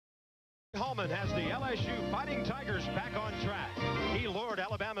Hallman has the LSU Fighting Tigers back on track. He lured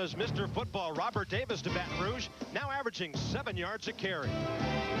Alabama's Mr. Football Robert Davis to Baton Rouge, now averaging 7 yards a carry.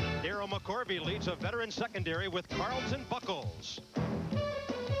 Daryl McCorvey leads a veteran secondary with Carlton Buckles.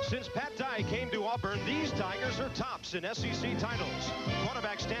 Since Pat Dye came to Auburn, these Tigers are tops in SEC titles.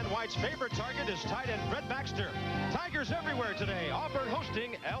 Quarterback Stan White's favorite target is tight end Fred Baxter. Tigers everywhere today. Auburn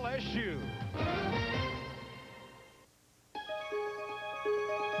hosting LSU.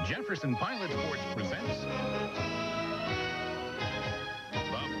 Jefferson Pilot Sports presents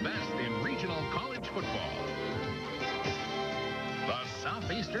the best in regional college football. The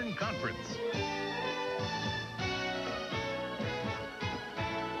Southeastern Conference.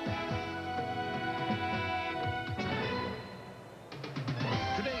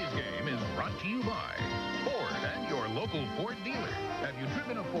 Today's game is brought to you by Ford and your local Ford dealer. Have you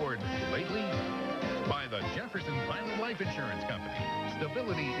driven a Ford lately? By the Jefferson Pilot Life Insurance Company.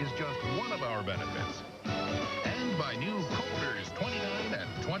 Stability is just one of our benefits. And by new Colders 29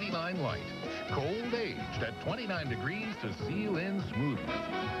 and 29 Light. Cold aged at 29 degrees to seal in smoothly.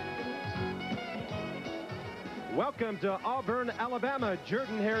 Welcome to Auburn, Alabama,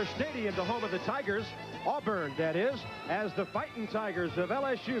 Jordan-Hare Stadium, the home of the Tigers. Auburn, that is, as the Fighting Tigers of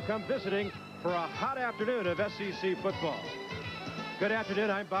LSU come visiting for a hot afternoon of SEC football. Good afternoon.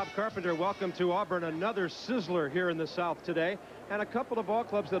 I'm Bob Carpenter. Welcome to Auburn, another sizzler here in the South today, and a couple of ball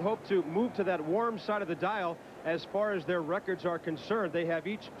clubs that hope to move to that warm side of the dial as far as their records are concerned. They have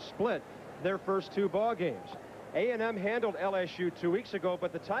each split their first 2 ball games. A&M handled LSU 2 weeks ago,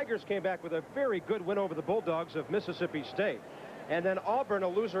 but the Tigers came back with a very good win over the Bulldogs of Mississippi State. And then Auburn, a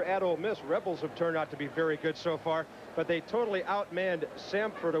loser at Ole Miss. Rebels have turned out to be very good so far, but they totally outmanned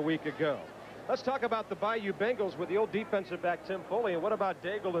Samford a week ago. Let's talk about the Bayou Bengals with the old defensive back Tim Foley. And what about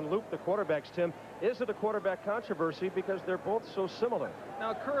Daigle and Luke, the quarterbacks, Tim? Is it a quarterback controversy because they're both so similar?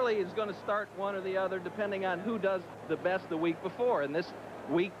 Now, Curley is going to start one or the other depending on who does the best the week before. And this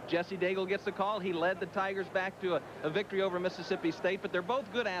week, Jesse Daigle gets the call. He led the Tigers back to a victory over Mississippi State. But they're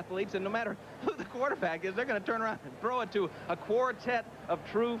both good athletes, and no matter who the quarterback is, they're going to turn around and throw it to a quartet of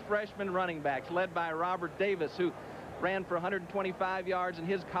true freshman running backs led by Robert Davis, who ran for 125 yards in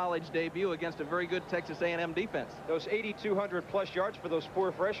his college debut against a very good Texas A&M defense. Those 8,200 plus yards for those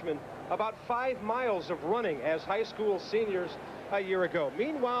 4 freshmen, about 5 miles of running as high school seniors a year ago.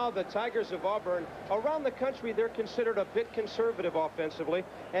 Meanwhile, the Tigers of Auburn, around the country, they're considered a bit conservative offensively.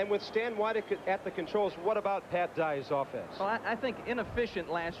 And with Stan White at the controls, what about Pat Dye's offense? Well, I think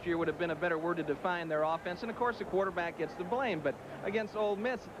inefficient last year would have been a better word to define their offense. And, of course, the quarterback gets the blame. But against Ole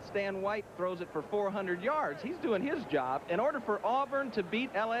Miss, Stan White throws it for 400 yards. He's doing his job. In order for Auburn to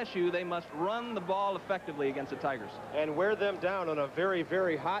beat LSU, they must run the ball effectively against the Tigers. And wear them down on a very,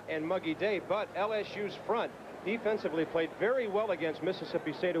 very hot and muggy day. But LSU's front defensively played very well against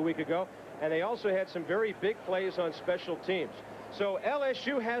Mississippi State a week ago, and they also had some very big plays on special teams. So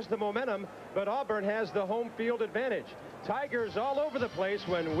LSU has the momentum, but Auburn has the home field advantage. Tigers all over the place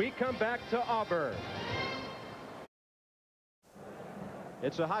when we come back to Auburn.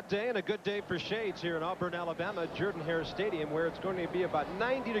 It's a hot day and a good day for shades here in Auburn, Alabama, Jordan-Hare Stadium, where it's going to be about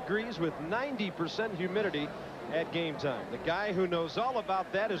 90 degrees with 90% humidity at game time. The guy who knows all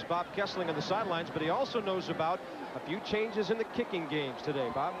about that is Bob Kessling on the sidelines, but he also knows about a few changes in the kicking games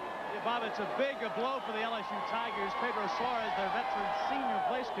today. Bob? Yeah, Bob, it's a big blow for the LSU Tigers. Pedro Suarez, their veteran senior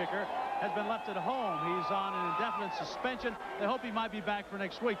place kicker, has been left at home. He's on an indefinite suspension. They hope he might be back for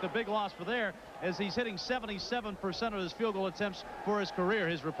next week. The big loss for there is he's hitting 77% of his field goal attempts for his career.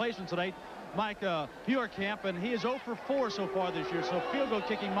 His replacement today, Mike Huerkamp, and he is 0 for 4 so far this year. So field goal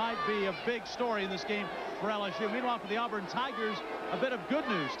kicking might be a big story in this game for LSU. Meanwhile, for the Auburn Tigers, a bit of good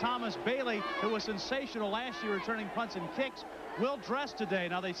news. Thomas Bailey, who was sensational last year returning punts and kicks, will dress today.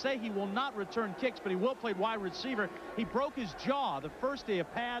 Now, they say he will not return kicks, but he will play wide receiver. He broke his jaw the first day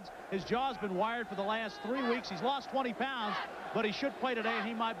of pads. His jaw's been wired for the last 3 weeks. He's lost 20 pounds, but he should play today, and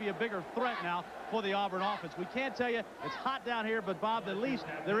he might be a bigger threat now for the Auburn offense. We can't tell you it's hot down here, but, Bob, at least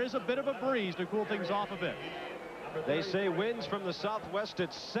there is a bit of a breeze to cool things off a bit. They say winds from the southwest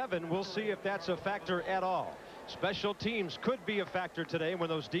at 7. We'll see if that's a factor at all. Special teams could be a factor today when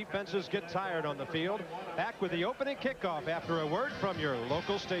those defenses get tired on the field. Back with the opening kickoff after a word from your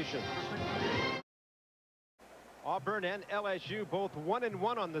local station. Auburn and LSU both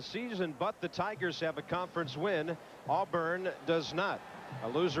 1-1 on the season, but the Tigers have a conference win. Auburn does not. A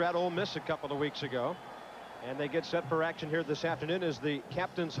loser at Ole Miss a couple of weeks ago. And they get set for action here this afternoon as the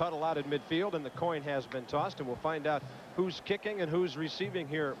captains huddle out at midfield, and the coin has been tossed, and we'll find out who's kicking and who's receiving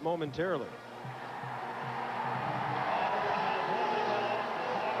here momentarily.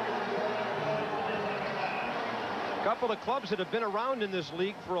 Couple of clubs that have been around in this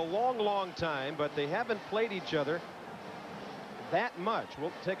league for a long time, but they haven't played each other that much.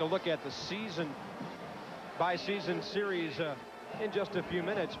 We'll take a look at the season by season series in just a few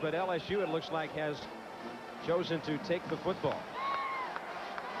minutes, but LSU, it looks like, has chosen to take the football.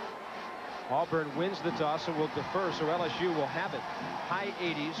 Auburn wins the toss and will defer, so LSU will have it. High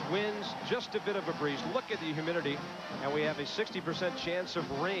 80s, winds, just a bit of a breeze. Look at the humidity, and we have a 60% chance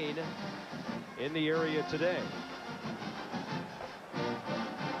of rain in the area today.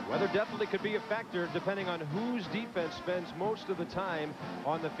 Weather definitely could be a factor depending on whose defense spends most of the time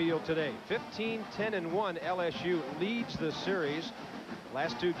on the field today. 15-10-1, LSU leads the series.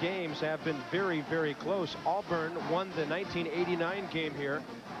 Last two games have been very close. Auburn won the 1989 game here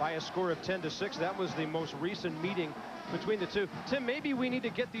by a score of 10-6. That was the most recent meeting between the two. Tim, maybe we need to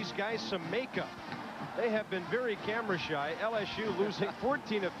get these guys some makeup. They have been very camera shy. LSU losing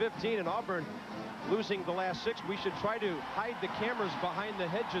 14-15 and Auburn losing the last 6. We should try to hide the cameras behind the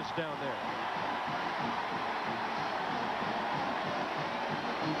hedges down there.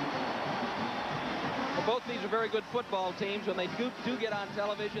 Well, both these are very good football teams. When they do get on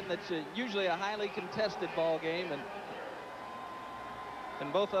television, that's usually a highly contested ball game,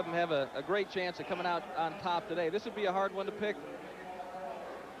 and both of them have a great chance of coming out on top today. This would be a hard one to pick.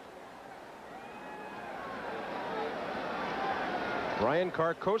 Brian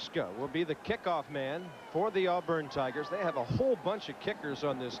Karkoska will be the kickoff man for the Auburn Tigers. They have a whole bunch of kickers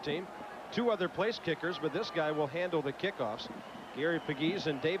on this team. 2 other place kickers, but this guy will handle the kickoffs. Gary Pegues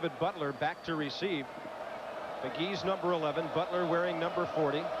and David Butler back to receive. Pegues number 11, Butler wearing number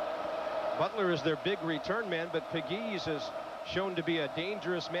 40. Butler is their big return man, but Pegues is shown to be a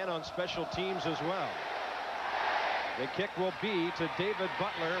dangerous man on special teams as well. The kick will be to David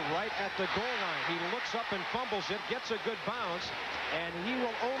Butler right at the goal line. He looks up and fumbles it, gets a good bounce, and he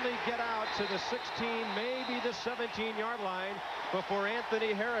will only get out to the 16, maybe the 17-yard line before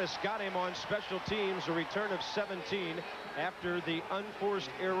Anthony Harris got him on special teams. A return of 17 after the unforced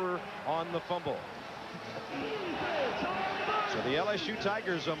error on the fumble. So the LSU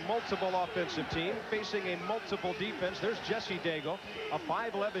Tigers, a multiple offensive team facing a multiple defense. There's Jesse Daigle, a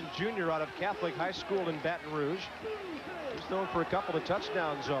 5'11 junior out of Catholic High School in Baton Rouge. He's thrown for a couple of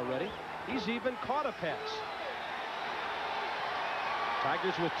touchdowns already. He's even caught a pass.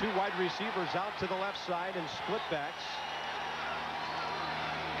 Tigers with 2 wide receivers out to the left side and split backs.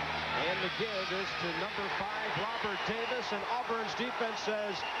 And the give is to number 5, Robert Davis, and Auburn's defense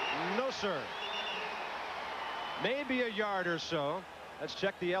says, no, sir. Maybe a yard or so. Let's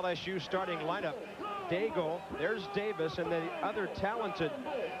check the LSU starting lineup. Daigle, there's Davis, and the other talented,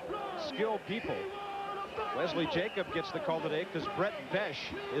 skilled people. Wesley Jacob gets the call today because Brett Besh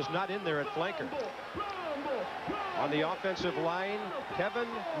is not in there at flanker. On the offensive line, Kevin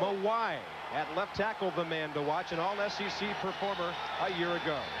Mawai at left tackle, the man to watch, an all-SEC performer a year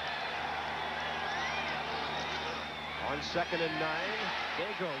ago. On 2nd and 9,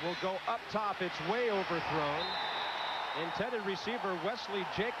 Daigle will go up top. It's way overthrown. Intended receiver Wesley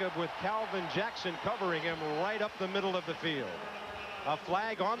Jacob with Calvin Jackson covering him right up the middle of the field. A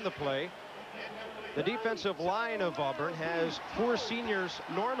flag on the play. The defensive line of Auburn has 4 seniors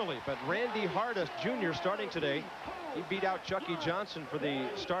normally, but Randy Hardus Jr. starting today. He beat out Chucky Johnson for the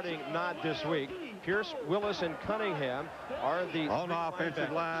starting nod this week. Pierce, Willis, and Cunningham are the on the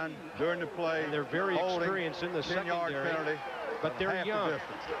offensive line during the play. And they're very experienced in the secondary, penalty, but they're young.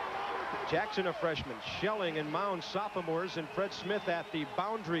 Jackson, a freshman, Schelling and Mound, sophomores, and Fred Smith at the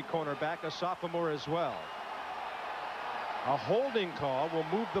boundary cornerback, a sophomore as well. A holding call will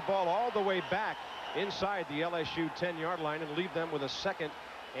move the ball all the way back inside the LSU 10-yard line and leave them with a 2nd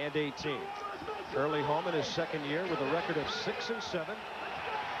and 18. Curly Holman, his 2nd year, with a record of 6-7.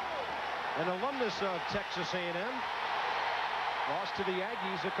 An alumnus of Texas A&M, lost to the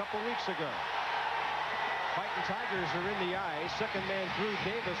Aggies a couple weeks ago. Fighting Tigers are in the eye. 2nd man through.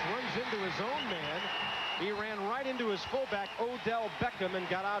 Davis runs into his own man. He ran right into his fullback, Odell Beckham, and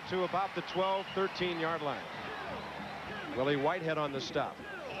got out to about the 12-13-yard line. Willie Whitehead on the stop.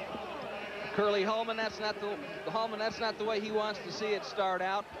 Curly Holman, that's not the way he wants to see it start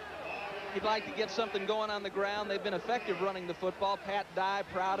out. He'd like to get something going on the ground. They've been effective running the football. Pat Dye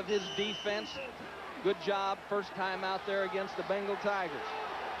proud of his defense. Good job first time out there against the Bengal Tigers.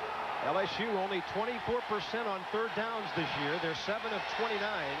 LSU only 24% on 3rd downs this year. They're 7 of 29.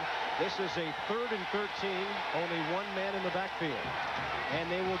 This is a 3rd and 13. Only 1 man in the backfield. And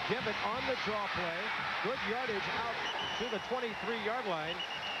they will give it on the draw play. Good yardage out to the 23-yard line.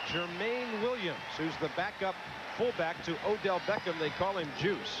 Jermaine Williams, who's the backup fullback to Odell Beckham. They call him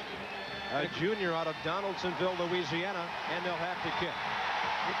Juice. A junior out of Donaldsonville, Louisiana, and they'll have to kick.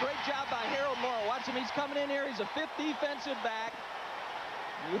 A great job by Harold Morrow. Watch him. He's coming in here. He's a 5th defensive back.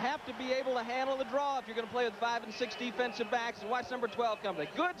 You have to be able to handle the draw if you're going to play with 5 and 6 defensive backs. And watch number 12 come. A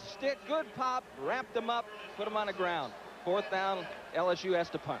good stick, good pop, wrap them up, put them on the ground. 4th down, LSU has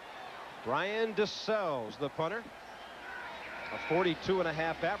to punt. Brian DeSells, the punter. A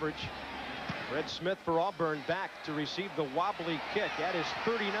 42.5 average. Fred Smith for Auburn back to receive the wobbly kick at his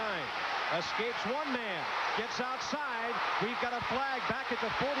 39. Escapes one man, gets outside. We've got a flag back at the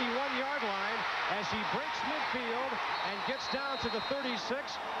 41-yard line as he breaks midfield and gets down to the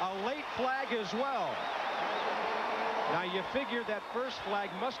 36. A late flag as well. Now you figure that first flag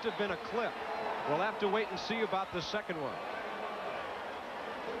must have been a clip. We'll have to wait and see about the second one.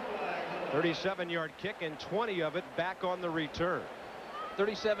 37-yard kick and 20 of it back on the return.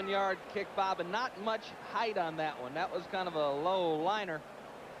 37-yard kick, Bob, and not much height on that one. That was kind of a low liner.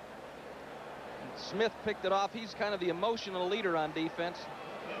 Smith picked it off. He's kind of the emotional leader on defense.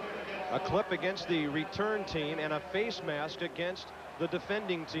 A clip against the return team and a face mask against the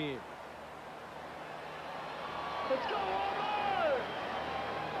defending team. Let's go, Auburn!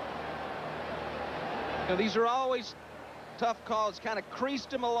 Now, these are always tough calls. Kind of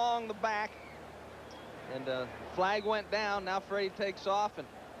creased him along the back. And flag went down. Now Freddie takes off, and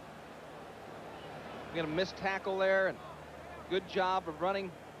we got a missed tackle there, and good job of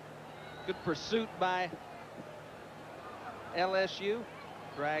running. Good pursuit by LSU.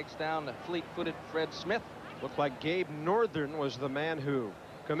 Drags down the fleet-footed Fred Smith. Looked like Gabe Northern was the man who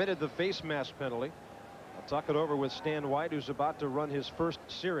committed the face mask penalty. I'll talk it over with Stan White, who's about to run his first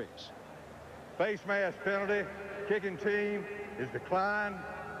series. Face mask penalty. Kicking team is declined.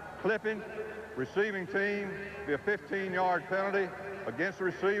 Clipping. Receiving team be a 15-yard penalty against the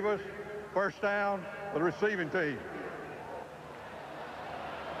receivers. First down for the receiving team.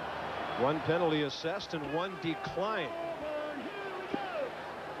 One penalty assessed and one declined.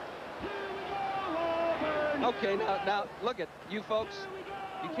 Okay, now look at you folks.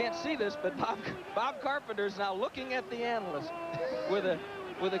 You can't see this, but Bob Carpenter's now looking at the analyst with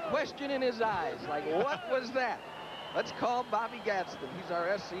a question in his eyes, like, what was that? Let's call Bobby Gadsden. He's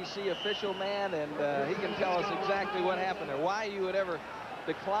our SEC official man, and he can tell us exactly what happened there. Why you would ever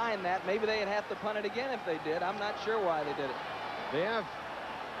decline that. Maybe they'd have to punt it again if they did. I'm not sure why they did it. They have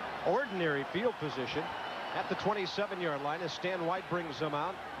ordinary field position at the 27-yard line as Stan White brings them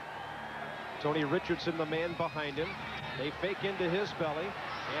out. Tony Richardson, the man behind him. They fake into his belly,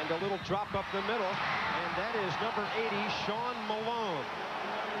 and a little drop up the middle, and that is number 80, Sean Malone.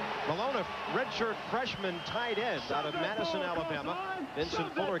 Malone, a redshirt freshman tight end out of Madison, Alabama.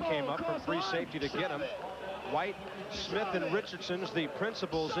 Vincent Fuller came up from free safety to get him. White, Smith, and Richardson's the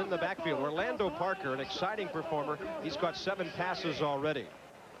principals in the backfield. Orlando Parker, an exciting performer. He's got 7 passes already.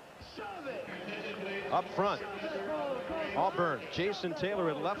 Up front, Auburn, Jason Taylor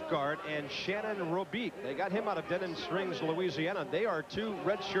at left guard, and Shannon Robique. They got him out of Denham Springs, Louisiana. They are 2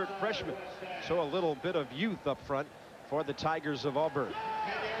 redshirt freshmen. So a little bit of youth up front for the Tigers of Auburn.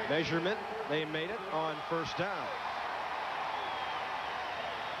 Measurement, they made it on first down.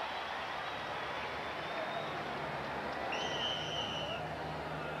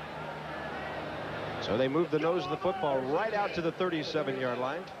 So they move the nose of the football right out to the 37-yard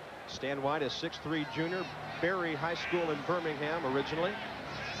line. Stan White, a 6'3" junior, Berry High School in Birmingham originally.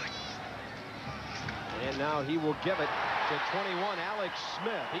 And now he will give it to 21, Alex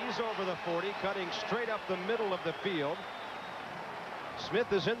Smith. He's over the 40, cutting straight up the middle of the field.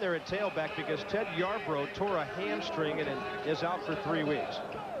 Smith is in there at tailback because Ted Yarbrough tore a hamstring and is out for 3 weeks.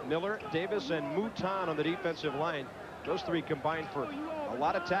 Miller, Davis, and Mouton on the defensive line. Those 3 combined for a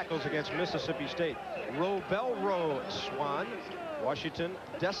lot of tackles against Mississippi State. Robelro, Swan, Washington,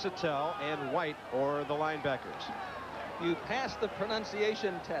 Desatel, and White are the linebackers. You passed the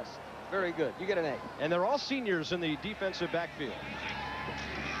pronunciation test. Very good. You get an A. And they're all seniors in the defensive backfield.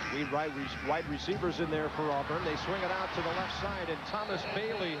 Wide receivers in there for Auburn. They swing it out to the left side, and Thomas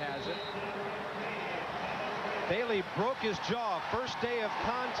Bailey has it. Bailey broke his jaw first day of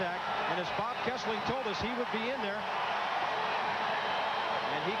contact, and as Bob Kessling told us, he would be in there.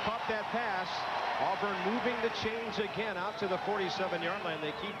 And he caught that pass. Auburn moving the chains again out to the 47-yard line.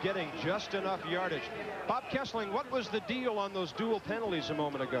 They keep getting just enough yardage. Bob Kessling, what was the deal on those dual penalties a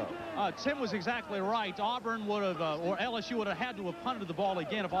moment ago? Tim was exactly right. Auburn would have, or LSU would have had to have punted the ball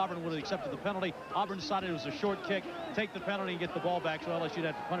again if Auburn would have accepted the penalty. Auburn decided it was a short kick, take the penalty and get the ball back, so LSU would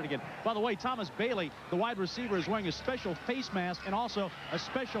have to punt it again. By the way, Thomas Bailey, the wide receiver, is wearing a special face mask and also a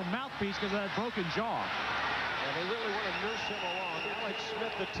special mouthpiece because of that broken jaw. And they really want to to nurse him along. Alex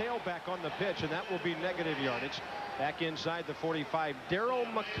Smith, the tailback on the pitch, and that will be negative yardage. Back inside the 45, Daryl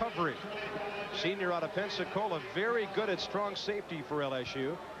McCovery, senior out of Pensacola, very good at strong safety for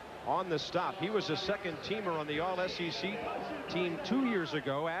LSU. On the stop, he was a second teamer on the All-SEC team 2 years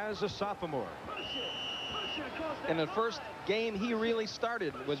ago as a sophomore. And the first game he really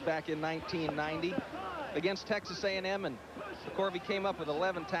started was back in 1990 against Texas A&M, and McCorvey came up with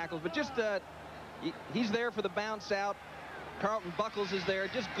 11 tackles. But just he's there for the bounce out. Carlton Buckles is there.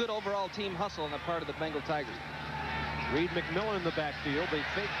 Just good overall team hustle on the part of the Bengal Tigers. Reed McMillan in the backfield. They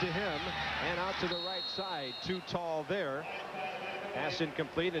fake to him and out to the right side. Too tall there. Pass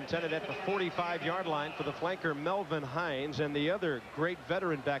incomplete, intended at the 45-yard line for the flanker Melvin Hines, and the other great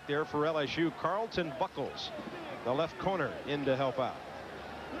veteran back there for LSU, Carlton Buckles, the left corner, in to help out.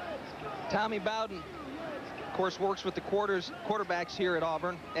 Tommy Bowden, of course, works with the quarterbacks here at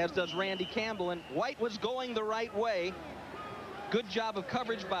Auburn, as does Randy Campbell, and White was going the right way. Good job of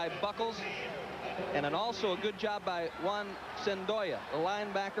coverage by Buckles, and also a good job by Juan Sendoya, the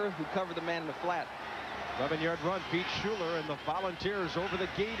linebacker who covered the man in the flat. 11-yard run, Pete Schuler and the Volunteers over the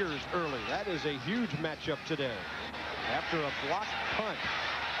Gators early. That is a huge matchup today. After a blocked punt,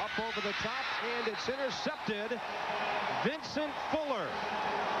 up over the top, and it's intercepted. Vincent Fuller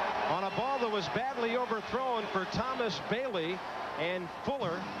on a ball that was badly overthrown for Thomas Bailey, and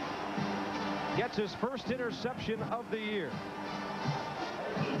Fuller gets his first interception of the year.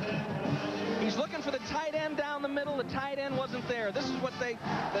 He's looking for the tight end down the middle. The tight end wasn't there. This is what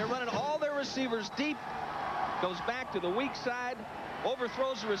they're running all their receivers deep. Goes back to the weak side,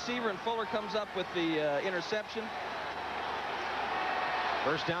 overthrows the receiver, and Fuller comes up with the interception.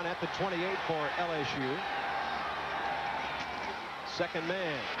 First down at the 28 for LSU. Second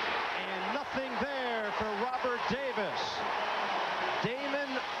man, and nothing there for Robert Davis.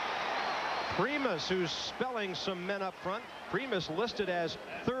 Damon Primus, who's spelling some men up front. Primus listed as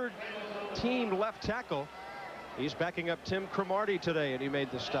third team left tackle. He's backing up Tim Cromartie today, and he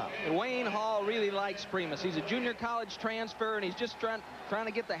made the stop. And Wayne Hall really likes Primus. He's a junior college transfer, and he's just trying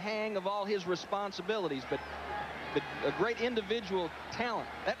to get the hang of all his responsibilities. But a great individual talent.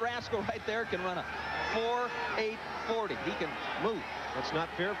 That rascal right there can run a 4.8 40. He can move. That's not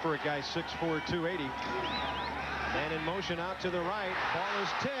fair for a guy 6'4", 280. Man in motion out to the right. Ball is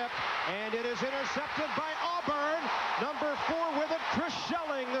tipped, and it is intercepted by Auburn. Number 4 with it, Chris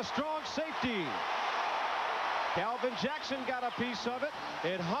Schelling, the strong safety. Calvin Jackson got a piece of it.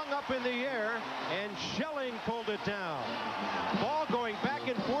 It hung up in the air, and Schelling pulled it down. Ball going back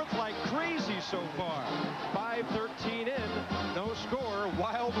and forth like crazy so far. 5:13 in, no score.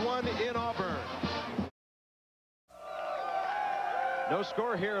 Wild one in Auburn. No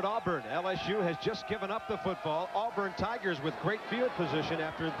score here at Auburn. LSU has just given up the football. Auburn Tigers with great field position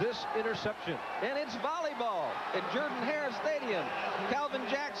after this interception. And it's volleyball at Jordan-Hare Stadium. Calvin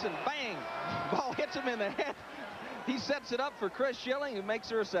Jackson, bang! Ball hits him in the head. He sets it up for Chris Schelling, who makes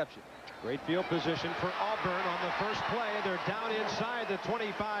the reception. Great field position for Auburn on the first play. They're down inside the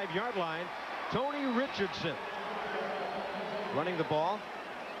 25-yard line. Tony Richardson running the ball.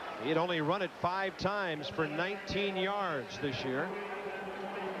 He had only run it 5 times for 19 yards this year.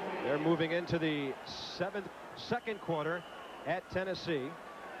 They're moving into the second quarter at Tennessee,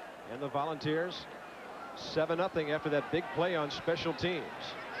 and the Volunteers 7-0 after that big play on special teams.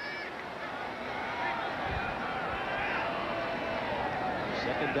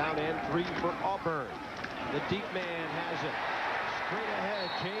 Second down and 3 for Auburn. The deep man has it. Straight ahead,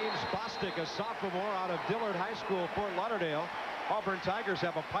 James Bostic, a sophomore out of Dillard High School, Fort Lauderdale. Auburn Tigers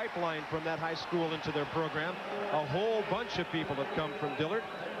have a pipeline from that high school into their program. A whole bunch of people have come from Dillard,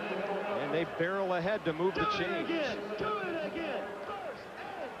 and they barrel ahead to move the chains.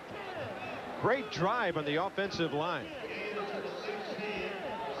 Great drive on the offensive line.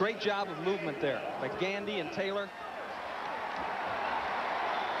 Great job of movement there by Gandy and Taylor.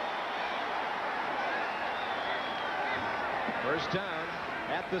 First down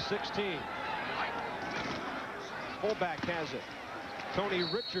at the 16. Fullback has it. Tony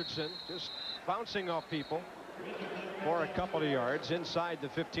Richardson just bouncing off people for a couple of yards inside the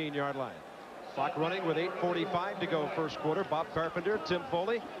 15-yard line. Clock running with 8:45 to go first quarter. Bob Carpenter, Tim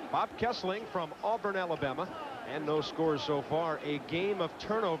Foley, Bob Kessling from Auburn, Alabama, and no scores so far. A game of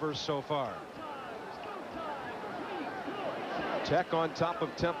turnovers so far. Tech on top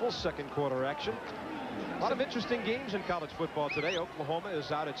of Temple, second quarter action. A lot of interesting games in college football today. Oklahoma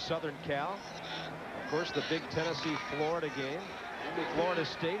is out at Southern Cal. Of course, the big Tennessee-Florida game. Florida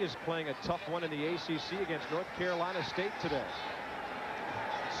State is playing a tough one in the ACC against North Carolina State today.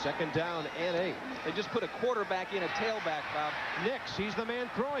 Second down and 8. They just put a quarterback in a tailback, Bob. Nix, he's the man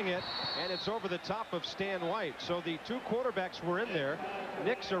throwing it, and it's over the top of Stan White. So the two quarterbacks were in there.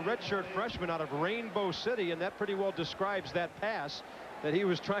 Nix, a redshirt freshman out of Rainbow City, and that pretty well describes that pass that he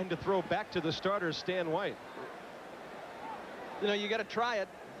was trying to throw back to the starter, Stan White. You know, you got to try it.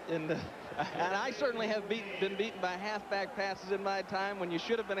 And I certainly have been beaten by halfback passes in my time when you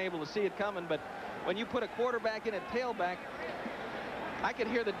should have been able to see it coming. But when you put a quarterback in a tailback, I can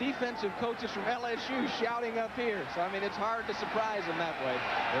hear the defensive coaches from LSU shouting up here. So, I mean, it's hard to surprise them that way.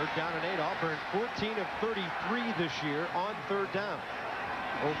 Third down and 8. Auburn 14 of 33 this year on third down.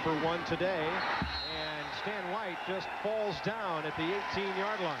 0 for 1 today. And Stan White just falls down at the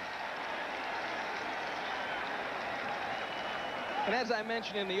 18-yard line. And as I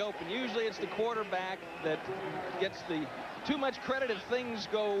mentioned in the open, usually it's the quarterback that gets the too much credit if things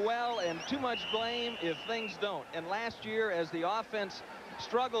go well and too much blame if things don't. And last year, as the offense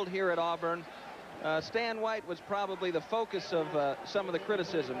struggled here at Auburn, Stan White was probably the focus of some of the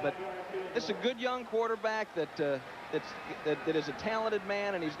criticism. But it's a good young quarterback that is a talented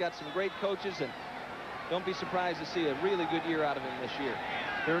man, and he's got some great coaches. And don't be surprised to see a really good year out of him this year.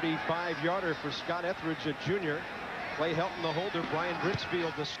 35-yarder for Scott Etheridge, a junior. Clay Helton, the holder. Brian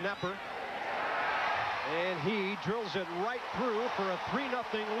Britzfield, the snapper. And he drills it right through for a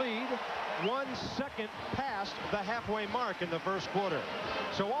 3-0 lead. 1 second past the halfway mark in the first quarter.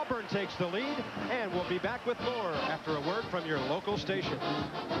 So Auburn takes the lead, and we'll be back with more after a word from your local station.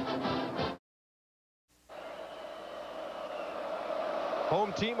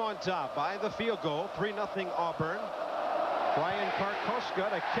 Home team on top by the field goal. 3-0 Auburn. Brian Karkoska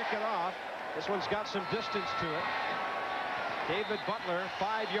to kick it off. This one's got some distance to it. David Butler,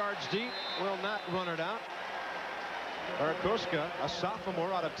 5 yards deep, will not run it out. Karkoska, a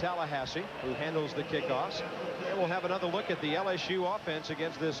sophomore out of Tallahassee, who handles the kickoffs. And we'll have another look at the LSU offense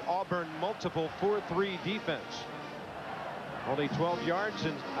against this Auburn multiple 4-3 defense. Only 12 yards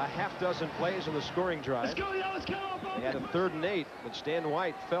and a half dozen plays in the scoring drive. They had a 3rd and 8, but Stan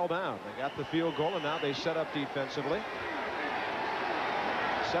White fell down. They got the field goal, and now they set up defensively.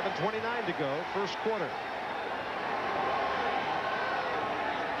 7:29 to go, first quarter.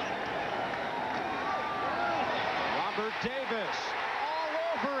 Robert Davis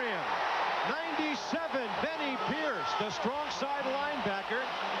all over him. 97, Benny Pierce, the strong side linebacker.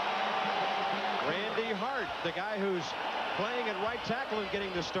 Randy Hart, the guy who's playing at right tackle and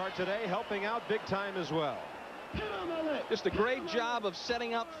getting the start today, helping out big time as well. Just a great job of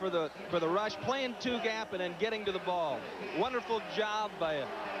setting up for the rush, playing 2-gap, and then getting to the ball. Wonderful job by a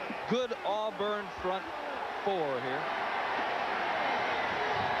good Auburn front 4 here.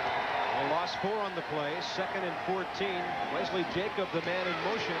 They lost 4 on the play. 2nd and 14. Wesley Jacob, the man in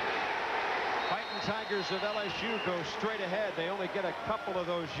motion. Fighting Tigers of LSU go straight ahead. They only get a couple of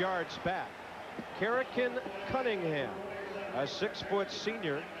those yards back. Kerrigan Cunningham, a 6-foot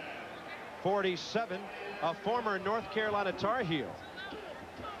senior, 47, a former North Carolina Tar Heel.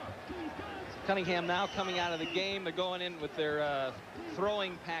 Cunningham now coming out of the game. They're going in with their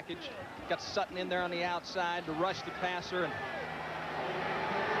throwing package. Got Sutton in there on the outside to rush the passer and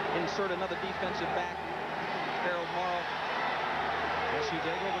insert another defensive back. Harold Morrow. Jesse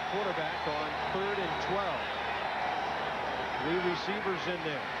Daigle, the quarterback, on 3rd and 12. 3 receivers in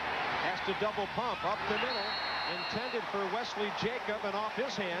there. Has to double pump up the middle. Intended for Wesley Jacob, and off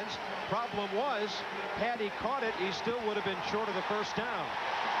his hands. Problem was, had he caught it, he still would have been short of the first down.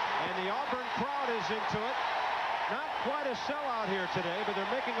 And the Auburn crowd is into it. Not quite a sellout here today, but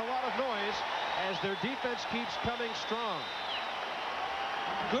they're making a lot of noise as their defense keeps coming strong.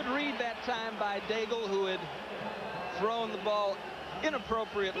 Good read that time by Daigle, who had thrown the ball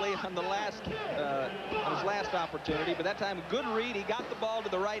inappropriately on the last on his last opportunity, but that time a good read. He got the ball to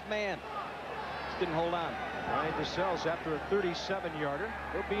the right man. Just didn't hold on. Ryan DeSales after a 37-yarder.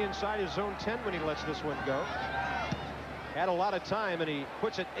 He'll be inside his zone 10 when he lets this one go. Had a lot of time, and he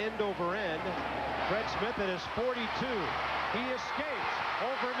puts it end over end. Fred Smith at his 42. He escapes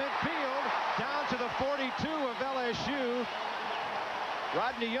over midfield down to the 42 of LSU.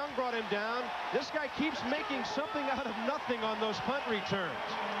 Rodney Young brought him down. This guy keeps making something out of nothing on those punt returns.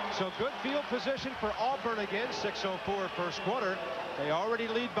 So good field position for Auburn again. 6:04 first quarter. They already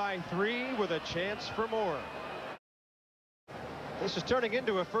lead by 3 with a chance for more. This is turning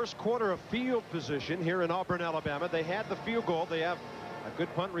into a first quarter of field position here in Auburn, Alabama. They had the field goal. They have a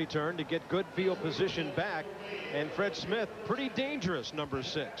good punt return to get good field position back. And Fred Smith, pretty dangerous, number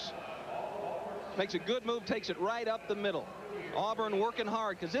 6. Makes a good move, takes it right up the middle. Auburn working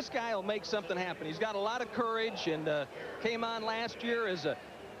hard because this guy will make something happen. He's got a lot of courage and came on last year as a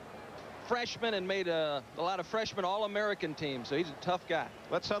freshman and made a lot of freshman All-American teams, so he's a tough guy.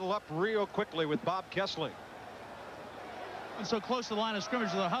 Let's huddle up real quickly with Bob Kessling. And so close to the line of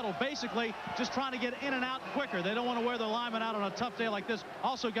scrimmage to the huddle, basically just trying to get in and out quicker. They don't want to wear their linemen out on a tough day like this.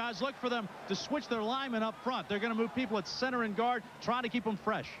 Also, guys, look for them to switch their linemen up front. They're going to move people at center and guard, trying to keep them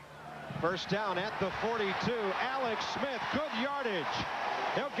fresh. First down at the 42. Alex Smith, good yardage.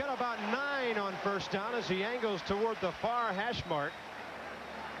 He'll get about 9 on first down as he angles toward the far hash mark.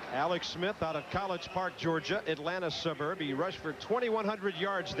 Alex Smith out of College Park, Georgia, Atlanta suburb. He rushed for 2,100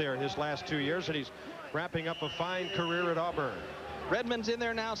 yards there his last 2 years, and he's wrapping up a fine career at Auburn. Redmond's in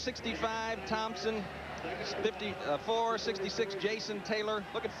there now, 65. Thompson, 54. 66, Jason Taylor.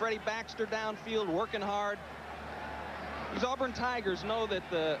 Look at Freddie Baxter downfield, working hard. These Auburn Tigers know that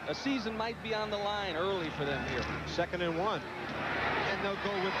a season might be on the line early for them here. 2nd and 1. And they'll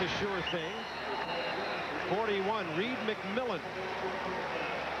go with the sure thing. 41, Reed McMillan.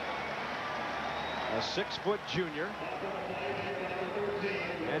 A 6-foot junior.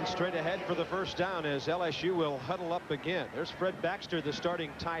 And straight ahead for the first down as LSU will huddle up again. There's Fred Baxter, the starting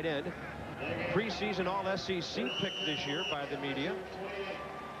tight end. Preseason All-SEC pick this year by the media.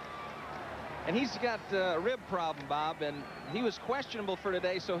 And he's got a rib problem, Bob, and he was questionable for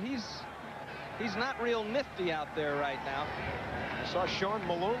today, so he's not real nifty out there right now. I saw Sean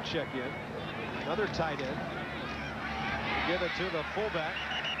Malone check in, another tight end. Give it to the fullback,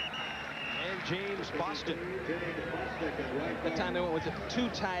 and James Boston. That time they went with a 2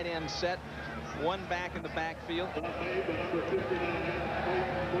 tight end set, 1 back in the backfield.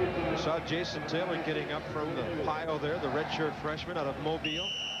 I saw Jason Taylor getting up from the pile there, the redshirt freshman out of Mobile.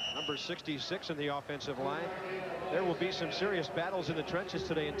 Number 66 in the offensive line. There will be some serious battles in the trenches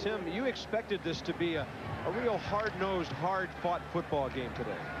today. And Tim, you expected this to be a real hard-nosed, hard-fought football game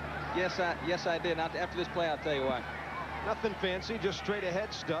today. Yes, I did. After this play, I'll tell you why. Nothing fancy, just straight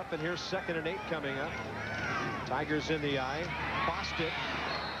ahead stuff. And here's 2nd and 8 coming up. Tigers in the eye. Boston.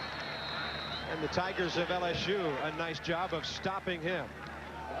 And the Tigers of LSU, a nice job of stopping him.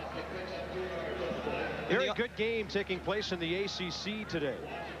 Very good game taking place in the ACC today.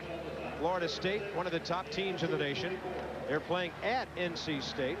 Florida State, one of the top teams in the nation. They're playing at NC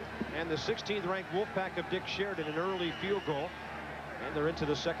State, and the 16th ranked Wolfpack of Dick Sheridan an early field goal, and they're into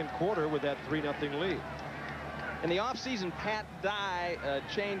the 2nd quarter with that 3-0 lead. In the offseason, Pat Dye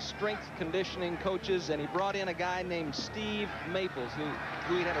changed strength conditioning coaches, and he brought in a guy named Steve Maples,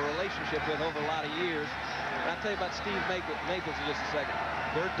 who he had a relationship with over a lot of years. And I'll tell you about Steve Maples in just a second.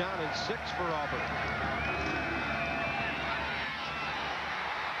 They're down in 6 for Auburn.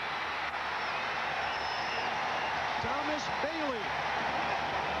 Thomas Bailey.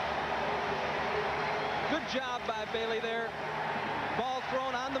 Good job by Bailey there. Ball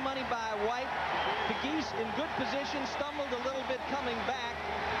thrown on the money by White. Pegues in good position, stumbled a little bit coming back.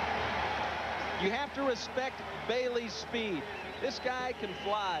 You have to respect Bailey's speed. This guy can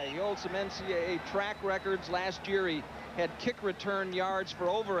fly. He holds some NCAA track records. Last year he had kick return yards for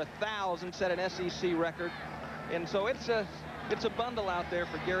over 1,000, set an SEC record. And so it's a bundle out there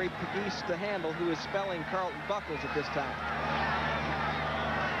for Gary Pegues to handle, who is spelling Carlton Buckles at this time.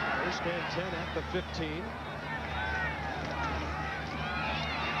 First and 10 at the 15.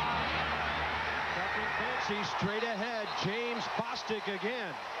 Fancy straight ahead. James Bostic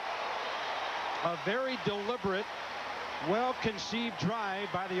again. A very deliberate, well-conceived drive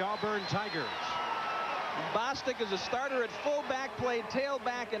by the Auburn Tigers. Bostic is a starter at fullback, played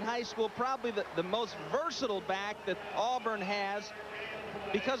tailback in high school, probably the most versatile back that Auburn has.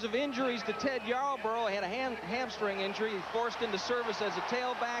 Because of injuries to Ted Yarborough, he had a hamstring injury. He's forced into service as a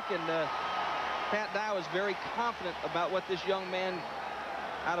tailback, and Pat Dye was very confident about what this young man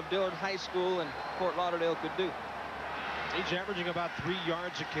out of Dillard High School in Fort Lauderdale could do. He's averaging about 3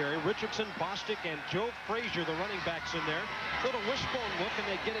 yards a carry. Richardson, Bostic, and Joe Frazier, the running backs in there. Little wishbone look, and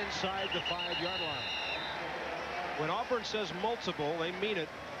they get inside the 5-yard line. When Auburn says multiple, they mean it.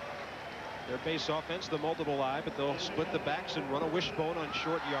 Their base offense, the multiple eye, but they'll split the backs and run a wishbone on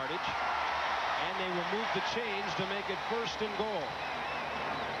short yardage. And they remove the chains to make it 1st and goal.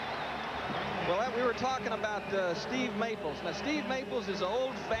 Well, we were talking about Steve Maples. Now, Steve Maples is an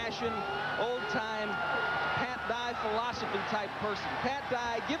old-fashioned, old-time Pat Dye philosophy type person. Pat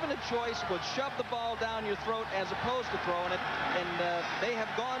Dye, given a choice, would shove the ball down your throat as opposed to throwing it. And they have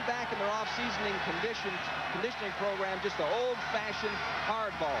gone back in their off-seasoning conditioning program, just an old-fashioned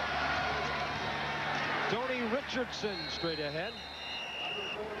hard ball. Tony Richardson straight ahead.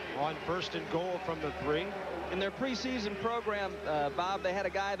 On 1st and goal from the 3. In their preseason program, Bob, they had a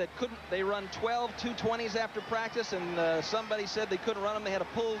guy that they run 12 220s after practice, and somebody said they couldn't run them. They had a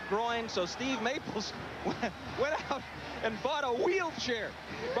pulled groin, so Steve Maples went out and bought a wheelchair.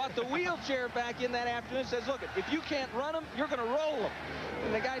 Brought the wheelchair back in that afternoon and says, look, if you can't run them, you're going to roll them.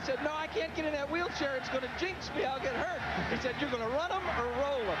 And the guy said, no, I can't get in that wheelchair. It's going to jinx me. I'll get hurt. He said, you're going to run them or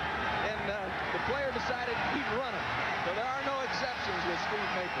roll them. And the player decided he'd run them. So there are no exceptions with Steve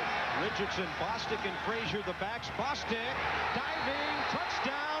Maples. Richardson, Bostic, and Frazier, the backs. Bostic, diving,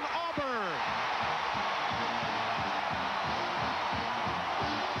 touchdown, Auburn.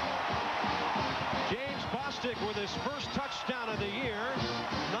 James Bostic with his first touchdown of the year.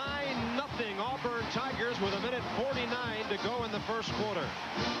 9-0 Auburn Tigers with 1:49 to go in the first quarter.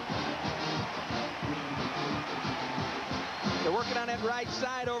 They're working on that right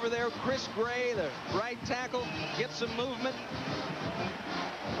side over there. Chris Gray, the right tackle, gets some movement.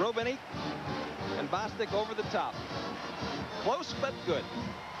 Robenick and Bostic over the top. Close but good.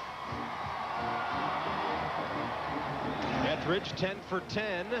 Etheridge 10 for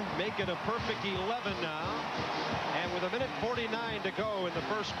 10, make it a perfect 11 now. And with 1:49 to go in the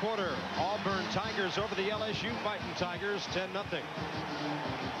first quarter, Auburn Tigers over the LSU Fighting Tigers, 10-0.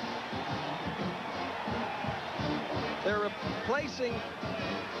 They're replacing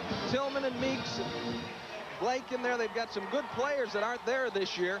Tillman and Meeks and Blake in there. They've got some good players that aren't there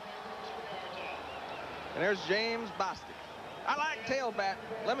this year. And there's James Bostic. I like tailback.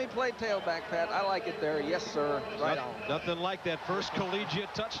 Let me play tailback, Pat. I like it there. Yes, sir. Right on. Nothing like that first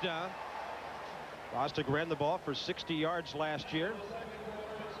collegiate touchdown. Bostic ran the ball for 60 yards last year.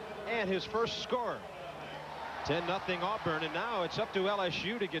 And his first score. 10-0 Auburn. And now it's up to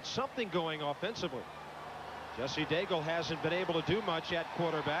LSU to get something going offensively. Jesse Daigle hasn't been able to do much at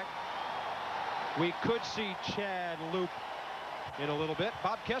quarterback. We could see Chad Luke in a little bit.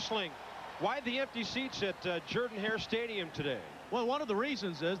 Bob Kessling, why the empty seats at Jordan-Hare Stadium today? Well, one of the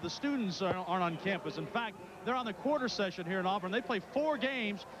reasons is the students aren't on campus. In fact, they're on the quarter session here in Auburn. They play 4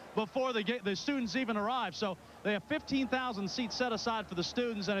 games before the students even arrive. So they have 15,000 seats set aside for the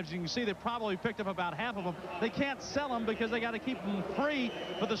students. And as you can see, they probably picked up about half of them. They can't sell them because they got to keep them free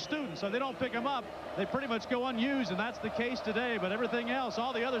for the students. So they don't pick them up. They pretty much go unused, and that's the case today. But everything else,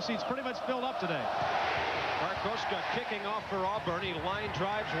 all the other seats pretty much filled up today. Barkoska kicking off for Auburn. He line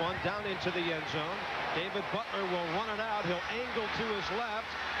drives one down into the end zone. David Butler will run it out. He'll angle to his left,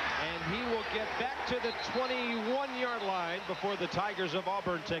 and he will get back to the 21-yard line before the Tigers of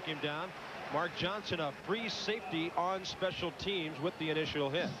Auburn take him down. Mark Johnson, a free safety on special teams with the initial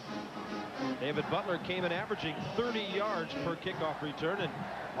hit. David Butler came in averaging 30 yards per kickoff return, and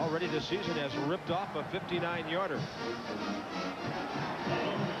already this season has ripped off a 59-yarder.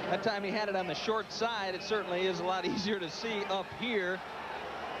 That time he had it on the short side. It certainly is a lot easier to see up here.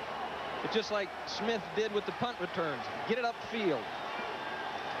 It's just like Smith did with the punt returns. Get it upfield.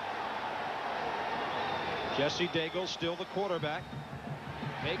 Jesse Daigle still the quarterback.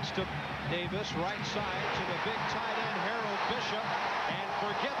 Makes to Davis, right side to the big tight end Harold Bishop. And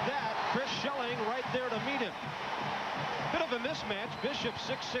forget that, Chris Schelling right there to meet him. Bit of a mismatch. Bishop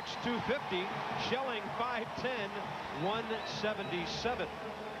 6'6", 250. Schelling 5'10", 177.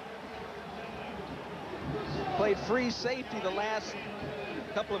 Played free safety the last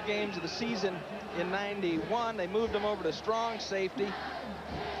couple of games of the season in '91. They moved him over to strong safety.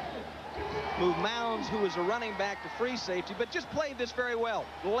 Moved Mounds, who was a running back, to free safety, but just played this very well.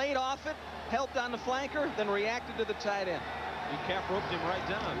 Laid off it, helped on the flanker, then reacted to the tight end. He cap roped him right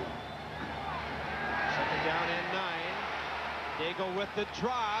down. Second down and 9. Daigle with the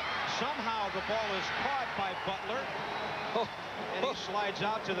drop. Somehow the ball is caught by Butler. And he slides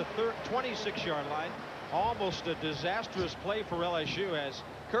out to the 26-yard line. Almost a disastrous play for LSU as...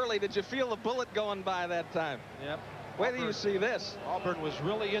 Curly, did you feel the bullet going by that time? Yep. Wait till you see this. Auburn was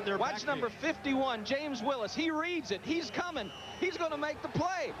really in their back. Watch number 51, James Willis. He reads it. He's coming. He's going to make the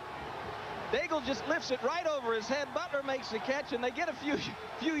play. Daigle just lifts it right over his head. Butler makes the catch, and they get a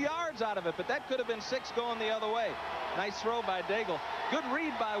few yards out of it, but that could have been 6 going the other way. Nice throw by Daigle. Good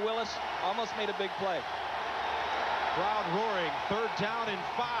read by Willis. Almost made a big play. Crowd roaring. 3rd down and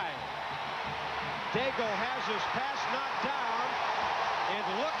 5. Daigle has his pass knocked down. It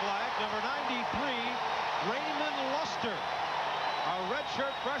looked like number 93, Raymond Luster, a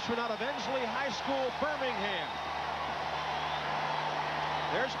redshirt freshman out of Ensley High School, Birmingham.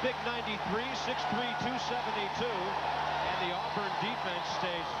 There's big 93, 6'3", 272, and the Auburn defense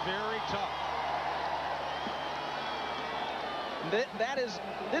stays very tough.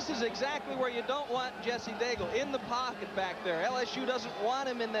 this is exactly where you don't want Jesse Daigle, in the pocket back there. LSU doesn't want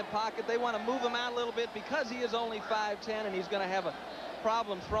him in that pocket. They want to move him out a little bit because he is only 5'10", and he's going to have a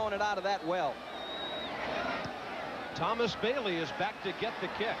problem throwing it out of that well. Thomas Bailey is back to get the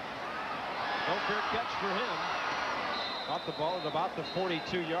kick. No fair catch for him. Caught the ball at about the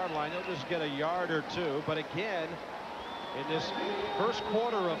 42-yard line. He'll just get a yard or two. But again, in this first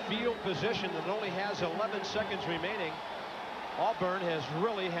quarter of field position that only has 11 seconds remaining, Auburn has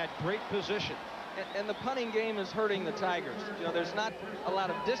really had great position. And the punting game is hurting the Tigers. You know, there's not a lot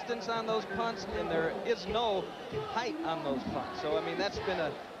of distance on those punts, and there is no height on those punts. So, I mean, that's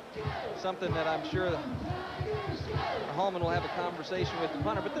been something that I'm sure Hallman will have a conversation with the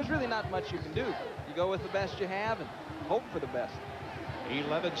punter, but there's really not much you can do. You go with the best you have and hope for the best.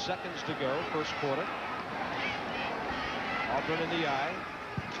 11 seconds to go, first quarter. Auburn in the eye.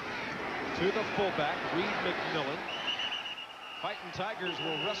 To the fullback, Reed McMillan. Fighting Tigers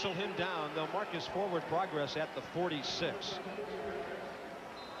will wrestle him down. They'll mark his forward progress at the 46.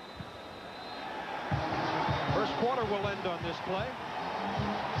 First quarter will end on this play.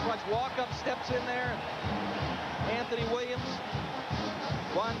 Watch walk-up steps in there. Anthony Williams,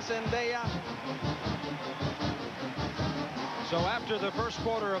 Juan Zendaya. So after the first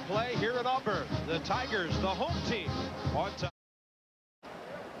quarter of play here at Auburn, the Tigers, the home team, on top.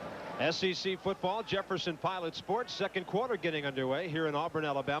 SEC football, Jefferson Pilot Sports, second quarter getting underway here in Auburn,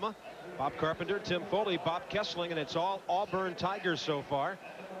 Alabama. Bob Carpenter, Tim Foley, Bob Kessling, and it's all Auburn Tigers so far.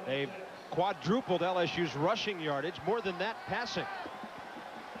 They've quadrupled LSU's rushing yardage, more than that passing.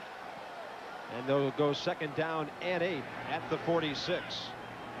 And they'll go second down and 8 at the 46.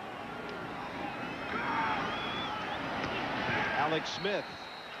 Alex Smith.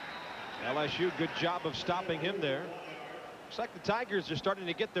 LSU, good job of stopping him there. Looks like the Tigers are starting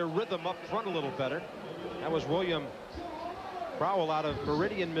to get their rhythm up front a little better. That was William Crowell out of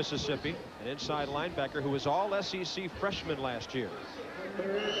Meridian, Mississippi, an inside linebacker who was all SEC freshman last year.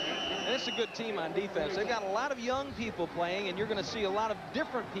 And it's a good team on defense. They've got a lot of young people playing, and you're going to see a lot of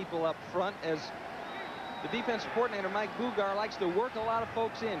different people up front as the defensive coordinator, Mike Bugar, likes to work a lot of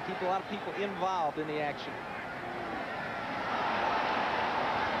folks in, keep a lot of people involved in the action.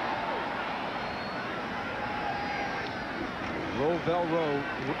 Rovell Rowe,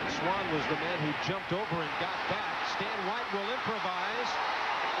 Swan was the man who jumped over and got back. Stan White will improvise.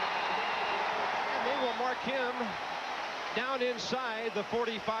 And they will mark him down inside the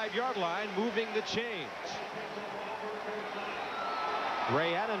 45-yard line, moving the chains.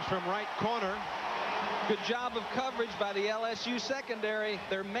 Ray Adams from right corner. Good job of coverage by the LSU secondary.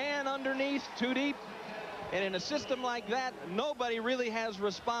 They're man underneath, too deep. And in a system like that, nobody really has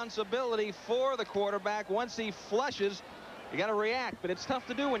responsibility for the quarterback. Once he flushes, you got to react, but it's tough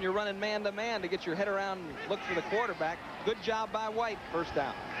to do when you're running man-to-man to get your head around and look for the quarterback. Good job by White, first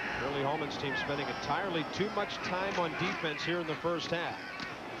down. Shirley Holman's team spending entirely too much time on defense here in the first half.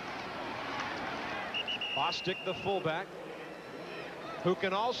 Bostic, the fullback, who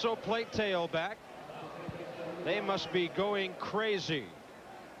can also play tailback. They must be going crazy.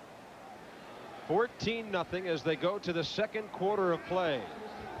 14-0 as they go to the second quarter of play.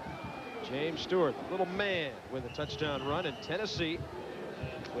 James Stewart, little man, with a touchdown run, in Tennessee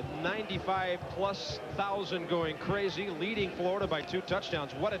with 95,000+ going crazy, leading Florida by 2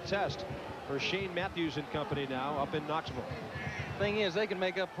 touchdowns. What a test for Shane Matthews and company now up in Knoxville. Thing is, they can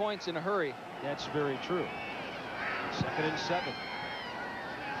make up points in a hurry. That's very true. 2nd and 7.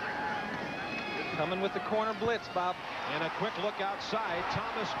 Coming with the corner blitz, Bob. And a quick look outside.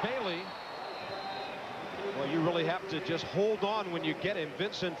 Thomas Bailey. Well, you really have to just hold on when you get him.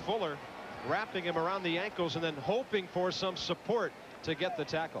 Vincent Fuller wrapping him around the ankles and then hoping for some support to get the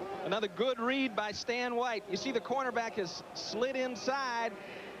tackle. Another good read by Stan White. You see the cornerback has slid inside.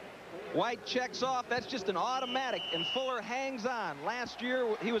 White checks off. That's just an automatic, and Fuller hangs on. Last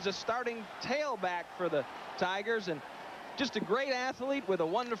year he was a starting tailback for the Tigers, and just a great athlete with a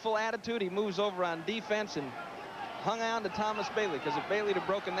wonderful attitude. He moves over on defense and hung on to Thomas Bailey, because if Bailey had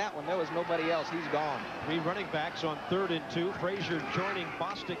broken that one, there was nobody else. He's gone. 3 running backs on 3rd and 2. Frazier joining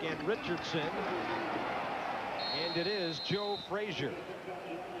Bostic and Richardson. And it is Joe Frazier.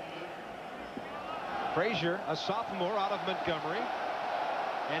 Frazier, a sophomore out of Montgomery.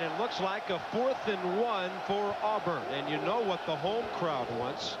 And it looks like a 4th and 1 for Auburn. And you know what the home crowd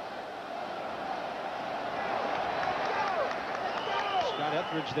wants. Scott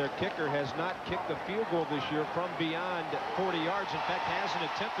Etheridge, their kicker, has not kicked a field goal this year from beyond 40 yards. In fact, hasn't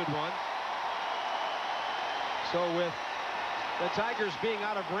attempted one. So with The Tigers being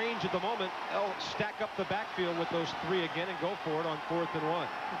out of range at the moment, they'll stack up the backfield with those 3 again and go for it on 4th and 1.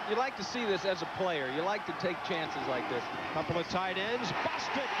 You like to see this as a player. You like to take chances like this. Couple of tight ends.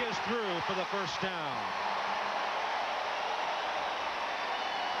 Bostic is through for the first down.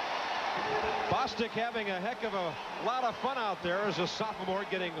 Bostic having a heck of a lot of fun out there as a sophomore,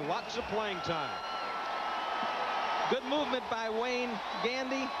 getting lots of playing time. Good movement by Wayne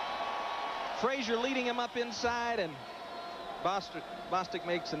Gandy. Frazier leading him up inside, and Bostic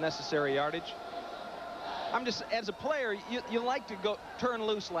makes the necessary yardage. I'm just, as a player, you like to go turn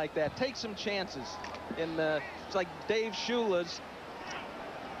loose like that, take some chances. It's like Dave Shula's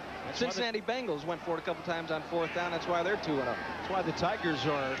Cincinnati Bengals went for it a couple times on 4th down. That's why they're 2-0. That's why the Tigers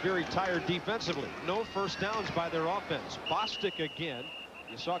are very tired defensively. No first downs by their offense. Bostic again.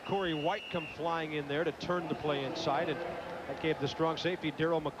 You saw Corey White come flying in there to turn the play inside, and that gave the strong safety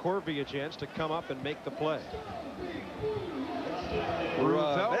Daryl McCorvey a chance to come up and make the play.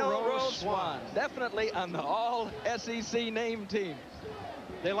 Ravel Swan, definitely on the all-SEC name team.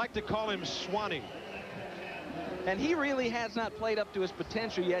 They like to call him Swanee. And he really has not played up to his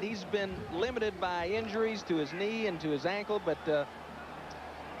potential yet. He's been limited by injuries to his knee and to his ankle, but the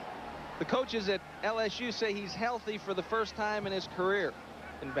coaches at LSU say he's healthy for the first time in his career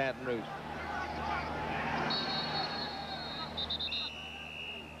in Baton Rouge.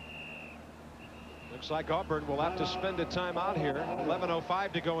 Looks like Auburn will have to spend a timeout here.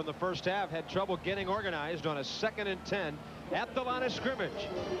 11:05 to go in the first half. Had trouble getting organized on a 2nd and 10 at the line of scrimmage,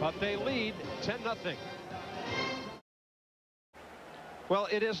 but they lead 10-0. Well,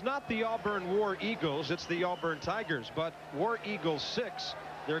 it is not the Auburn War Eagles, it's the Auburn Tigers, but War Eagle 6,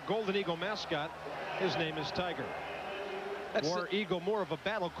 their Golden Eagle mascot, his name is Tiger. War Eagle, more of a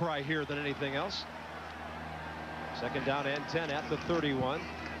battle cry here than anything else. 2nd down and 10 at the 31.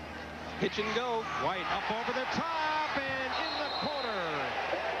 Pitch and go. White up over the top and in the corner.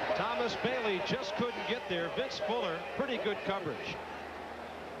 Thomas Bailey just couldn't get there. Vince Fuller, pretty good coverage.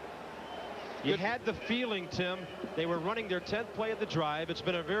 You had the feeling, Tim, they were running their 10th play of the drive. It's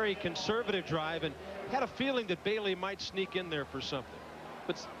been a very conservative drive, and had a feeling that Bailey might sneak in there for something.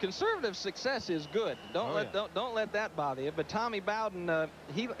 But conservative success is good. Don't let that bother you. But Tommy Bowden,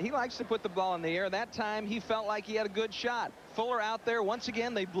 he likes to put the ball in the air. That time he felt like he had a good shot. Fuller out there once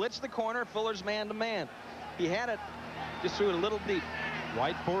again. They blitzed the corner. Fuller's man-to-man. He had it, just threw it a little deep.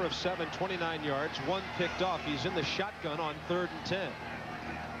 White 4 of 7, 29 yards, 1 picked off. He's in the shotgun on 3rd and 10.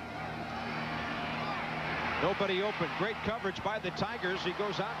 Nobody open. Great coverage by the Tigers. He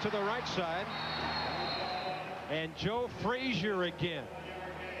goes out to the right side. And Joe Frazier again.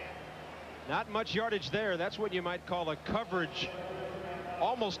 Not much yardage there. That's what you might call a coverage,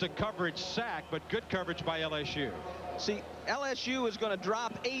 almost a coverage sack, but good coverage by LSU. See, LSU is going to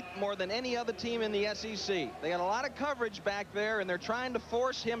drop 8 more than any other team in the SEC. They got a lot of coverage back there, and they're trying to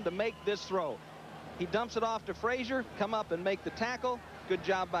force him to make this throw. He dumps it off to Frazier, come up and make the tackle. Good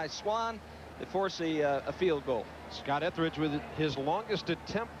job by Swan. They force a field goal. Scott Etheridge with his longest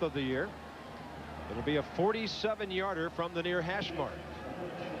attempt of the year. It'll be a 47-yarder from the near hash mark.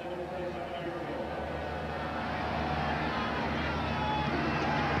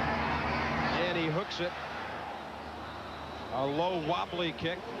 And he hooks it. A low wobbly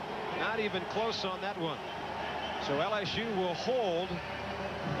kick. Not even close on that one. So LSU will hold,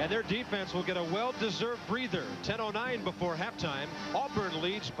 and their defense will get a well-deserved breather. 10:09 before halftime. Auburn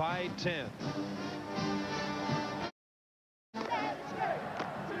leads by 10.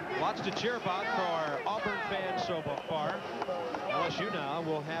 Lots to cheer about for our Auburn fans so far. LSU now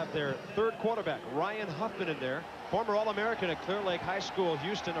will have their 3rd quarterback, Ryan Huffman, in there. Former All-American at Clear Lake High School,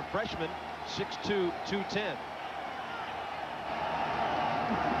 Houston, a freshman, 6'2", 210.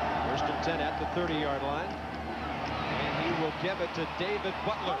 1st and 10 at the 30-yard line. And he will give it to David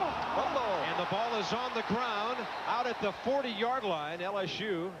Butler. And the ball is on the ground out at the 40-yard line.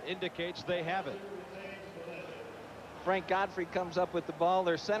 LSU indicates they have it. Frank Godfrey comes up with the ball,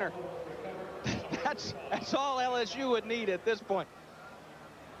 their center. That's all LSU would need at this point.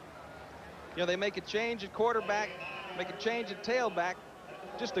 You know, they make a change at quarterback, make a change at tailback.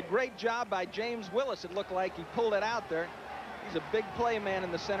 Just a great job by James Willis. It looked like he pulled it out there. He's a big play man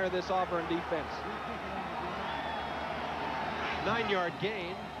in the center of this Auburn defense. 9-yard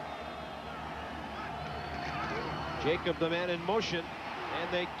gain. Jacob the man in motion,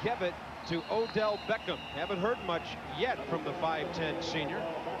 and they give it to Odell Beckham. Haven't heard much yet from the 5'10 senior.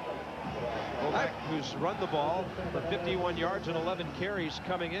 Novak, who's run the ball for 51 yards and 11 carries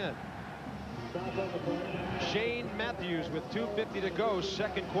coming in. Shane Matthews with 2:50 to go.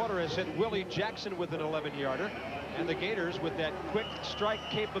 2nd quarter has hit Willie Jackson with an 11-yarder. And the Gators, with that quick strike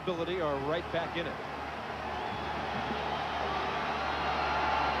capability, are right back in it.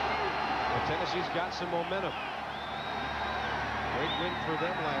 Tennessee's got some momentum. Great win for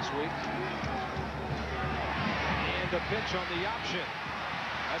them last week. And a pitch on the option.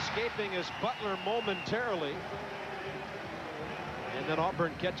 Escaping is Butler momentarily. And then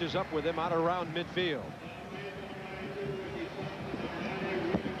Auburn catches up with him out around midfield.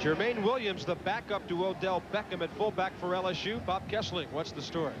 Jermaine Williams, the backup to Odell Beckham at fullback for LSU. Bob Kessling, what's the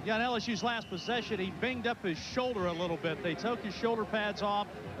story? Yeah, in LSU's last possession, he banged up his shoulder a little bit. They took his shoulder pads off.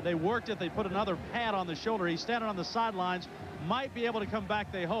 They worked it. They put another pad on the shoulder. He's standing on the sidelines. Might be able to come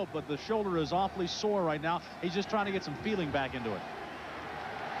back, they hope, but the shoulder is awfully sore right now. He's just trying to get some feeling back into it.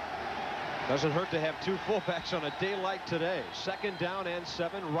 Doesn't hurt to have two fullbacks on a day like today. 2nd down and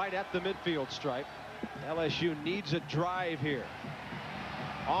 7 right at the midfield stripe. LSU needs a drive here.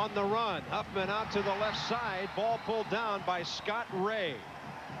 On the run, Huffman out to the left side. Ball pulled down by Scott Ray.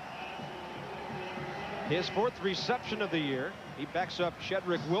 His 4th reception of the year. He backs up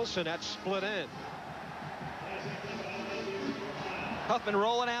Shedrick Wilson at split end. Huffman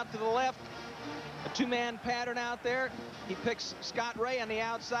rolling out to the left. A 2-man pattern out there. He picks Scott Ray on the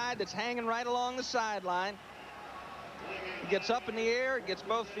outside that's hanging right along the sideline. He gets up in the air, gets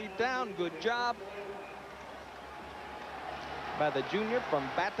both feet down. Good job by the junior from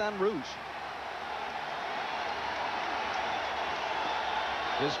Baton Rouge.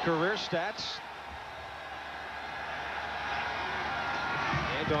 His career stats.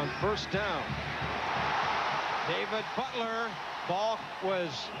 And on 1st down, David Butler. Ball was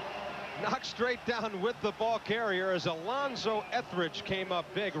knocked straight down with the ball carrier as Alonzo Etheridge came up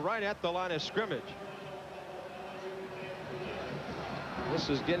big right at the line of scrimmage. This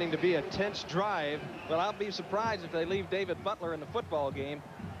is getting to be a tense drive. Well, I'll be surprised if they leave David Butler in the football game.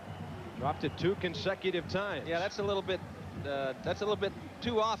 Dropped it 2 consecutive times. Yeah, that's a little bit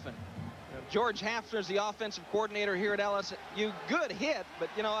too often. George Hafner's the offensive coordinator here at LSU. Good hit, but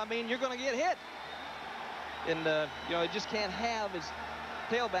you know, I mean, you're going to get hit. And you know, you just can't have his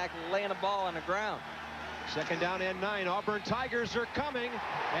tailback laying a ball on the ground. 2nd down and 9. Auburn Tigers are coming,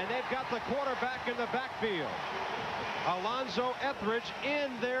 and they've got the quarterback in the backfield. Alonzo Etheridge in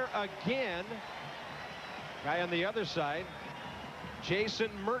there again. Guy on the other side,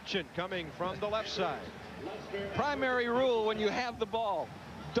 Jason Merchant, coming from the left side. Primary rule when you have the ball,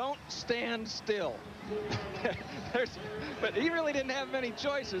 don't stand still. But he really didn't have many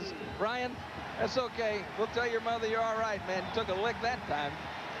choices. Ryan, that's okay. We'll tell your mother you're all right, man. You took a lick that time.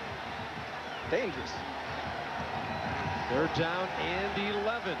 Dangerous. 3rd down and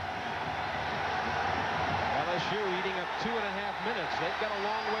 11. LSU eating up 2.5 minutes. They've got a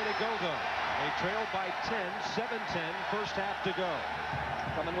long way to go, though. They trail by 10, 7-10, 1st half to go.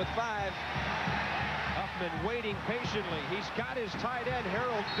 Coming with 5. Huffman waiting patiently. He's got his tight end,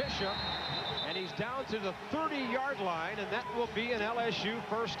 Harold Bishop, and he's down to the 30-yard line, and that will be an LSU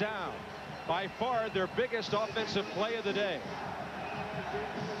 1st down. By far their biggest offensive play of the day.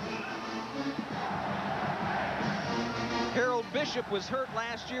 Harold Bishop was hurt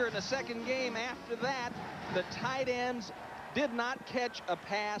last year in the 2nd game. After that, the tight ends did not catch a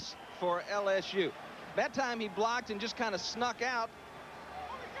pass for LSU. That time he blocked and just kind of snuck out.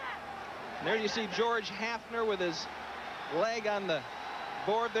 And there you see George Hafner with his leg on the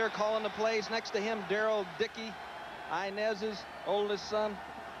board there calling the plays. Next to him, Daryl Dickey, Inez's oldest son.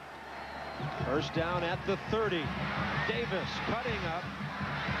 1st down at the 30. Davis cutting up.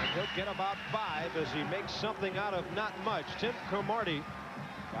 He'll get about 5 as he makes something out of not much. Tim Cromartie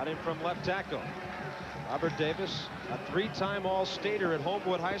got him from left tackle. Robert Davis, a 3-time All-Stater at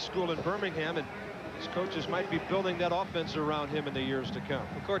Homewood High School in Birmingham, and his coaches might be building that offense around him in the years to come.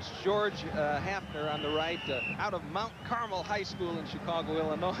 Of course, George Hafner on the right, out of Mount Carmel High School in Chicago,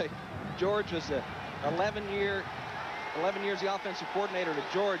 Illinois. George was 11 years the offensive coordinator to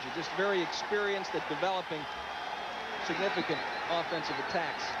Georgia, just very experienced at developing significant offensive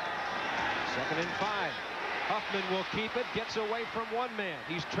attacks. 2nd and 5. Huffman will keep it, gets away from 1 man.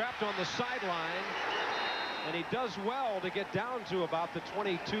 He's trapped on the sideline, and he does well to get down to about the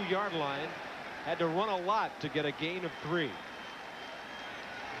 22-yard line. Had to run a lot to get a gain of 3.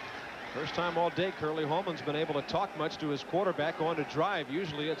 First time all day Curly Holman's been able to talk much to his quarterback on to drive.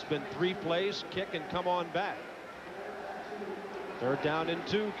 Usually it's been 3 plays, kick, and come on back. 3rd down and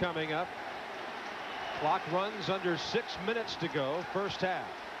 2 coming up. Clock runs under 6 minutes to go, 1st half.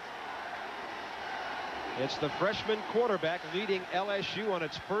 It's the freshman quarterback leading LSU on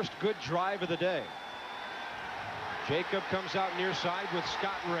its first good drive of the day. Jacob comes out near side with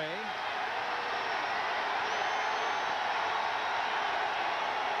Scott Ray.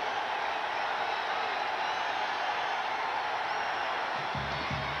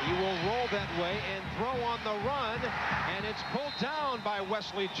 He will roll that way and throw on the run, and it's pulled down by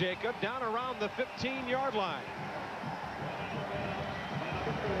Wesley Jacob down around the 15-yard line.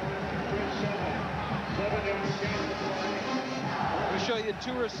 We show you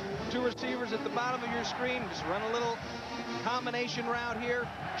two receivers at the bottom of your screen. Just run a little combination route here.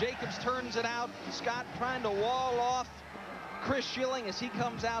 Jacobs turns it out. Scott trying to wall off Chris Schilling as he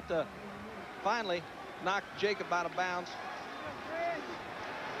comes out to finally knock Jacob out of bounds.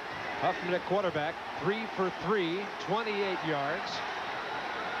 Huffman at quarterback, 3 for 3, 28 yards.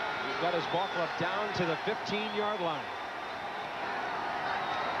 He's got his ball club down to the 15-yard line.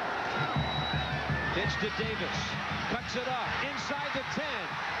 Pitch to Davis, cuts it up inside the 10.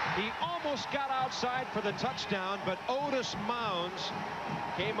 He almost got outside for the touchdown, but Otis Mounds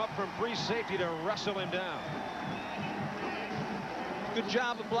came up from free safety to wrestle him down. Good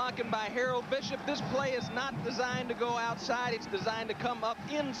job of blocking by Harold Bishop. This play is not designed to go outside. It's designed to come up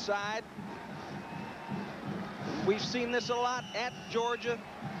inside. We've seen this a lot at Georgia.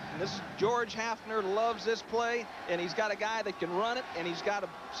 This George Hafner loves this play, and he's got a guy that can run it, and he's got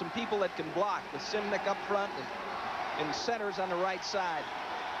some people that can block with Simnick up front and centers on the right side.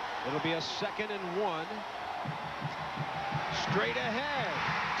 It'll be a 2nd and 1. Straight ahead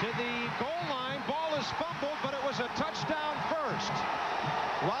to the goal line. Ball is fumbled, but it was a touchdown first.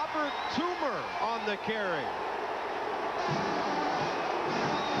 Robert Toomer on the carry.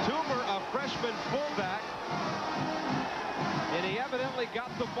 Toomer, a freshman fullback, and he evidently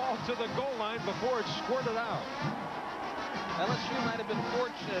got the ball to the goal line before it squirted out. LSU might have been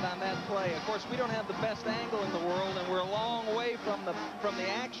fortunate on that play. Of course, we don't have the best angle in the world, and we're a long way from the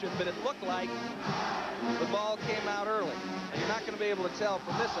action, but it looked like the ball came out early. And you're not going to be able to tell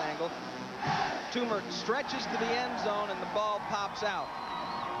from this angle. Toomer stretches to the end zone, and the ball pops out.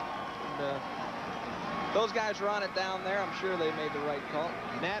 And, those guys were on it down there. I'm sure they made the right call.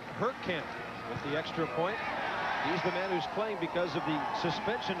 Nat Hurtkamp with the extra point. He's the man who's playing because of the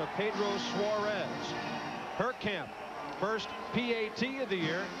suspension of Pedro Suarez. Hurtkamp, first PAT of the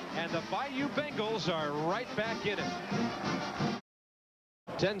year, and the Bayou Bengals are right back in it.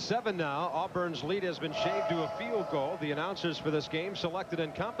 10-7 now. Auburn's lead has been shaved to a field goal. The announcers for this game selected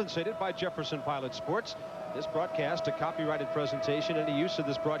and compensated by Jefferson Pilot Sports. This broadcast, a copyrighted presentation. Any use of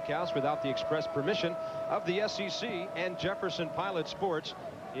this broadcast without the express permission of the SEC and Jefferson Pilot Sports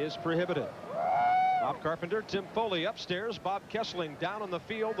is prohibited. Bob Carpenter, Tim Foley upstairs, Bob Kessling down on the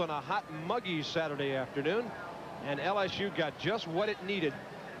field on a hot, muggy Saturday afternoon. And LSU got just what it needed.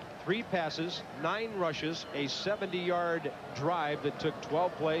 3 passes, 9 rushes, a 70-yard drive that took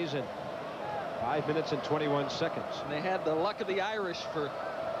 12 plays and 5 minutes and 21 seconds. And they had the luck of the Irish for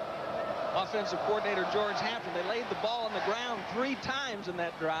offensive coordinator George Hampton. They laid the ball on the ground 3 times in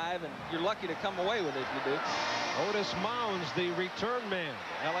that drive, and you're lucky to come away with it if you do. Otis Mounds, the return man.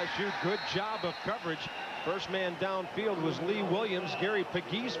 LSU, good job of coverage. First man downfield was Lee Williams. Gary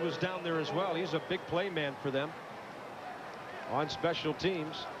Pegues was down there as well. He's a big play man for them. On special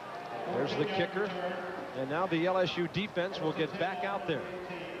teams, there's the kicker. And now the LSU defense will get back out there.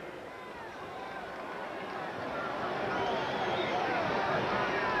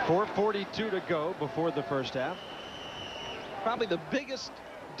 .442 to go before the first half. Probably the biggest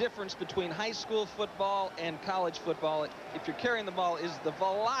difference between high school football and college football, if you're carrying the ball, is the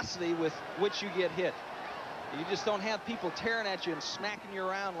velocity with which you get hit. You just don't have people tearing at you and smacking you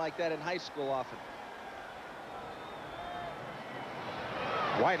around like that in high school often.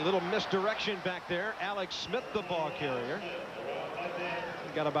 White, little misdirection back there. Alex Smith, the ball carrier.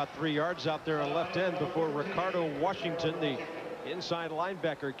 He got about 3 yards out there on left end before Ricardo Washington, the inside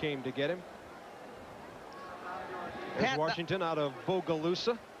linebacker, came to get him. There's Washington out of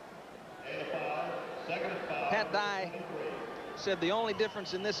Bogalusa. Pat Dye said the only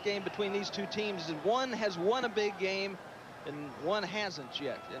difference in this game between these two teams is one has won a big game and one hasn't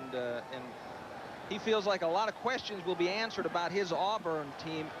yet. And he feels like a lot of questions will be answered about his Auburn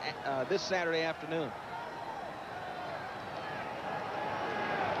team this Saturday afternoon.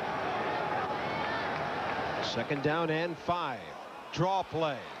 Second down and 5. Draw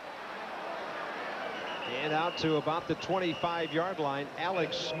play. And out to about the 25-yard line.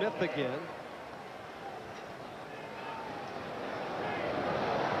 Alex Smith again.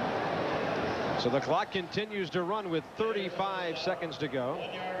 So the clock continues to run with 35 seconds to go.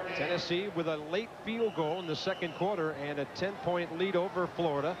 Tennessee with a late field goal in the second quarter and a 10-point lead over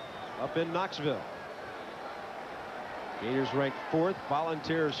Florida up in Knoxville. Gators ranked 4th,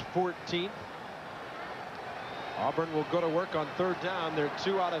 Volunteers 14th. Auburn will go to work on third down. They're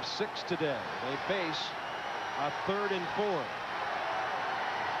 2 out of 6 today. They face a 3rd and 4.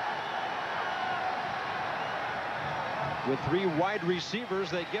 With 3 wide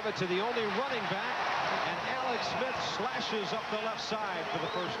receivers, they give it to the only running back, and Alex Smith slashes up the left side for the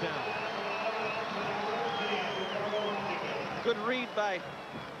first down. Good read by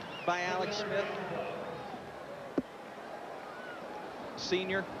Alex Smith,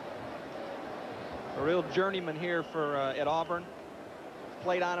 senior, a real journeyman here for at Auburn.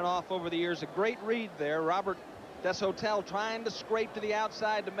 Played on and off over the years. A great read there. Robert Deshotel trying to scrape to the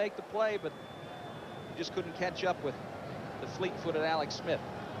outside to make the play, but just couldn't catch up with the fleet-footed Alex Smith.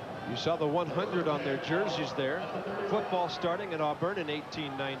 You saw the 100 on their jerseys there. Football starting at Auburn in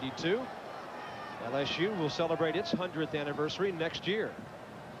 1892. LSU will celebrate its 100th anniversary next year.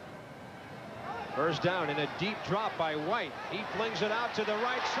 First down in a deep drop by White. He flings it out to the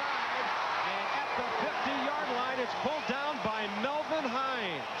right side, and at the 50-yard line, it's pulled down by Melvin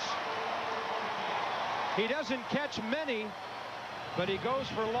Hines. He doesn't catch many, but he goes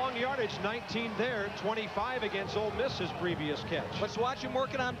for long yardage. 19 there, 25 against Ole Miss, his previous catch. Let's watch him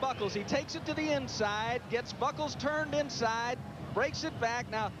working on Buckles. He takes it to the inside, gets Buckles turned inside, breaks it back.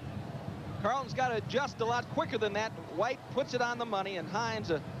 Now, Carlton's got to adjust a lot quicker than that. White puts it on the money, and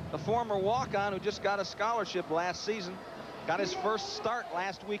Hines, a former walk-on who just got a scholarship last season, got his first start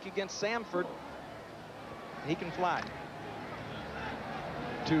last week against Samford. He can fly.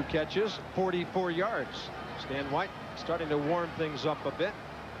 2 catches, 44 yards. Stan White starting to warm things up a bit.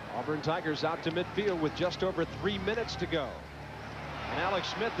 Auburn Tigers out to midfield with just over 3 minutes to go. And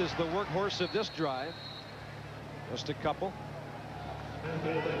Alex Smith is the workhorse of this drive. Just a couple.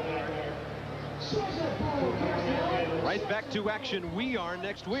 Right back to action we are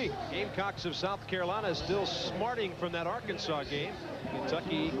next week. Gamecocks of South Carolina still smarting from that Arkansas game.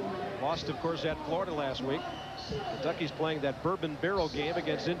 Kentucky lost, of course, at Florida last week. Kentucky's playing that Bourbon Barrel game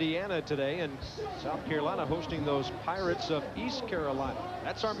against Indiana today, and South Carolina hosting those Pirates of East Carolina.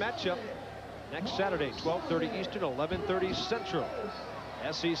 That's our matchup next Saturday, 12:30 Eastern, 11:30 Central.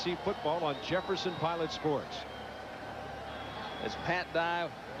 SEC football on Jefferson Pilot Sports. As Pat Dye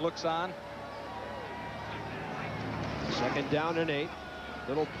looks on. Second down and 8.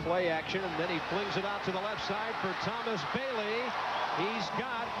 Little play action, and then he flings it out to the left side for Thomas Bailey. He's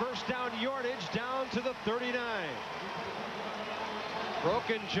got first down yardage down to the 39.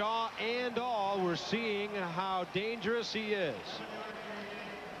 Broken jaw and all, we're seeing how dangerous he is.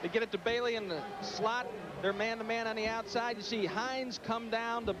 They get it to Bailey in the slot. They're man-to-man on the outside. You see Hines come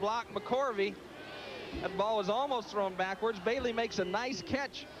down to block McCorvey. That ball was almost thrown backwards. Bailey makes a nice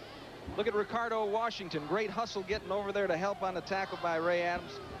catch. Look at Ricardo Washington. Great hustle getting over there to help on the tackle by Ray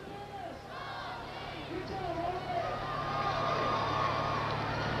Adams.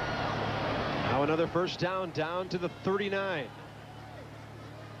 Now another first down to the 39.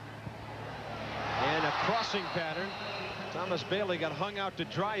 And a crossing pattern. Thomas Bailey got hung out to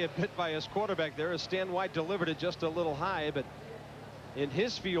dry a bit by his quarterback there as Stan White delivered it just a little high, but in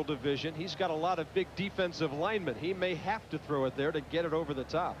his field of vision, he's got a lot of big defensive linemen. He may have to throw it there to get it over the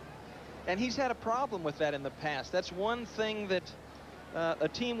top. And he's had a problem with that in the past. That's one thing that a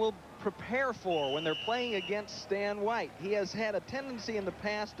team will prepare for when they're playing against Stan White. He has had a tendency in the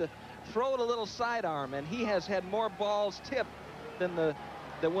past to throw it a little sidearm, and he has had more balls tipped than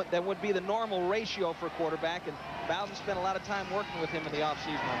that would be the normal ratio for a quarterback. And Bowden spent a lot of time working with him in the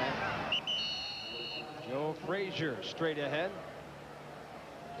offseason on that. Joe Frazier straight ahead.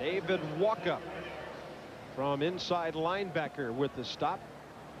 David Walkup from inside linebacker with the stop.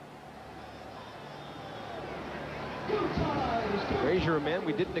 Frazier, a man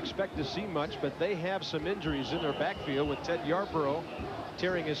we didn't expect to see much, but they have some injuries in their backfield with Ted Yarborough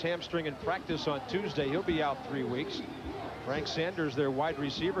tearing his hamstring in practice on Tuesday. He'll be out 3 weeks. Frank Sanders, their wide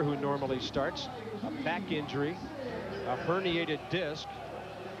receiver who normally starts, a back injury, a herniated disc.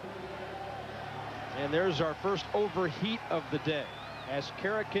 And there's our first overheat of the day as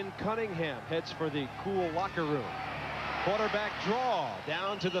Kerrigan Cunningham heads for the cool locker room. Quarterback draw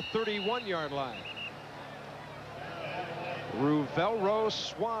down to the 31-yard line. Ruvelro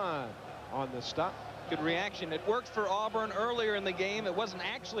Swan on the stop. Good reaction. It worked for Auburn earlier in the game. It wasn't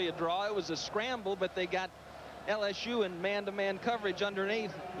actually a draw. It was a scramble, but they got LSU in man-to-man coverage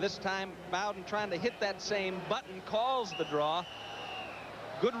underneath. This time Bowden trying to hit that same button, calls the draw.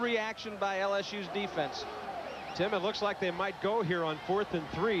 Good reaction by LSU's defense. Tim, it looks like they might go here on 4th and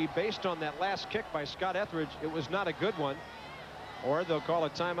 3 based on that last kick by Scott Etheridge. It was not a good one, or they'll call a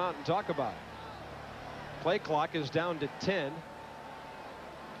timeout and talk about it. Play clock is down to 10.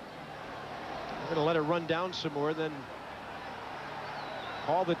 We're going to let it run down some more, then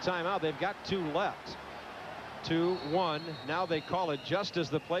call the timeout. They've got 2 left. 2-1. Now they call it just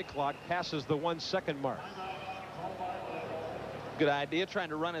as the play clock passes the 1 second mark. Good idea, trying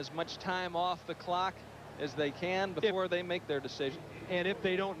to run as much time off the clock as they can before they make their decision. And if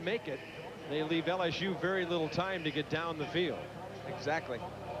they don't make it, they leave LSU very little time to get down the field. Exactly.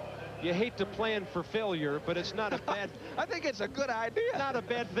 You hate to plan for failure, but it's not a bad. I think it's a good idea. Not a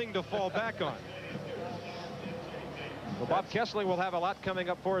bad thing to fall back on. Well, Bob Kessling will have a lot coming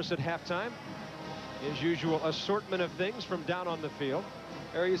up for us at halftime. His usual assortment of things from down on the field.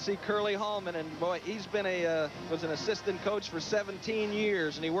 There you see Curly Hallman, and boy, he's been was an assistant coach for 17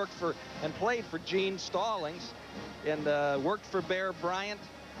 years, and he worked for and played for Gene Stallings, and worked for Bear Bryant,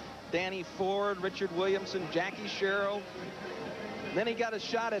 Danny Ford, Richard Williamson, Jackie Sherrill. And then he got a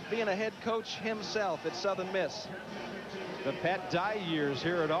shot at being a head coach himself at Southern Miss. The Pat Dye years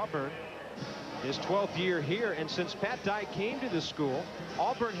here at Auburn. His 12th year here, and since Pat Dye came to the school,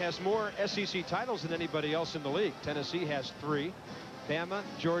 Auburn has more SEC titles than anybody else in the league. Tennessee has 3. Bama,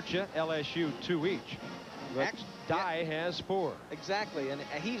 Georgia, LSU, 2 each. But Dye has 4. Exactly, and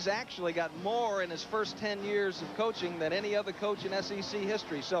he's actually got more in his first 10 years of coaching than any other coach in SEC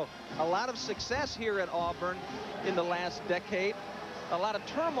history. So a lot of success here at Auburn in the last decade. A lot of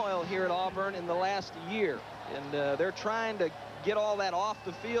turmoil here at Auburn in the last year. And they're trying to get all that off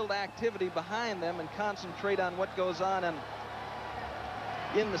the field activity behind them and concentrate on what goes on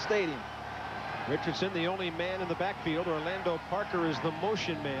in the stadium. Richardson, the only man in the backfield. Orlando Parker is the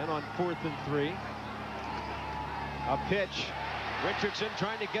motion man on 4th and 3. A pitch. Richardson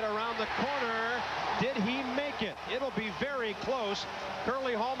trying to get around the corner. Did he make it? It'll be very close.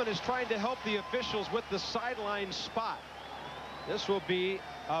 Curly Hallman is trying to help the officials with the sideline spot. This will be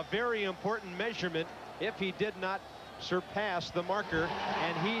a very important measurement if he did not surpass the marker,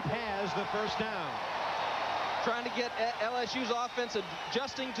 and he has the first down. Trying to get LSU's offense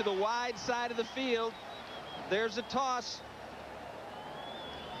adjusting to the wide side of the field. There's a toss.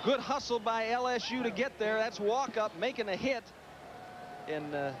 Good hustle by LSU to get there. That's walk up, making a hit,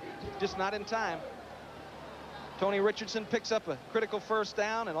 and just not in time. Tony Richardson picks up a critical first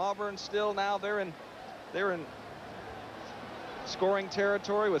down, and Auburn still now they're in scoring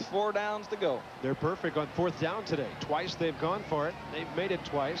territory with 4 downs to go. They're perfect on 4th down today. Twice they've gone for it. They've made it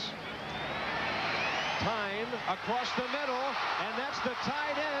twice. Time across the middle, and that's the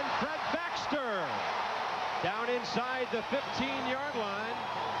tight end, Fred Baxter. Down inside the 15-yard line.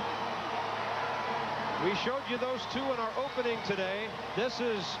 We showed you those 2 in our opening today. This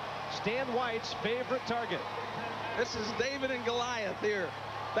is Stan White's favorite target. This is David and Goliath here.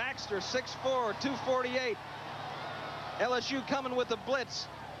 Baxter, 6'4", 248. LSU coming with a blitz.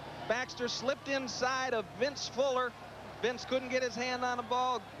 Baxter slipped inside of Vince Fuller. Vince couldn't get his hand on the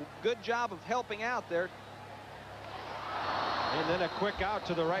ball. Good job of helping out there. And then a quick out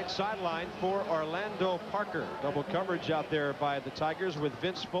to the right sideline for Orlando Parker. Double coverage out there by the Tigers with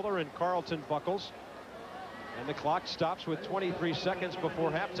Vince Fuller and Carlton Buckles. And the clock stops with 23 seconds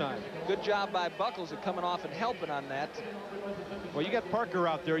before halftime. Good job by Buckles of coming off and helping on that. Well, you got Parker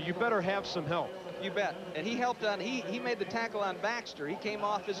out there. You better have some help. You bet. And he helped on, he made the tackle on Baxter. He came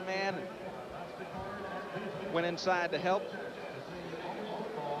off his man and went inside to help.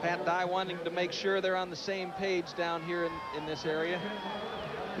 Pat Dye wanting to make sure they're on the same page down here in this area.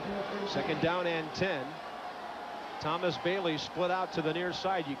 2nd down and 10. Thomas Bailey split out to the near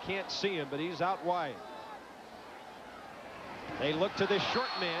side. You can't see him, but he's out wide. They look to the short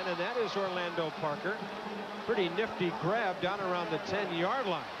man, and that is Orlando Parker. Pretty nifty grab down around the 10-yard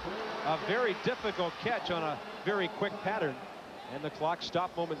line. A very difficult catch on a very quick pattern. And the clock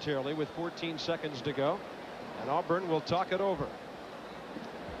stopped momentarily with 14 seconds to go. And Auburn will talk it over.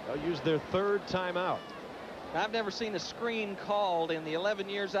 They'll use their 3rd timeout. I've never seen a screen called in the 11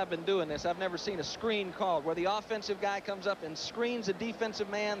 years I've been doing this. I've never seen a screen called where the offensive guy comes up and screens a defensive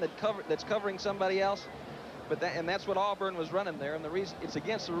man that's covering somebody else. But that's what Auburn was running there, and the reason it's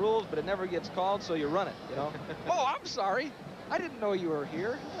against the rules, but it never gets called, so you run it, you know. Oh, I'm sorry, I didn't know you were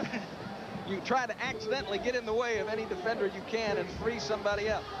here. You try to accidentally get in the way of any defender you can and free somebody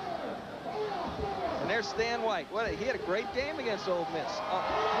up. And there's Stan White. He had a great game against Ole Miss.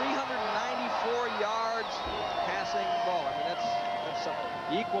 394 yards passing the ball. I mean, that's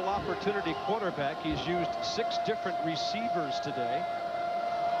something. Equal opportunity quarterback. He's used 6 different receivers today.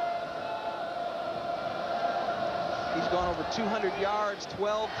 He's gone over 200 yards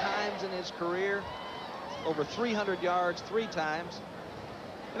 12 times in his career. Over 300 yards 3 times.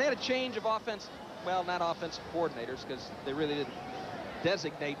 And they had a change of offense. Well, not offensive coordinators, because they really didn't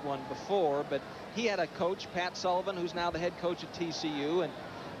designate one before. But he had a coach, Pat Sullivan, who's now the head coach at TCU.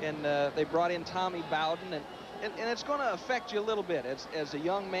 And they brought in Tommy Bowden. And it's going to affect you a little bit as a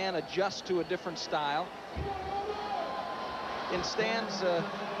young man adjusts to a different style. And Stan's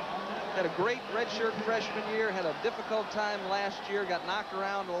had a great redshirt freshman year, had a difficult time last year, got knocked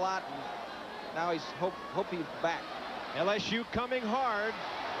around a lot, and now he's hope he's back. LSU coming hard,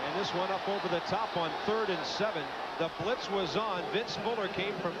 and this one up over the top on 3rd and 7. The blitz was on. Vince Fuller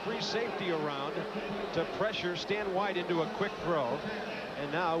came from free safety around to pressure Stan White into a quick throw.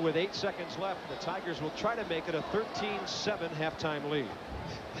 And now with 8 seconds left, the Tigers will try to make it a 13-7 halftime lead.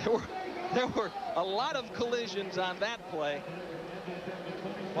 There were a lot of collisions on that play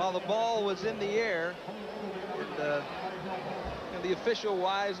while the ball was in the air. And, the official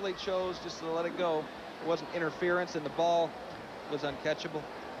wisely chose just to let it go. It wasn't interference, and the ball was uncatchable.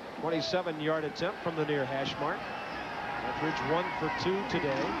 27-yard attempt from the near hash mark. Etheridge 1 for 2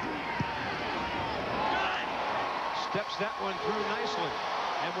 today. Steps that one through nicely.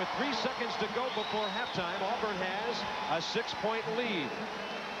 And with 3 seconds to go before halftime, Auburn has a 6-point lead.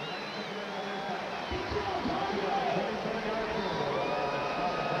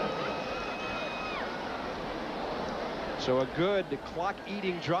 So a good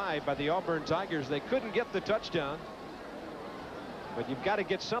clock-eating drive by the Auburn Tigers. They couldn't get the touchdown, but you've got to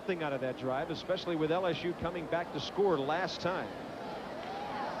get something out of that drive, especially with LSU coming back to score last time.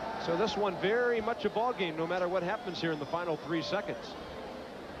 So this one very much a ball game, no matter what happens here in the final 3 seconds.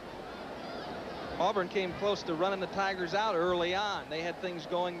 Auburn came close to running the Tigers out early on. They had things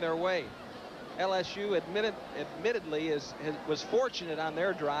going their way. LSU admittedly was fortunate on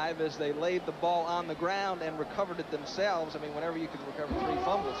their drive as they laid the ball on the ground and recovered it themselves. I mean, whenever you can recover 3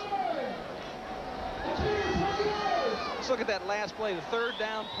 fumbles. Let's look at that last play, the 3rd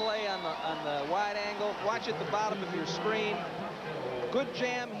down play on the wide angle. Watch at the bottom of your screen. Good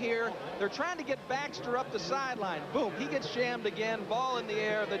jam here. They're trying to get Baxter up the sideline. Boom, he gets jammed again. Ball in the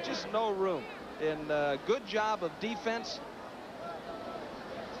air. There's just no room. And good job of defense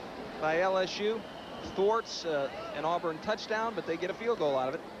by LSU. Thwarts an Auburn touchdown, but they get a field goal out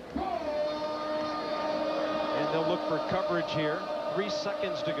of it. And they'll look for coverage here. 3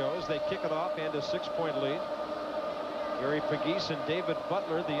 seconds to go as they kick it off, and a 6-point lead. Gary Pegues and David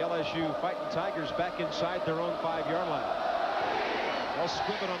Butler, the LSU Fighting Tigers, back inside their own 5-yard line. They'll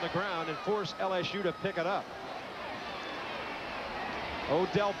squib it on the ground and force LSU to pick it up.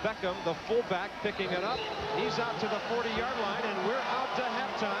 Odell Beckham, the fullback, picking it up. He's out to the 40-yard line, and we're out to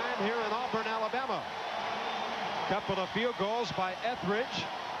halftime here in Auburn, Alabama. Couple of field goals by Etheridge.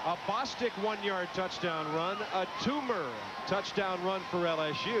 A Bostic 1-yard touchdown run. A Toomer touchdown run for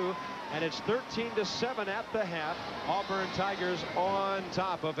LSU. And it's 13-7 at the half. Auburn Tigers on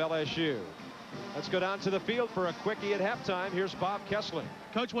top of LSU. Let's go down to the field for a quickie at halftime. Here's Bob Kessler.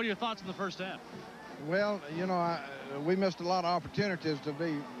 Coach, what are your thoughts in the first half? Well, you know, we missed a lot of opportunities to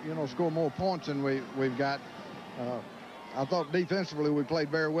be, you know, score more points than we've got. I thought defensively we played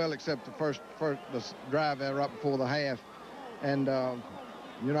very well, except the first drive there right before the half. And,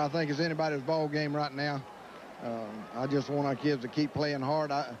 you know, I think it's anybody's ball game right now. I just want our kids to keep playing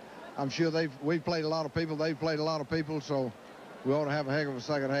hard. I'm sure we've played a lot of people. They've played a lot of people, so we ought to have a heck of a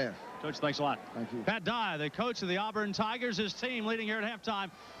second half. Coach, thanks a lot. Thank you. Pat Dye, the coach of the Auburn Tigers, his team leading here at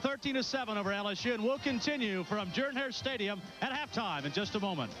halftime, 13-7 over LSU, and we'll continue from Jordan-Hare Stadium at halftime in just a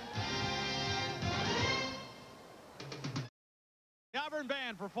moment. The Auburn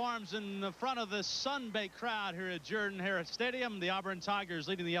band performs in front of the sun-baked crowd here at Jordan-Hare Stadium. The Auburn Tigers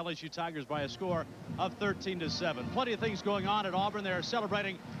leading the LSU Tigers by a score of 13-7. Plenty of things going on at Auburn. They are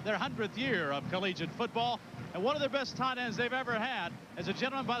celebrating their 100th year of collegiate football. And one of their best tight ends they've ever had is a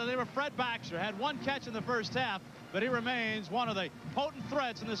gentleman by the name of Fred Baxter. Had 1 catch in the first half, but he remains one of the potent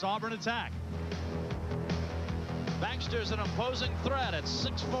threats in this Auburn attack. Baxter's an imposing threat at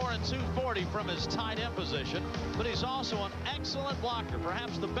 6'4" and 240 from his tight end position, but he's also an excellent blocker,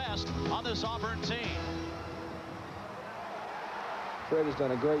 perhaps the best on this Auburn team. Fred has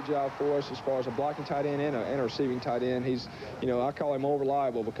done a great job for us as far as a blocking tight end and a receiving tight end. He's, you know, I call him more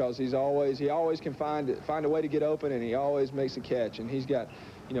reliable because he always can find a way to get open, and he always makes a catch. And he's got,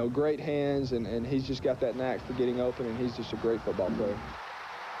 you know, great hands, and he's just got that knack for getting open, and he's just a great football player.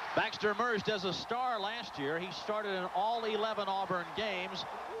 Baxter emerged as a star last year. He started in all 11 Auburn games,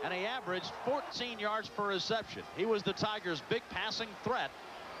 and he averaged 14 yards per reception. He was the Tigers' big passing threat,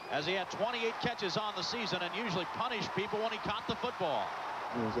 as he had 28 catches on the season and usually punished people when he caught the football.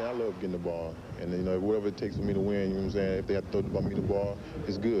 You know what I'm saying? I love getting the ball. And, you know, whatever it takes for me to win, you know what I'm saying? If they have to throw me the ball,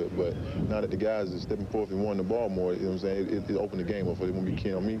 it's good. But now that the guys are stepping forth and wanting the ball more, you know what I'm saying? It opened the game up for them. They won't be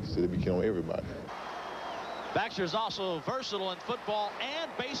keen on me, so they be keen on everybody. Baxter's also versatile in football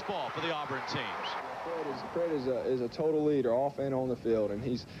and baseball for the Auburn teams. Fred is a total leader off and on the field, and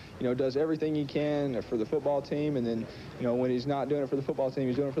he's, you know, does everything he can for the football team, and then, you know, when he's not doing it for the football team,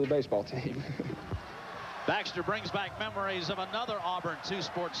 he's doing it for the baseball team. Baxter brings back memories of another Auburn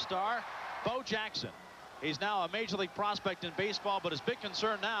two-sport star, Bo Jackson. He's now a major league prospect in baseball, but his big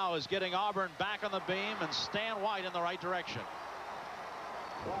concern now is getting Auburn back on the beam and Stan White in the right direction.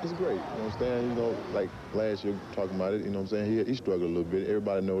 It's great, you know what I'm saying? You know, like last year talking about it, you know what I'm saying? He struggled a little bit.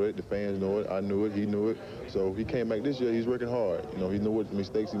 Everybody know it. The fans know it. I knew it. He knew it. So he came back this year. He's working hard. You know, he knew what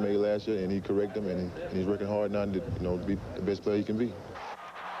mistakes he made last year, and he corrected them, and he's working hard now to, you know, be the best player he can be.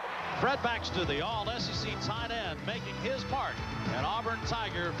 Fred Baxter, the all-SEC tight end, making his mark in Auburn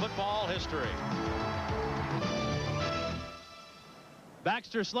Tiger football history.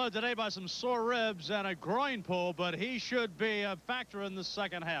 Baxter slowed today by some sore ribs and a groin pull, but he should be a factor in the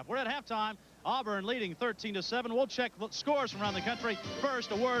second half. We're at halftime. Auburn leading 13-7. We'll check scores from around the country.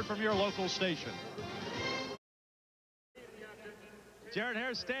 First, a word from your local station.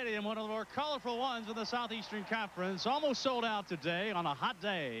 Jordan-Hare Stadium, one of the more colorful ones in the Southeastern Conference, almost sold out today on a hot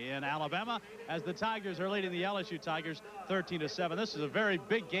day in Alabama as the Tigers are leading the LSU Tigers 13-7. This is a very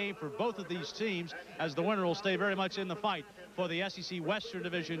big game for both of these teams as the winner will stay very much in the fight for the SEC Western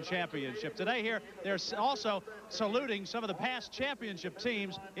Division Championship. Today here, they're also saluting some of the past championship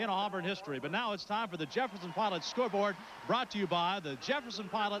teams in Auburn history. But now it's time for the Jefferson Pilot scoreboard, brought to you by the Jefferson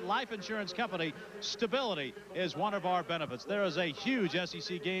Pilot Life Insurance Company. Stability is one of our benefits. There is a huge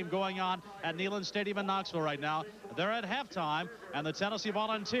SEC game going on at Neyland Stadium in Knoxville right now. They're at halftime, and the Tennessee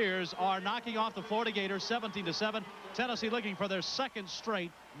Volunteers are knocking off the Florida Gators 17-7. Tennessee looking for their second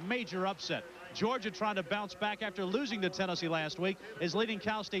straight major upset. Georgia, trying to bounce back after losing to Tennessee last week, is leading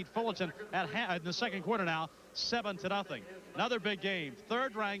Cal State Fullerton in the second quarter now 7-0. Another big game.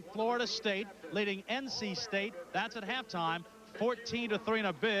 Third-ranked Florida State leading NC State. That's at halftime, 14-3 in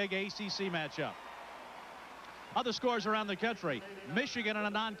a big ACC matchup. Other scores around the country. Michigan in a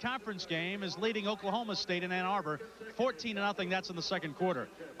non-conference game is leading Oklahoma State in Ann Arbor 14-0. That's in the second quarter.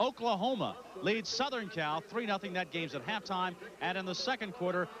 Oklahoma leads Southern Cal 3-0. That game's at halftime. And in the second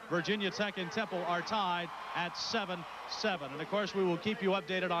quarter, Virginia Tech and Temple are tied at 7-7. And of course, we will keep you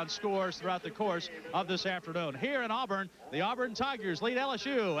updated on scores throughout the course of this afternoon. Here in Auburn, the Auburn Tigers lead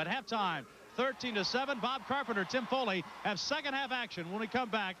LSU at halftime 13-7. Bob Carpenter, Tim Foley have second half action when we come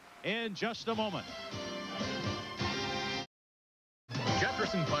back in just a moment.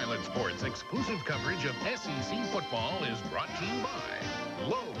 Jefferson Pilot Sports exclusive coverage of SEC football is brought to you by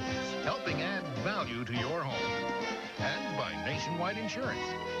Lowe's, helping add value to your home. And by Nationwide Insurance.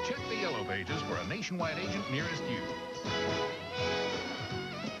 Check the yellow pages for a nationwide agent nearest you.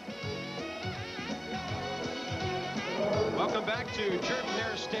 Welcome back to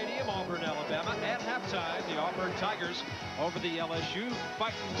Jordan-Hare Stadium, Auburn, Alabama. At halftime, the Auburn Tigers over the LSU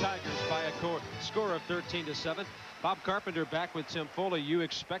Fighting Tigers by a score of 13-7. Bob Carpenter back with Tim Foley. You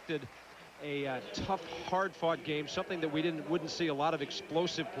expected a tough, hard-fought game, something that we wouldn't see a lot of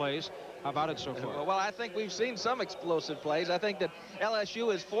explosive plays. How about it so far? Well, I think we've seen some explosive plays. I think that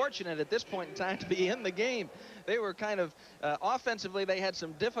LSU is fortunate at this point in time to be in the game. They were kind of offensively, they had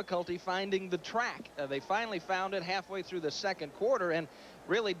some difficulty finding the track. They finally found it halfway through the second quarter and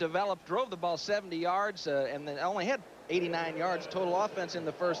really drove the ball 70 yards and then only had 89 yards total offense in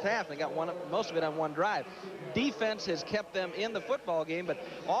the first half. They got most of it on one drive. Defense has kept them in the football game, but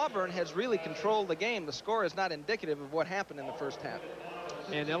Auburn has really controlled the game. The score is not indicative of what happened in the first half.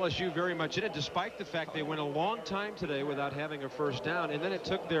 And LSU very much in it, despite the fact they went a long time today without having a first down, and then it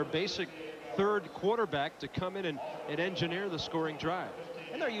took their basic third quarterback to come in and engineer the scoring drive.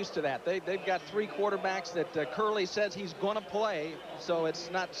 And they're used to that. They've got three quarterbacks that Curley says he's going to play, so it's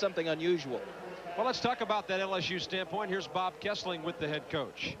not something unusual. Well, let's talk about that LSU standpoint. Here's Bob Kessling with the head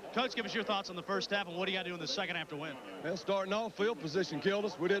coach. Coach, give us your thoughts on the first half and what do you got to do in the second half to win? Well, starting off, field position killed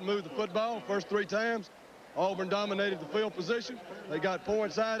us. We didn't move the football first three times. Auburn dominated the field position. They got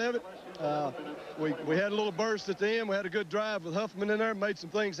points out of it. We had a little burst at the end. We had a good drive with Huffman in there, made some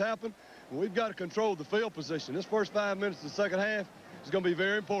things happen. We've got to control the field position. This first 5 minutes of the second half is going to be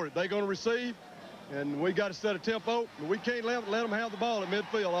very important. They're going to receive, and we got to set a tempo. We can't let them have the ball at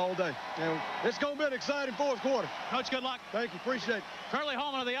midfield all day. And it's going to be an exciting fourth quarter. Coach, good luck. Thank you. Appreciate it. Curly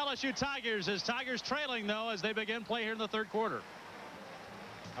Holman of the LSU Tigers. His Tigers trailing, though, as they begin play here in the third quarter.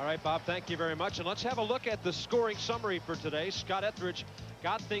 All right, Bob, thank you very much. And let's have a look at the scoring summary for today. Scott Etheridge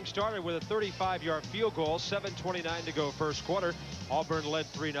got things started with a 35-yard field goal, 7:29 to go first quarter. Auburn led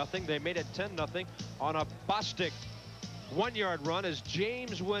 3-0. They made it 10-0 on a Bostic 1-yard run as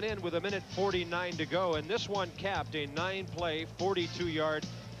James went in with 1:49 to go. And this one capped a 9-play, 42-yard,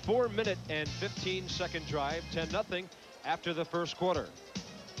 4-minute and 15-second drive, 10-0 after the first quarter.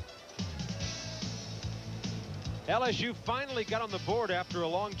 LSU finally got on the board after a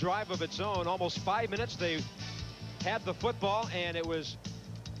long drive of its own. Almost 5 minutes they had the football, and it was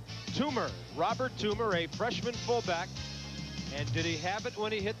Toomer, Robert Toomer, a freshman fullback, And did he have it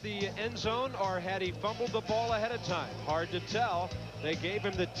when he hit the end zone, or had he fumbled the ball ahead of time? Hard to tell. They gave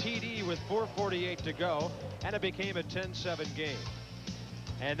him the TD with 4:48 to go, and it became a 10-7 game.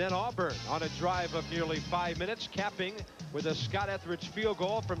 And then Auburn on a drive of nearly 5 minutes, capping with a Scott Etheridge field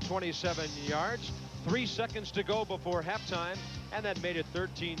goal from 27 yards. 3 seconds to go before halftime, and that made it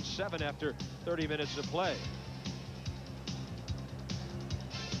 13-7 after 30 minutes of play.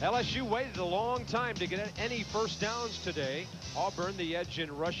 LSU waited a long time to get any first downs today. Auburn the edge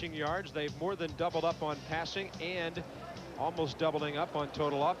in rushing yards. They've more than doubled up on passing and almost doubling up on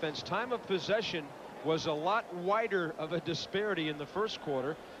total offense. Time of possession was a lot wider of a disparity in the first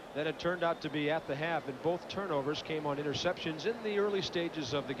quarter than it turned out to be at the half, and both turnovers came on interceptions in the early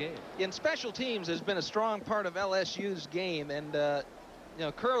stages of the game. In special teams has been a strong part of LSU's game, and you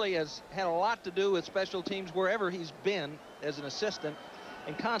know, Curley has had a lot to do with special teams wherever he's been as an assistant,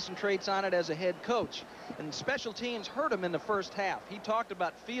 and concentrates on it as a head coach. And special teams hurt him in the first half. He talked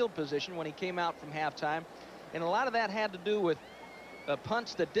about field position when he came out from halftime, and a lot of that had to do with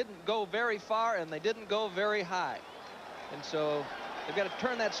punts that didn't go very far and they didn't go very high. And so they've got to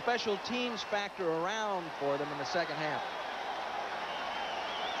turn that special teams factor around for them in the second half.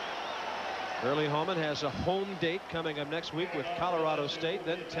 Burley Holman has a home date coming up next week with Colorado State.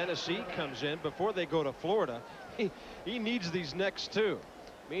 Then Tennessee comes in before they go to Florida. He needs these next two.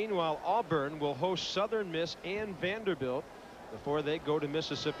 Meanwhile, Auburn will host Southern Miss and Vanderbilt before they go to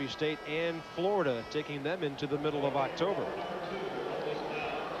Mississippi State and Florida, taking them into the middle of October.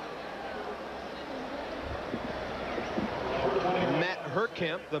 Matt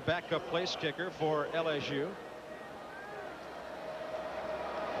Herkamp, the backup place kicker for LSU.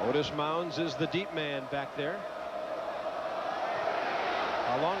 Otis Mounds is the deep man back there,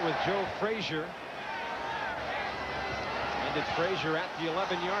 along with Joe Frazier. And it's Frazier at the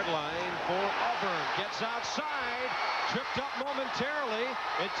 11-yard line for Auburn. Gets outside, tripped up momentarily.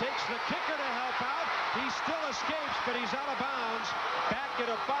 It takes the kicker to help out. He still escapes, but he's out of bounds. Back at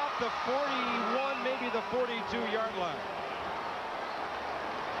about the 41, maybe the 42-yard line.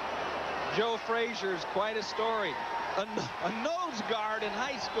 Joe Frazier's quite a story. A nose guard in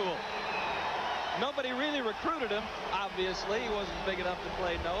high school. Nobody really recruited him, obviously. He wasn't big enough to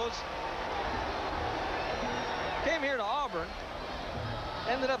play nose. Came here to Auburn.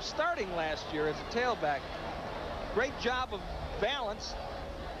 Ended up starting last year as a tailback. Great job of balance.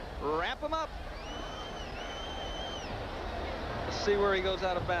 Wrap him up. Let's see where he goes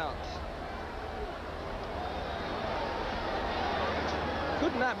out of bounds.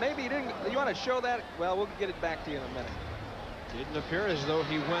 Could not. Maybe he didn't. You want to show that? Well, we'll get it back to you in a minute. Didn't appear as though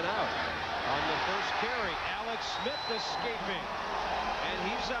he went out on the first carry. Alex Smith escaping, and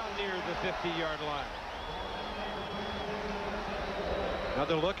he's out near the 50-yard line.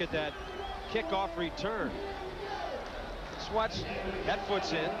 Another look at that kickoff return. Let's watch. That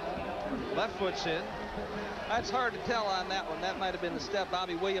foot's in. Left foot's in. That's hard to tell on that one. That might have been the step.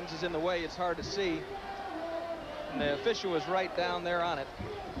 Bobby Williams is in the way. It's hard to see. And the official was right down there on it.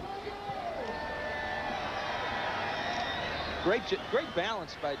 Great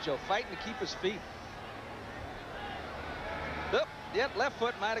balance by Joe, fighting to keep his feet. Oop, yep, left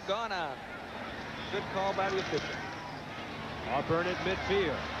foot might have gone on. Good call by the official. Auburn at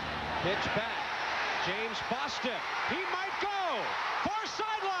midfield. Pitch back. James Bostic. He might go. Far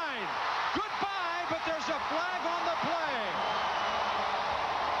sideline. Goodbye, but there's a flag on the play.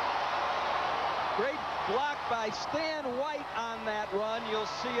 Great block by Stan White on that run. You'll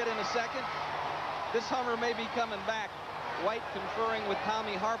see it in a second. This Hummer may be coming back. White conferring with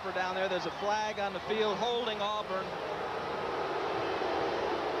Tommy Harper down there. There's a flag on the field holding Auburn.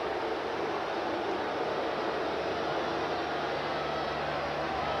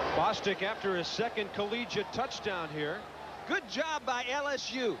 Bostic after his second collegiate touchdown here. Good job by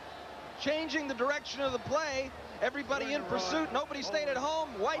LSU. Changing the direction of the play. Everybody in pursuit. Nobody stayed at home.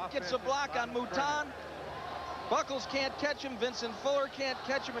 White gets a block on Mouton. Buckles can't catch him. Vincent Fuller can't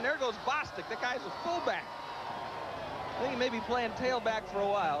catch him. And there goes Bostic. That guy's a fullback. I think he may be playing tailback for a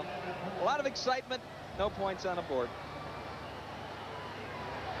while. A lot of excitement. No points on the board.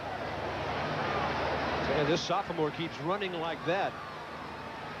 And this sophomore keeps running like that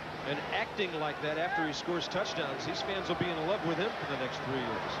and acting like that after he scores touchdowns. These fans will be in love with him for the next 3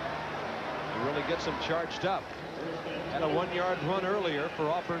 years. He really gets them charged up. Had a 1-yard run earlier for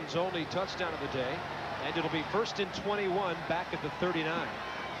Auburn's only touchdown of the day, and it'll be 1st and 21 back at the 39.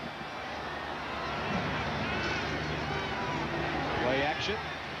 Play action.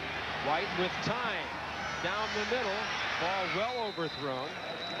 White with time down the middle. Ball well overthrown.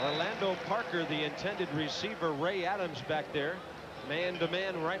 Orlando Parker, the intended receiver. Ray Adams back there, man to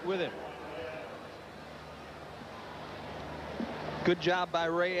man right with him. Good job by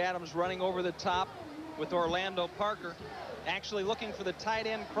Ray Adams running over the top with Orlando Parker. Actually looking for the tight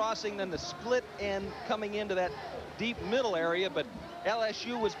end crossing, then the split end coming into that deep middle area. But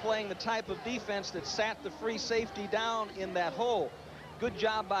LSU was playing the type of defense that sat the free safety down in that hole. Good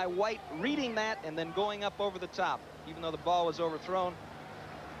job by White reading that and then going up over the top, even though the ball was overthrown,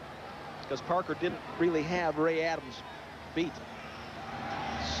 because Parker didn't really have Ray Adams beat.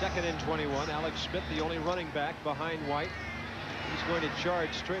 2nd and 21. Alex Smith, the only running back behind White. He's going to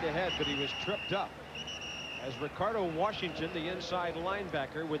charge straight ahead, but he was tripped up. As Ricardo Washington, the inside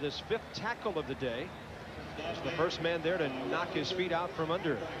linebacker, with his 5th tackle of the day, is the first man there to knock his feet out from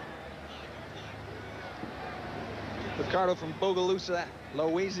under him. Ricardo from Bogalusa,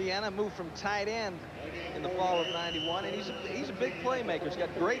 Louisiana, moved from tight end in the fall of '91, and he's a big playmaker. He's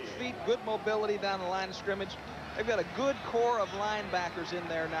got great feet, good mobility down the line of scrimmage. They've got a good core of linebackers in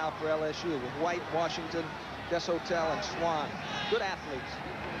there now for LSU with White, Washington, Deshotel, and Swan. Good athletes.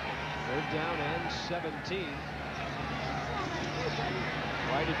 3rd down and 17.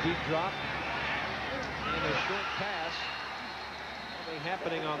 White a deep drop and a short pass. Nothing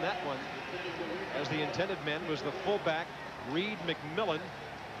happening on that one, as the intended man was the fullback Reed McMillan.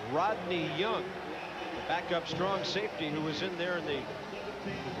 Rodney Young, the backup strong safety, who was in there in the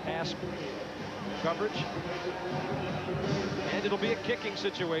pass coverage. And it'll be a kicking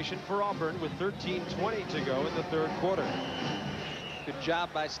situation for Auburn with 13:20 to go in the 3rd quarter. Good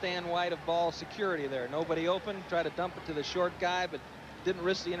job by Stan White of ball security there. Nobody open, tried to dump it to the short guy, but didn't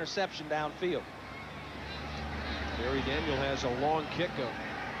risk the interception downfield. Barry Daniel has a long kick of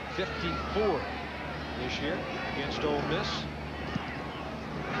 54 this year against Ole Miss.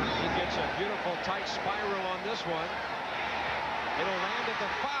 He gets a beautiful tight spiral on this one. It'll land at the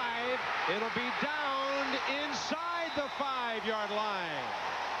 5. It'll be downed inside the 5-yard line.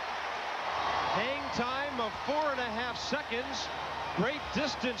 Hang time of 4.5 seconds. Great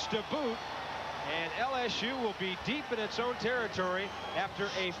distance to boot. And LSU will be deep in its own territory after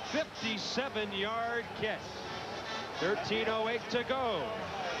a 57-yard kick. 13:08 to go.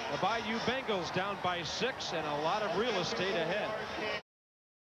 The Bayou Bengals down by 6 and a lot of real estate ahead.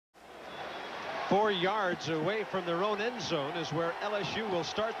 4 yards away from their own end zone is where LSU will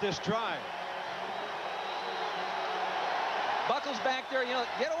start this drive. Buckles back there, you know,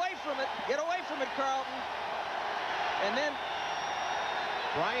 get away from it, Carlton. And then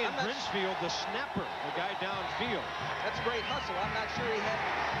Brian Brinsfield, the snapper, the guy downfield. That's great hustle. I'm not sure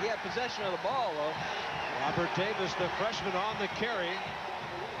he had possession of the ball, though. Robert Davis, the freshman, on the carry.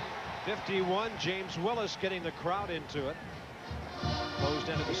 51, James Willis getting the crowd into it. Closed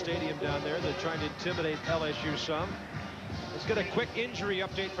end of the stadium down there. They're trying to intimidate LSU some. Let's get a quick injury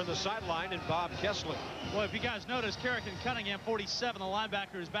update from the sideline and Bob Kessler. Well, if you guys notice, Kerrigan Cunningham, 47, the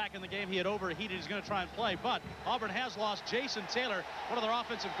linebacker, is back in the game. He had overheated. He's going to try and play, but Auburn has lost Jason Taylor, one of their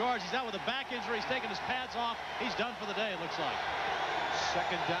offensive guards. He's out with a back injury. He's taking his pads off. He's done for the day, it looks like.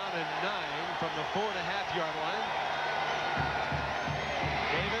 2nd down and 9 from the 4.5-yard line.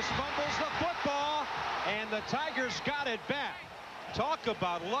 Davis fumbles the football, and the Tigers got it back. Talk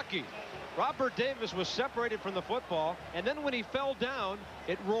about lucky. Robert Davis was separated from the football, and then when he fell down,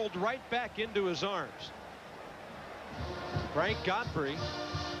 it rolled right back into his arms. Frank Godfrey,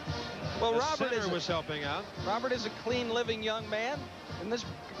 well, Robert was helping out. Robert is a clean living young man, and this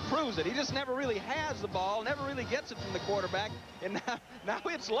proves it. He just never really has the ball, never really gets it from the quarterback, and now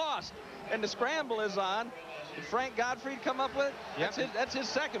it's lost, and the scramble is on. Did Frank Godfrey come up with it? Yep. That's his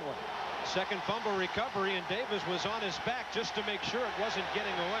second one. Second fumble recovery, and Davis was on his back just to make sure it wasn't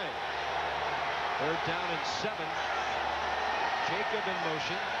getting away. 3rd down and 7. Jacob in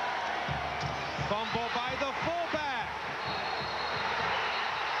motion. Fumble by the fullback.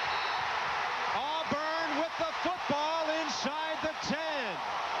 Auburn with the football inside the 10.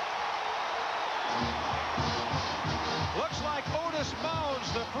 Looks like Otis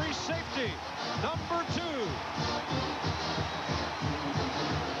Mounds, the free safety, number 2.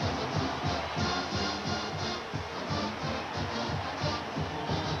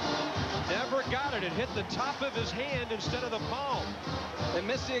 Never got it. It hit the top of his hand instead of the palm. They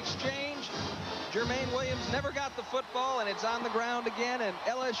missed the exchange. Jermaine Williams never got the football, and it's on the ground again, and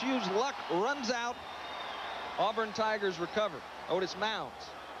LSU's luck runs out. Auburn Tigers recover. Otis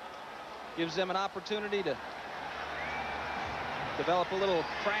Mounds gives them an opportunity to develop a little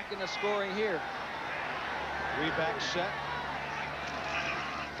crack in the scoring here. 3-back set.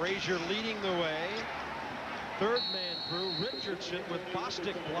 Frazier leading the way. 3rd man through, Richardson with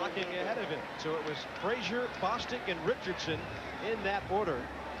Bostic blocking ahead of him. So it was Frazier, Bostic, and Richardson in that order.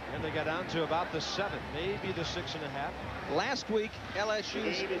 And they got down to about the 7, maybe the 6.5. Last week,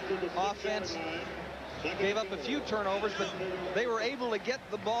 LSU's offense gave up a few turnovers, but they were able to get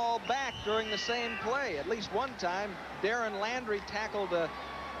the ball back during the same play. At least one time, Darren Landry tackled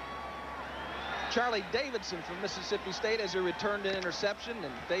Charlie Davidson from Mississippi State as he returned an interception,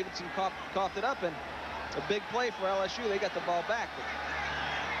 and Davidson coughed it up, and a big play for LSU. They got the ball back.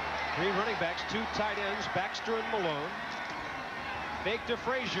 But 3 running backs, 2 tight ends, Baxter and Malone. Fake to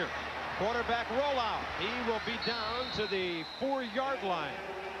Frazier. Quarterback rollout. He will be down to the 4-yard line.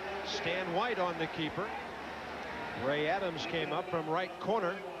 Stan White on the keeper. Ray Adams came up from right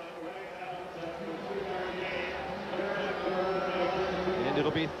corner. And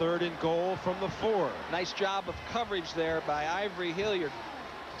it'll be 3rd and goal from the 4. Nice job of coverage there by Ivory Hilliard.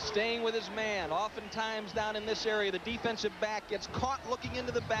 Staying with his man. Oftentimes down in this area, the defensive back gets caught looking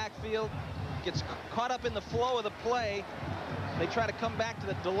into the backfield, gets caught up in the flow of the play. They try to come back to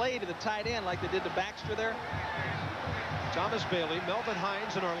the delay to the tight end like they did to Baxter there. Thomas Bailey, Melvin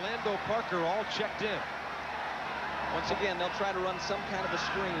Hines, and Orlando Parker all checked in. Once again, they'll try to run some kind of a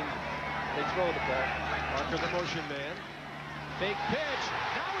screen. They throw the ball. Parker, the motion man. Fake pitch.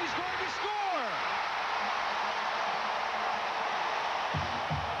 Now he's going to score.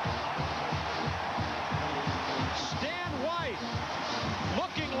 Stan White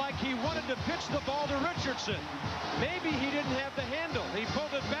looking like he wanted to pitch the ball to Richardson. Maybe he didn't have the handle. He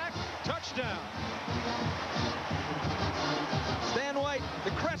pulled it back. Touchdown. Stan White,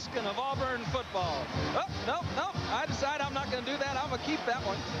 the Kreskin of Auburn football. Oh, nope. I decide I'm not going to do that. I'm going to keep that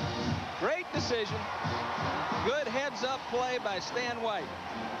one. Great decision. Good heads-up play by Stan White.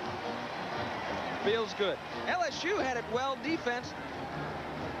 Feels good. LSU had it well. Defense.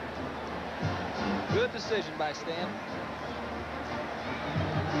 Good decision by Stan.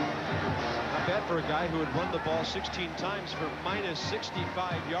 Not bad for a guy who had run the ball 16 times for minus 65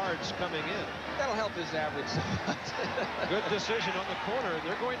 yards coming in. That'll help his average. Good decision on the corner.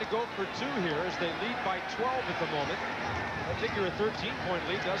 They're going to go for 2 here as they lead by 12 at the moment. I figure a 13-point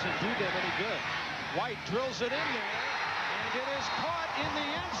lead doesn't do them any good. White drills it in there, and it is caught in the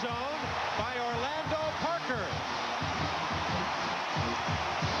end zone by Orlando Parker.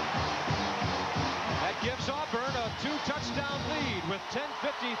 That gives Auburn a 2-touchdown lead with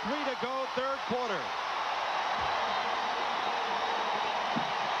 10:53 to go, 3rd quarter.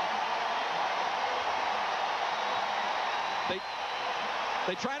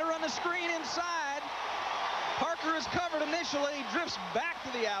 They try to run the screen inside. Parker is covered initially, drifts back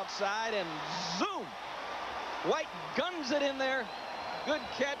to the outside, and zoom! White guns it in there. Good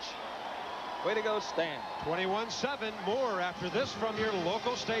catch. Way to go, Stan. 21-7. More after this from your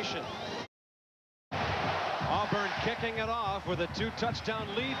local station. Auburn kicking it off with a 2-touchdown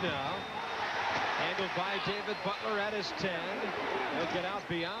lead now. Handled by David Butler at his 10. He'll get out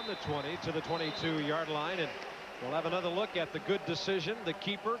beyond the 20 to the 22-yard line, and we'll have another look at the good decision, the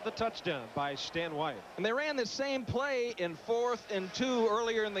keeper, the touchdown by Stan White. And they ran the same play in 4th and 2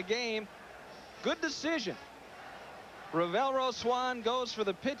 earlier in the game. Good decision. Ravel Roswan goes for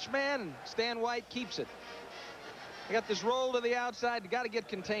the pitch man, and Stan White keeps it. They got this roll to the outside. You got to get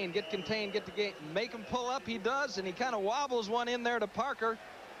contained, get the game, make him pull up. He does, and he kind of wobbles one in there to Parker.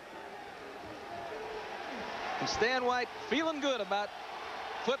 And Stan White feeling good about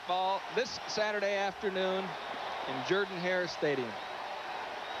football this Saturday afternoon in Jordan-Hare Stadium.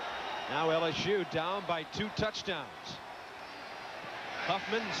 Now LSU down by 2 touchdowns.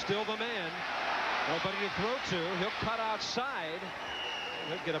 Huffman still the man. Nobody to throw to. He'll cut outside.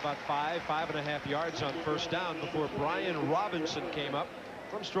 He'll get about 5.5 yards on 1st down before Brian Robinson came up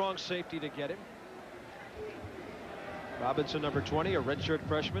from strong safety to get him. Robinson, number 20, a redshirt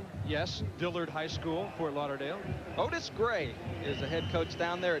freshman. Yes, Dillard High School, Fort Lauderdale. Otis Gray is the head coach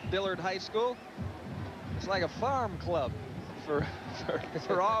down there at Dillard High School. It's like a farm club for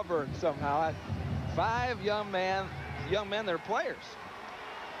Auburn somehow. 5 young men, they're players.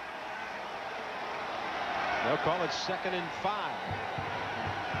 They'll call it 2nd and 5.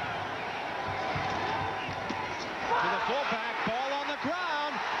 To the fullback, ball on the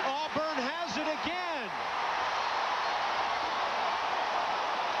ground. Auburn has it again.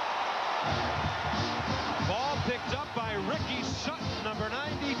 Ball picked up by Ricky Sutton, number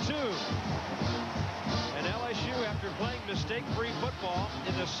 92. And LSU, after playing mistake-free football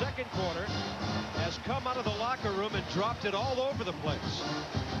in the 2nd quarter, has come out of the locker room and dropped it all over the place.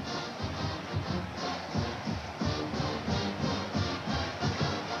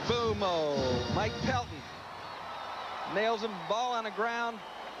 Boomo. Mike Pelton nails him, ball on the ground.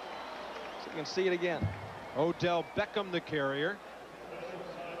 So you can see it again. Odell Beckham, the carrier.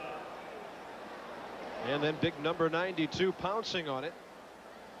 And then big number 92 pouncing on it.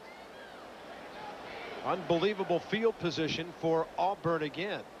 Unbelievable field position for Auburn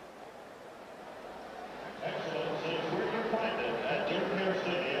again.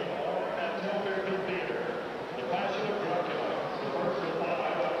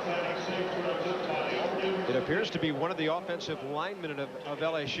 appears to be one of the offensive linemen of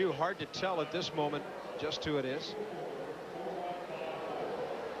LSU. Hard to tell at this moment just who it is.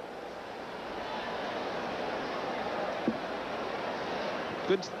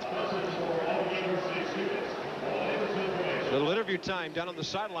 Good. Little interview time down on the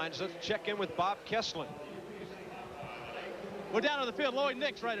sidelines. Let's check in with Bob Kesslin. We're down on the field. Lloyd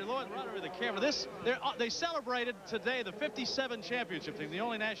Nix right here. Lloyd, right over the camera. They celebrated today the 57 championship team, the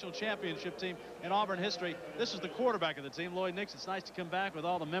only national championship team in Auburn history. This is the quarterback of the team, Lloyd Nix. It's nice to come back with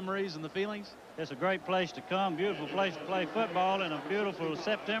all the memories and the feelings. It's a great place to come, beautiful place to play football, and a beautiful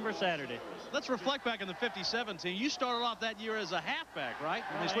September Saturday. Let's reflect back on the 57 team. You started off that year as a halfback, right?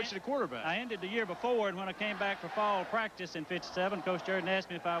 When they switched to quarterback. I ended the year before, and when I came back for fall practice in 57, Coach Jordan asked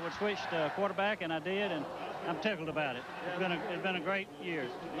me if I would switch to quarterback, and I did, and I'm tickled about it. It's been a great year.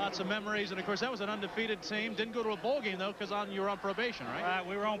 Lots of memories, and of course that was an undefeated team. Didn't go to a bowl game though, because you were on probation, right? Right.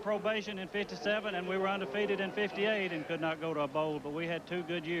 We were on probation in 57, and we were undefeated in 58, and could not go to a bowl. But we had 2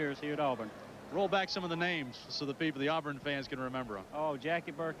 good years here at Auburn. Roll back some of the names so the Auburn fans can remember them. Oh,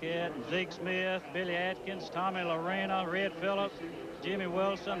 Jackie Burkett, Zeke Smith, Billy Atkins, Tommy Lorena, Red Phillips, Jimmy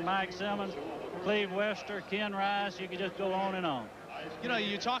Wilson, Mike Simmons, Cleve Wester, Ken Rice. You could just go on and on. You know,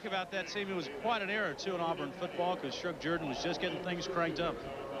 you talk about that team. It was quite an era, too, in Auburn football, because Shug Jordan was just getting things cranked up.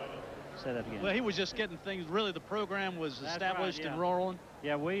 Say that again. Well, he was just getting things. Really, the program was established and rolling.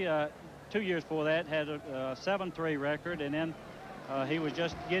 Yeah, we 2 years before that had a 7-3 record, and then he was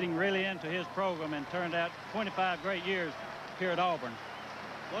just getting really into his program and turned out 25 great years here at Auburn.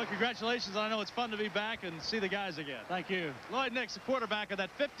 Well, congratulations. I know it's fun to be back and see the guys again. Thank you. Lloyd Nix, the quarterback of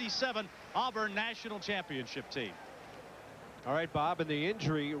that 57 Auburn National Championship team. All right, Bob, and the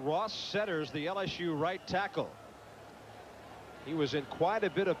injury, Ross Setters, the LSU right tackle. He was in quite a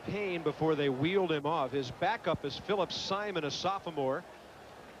bit of pain before they wheeled him off. His backup is Philip Simon, a sophomore.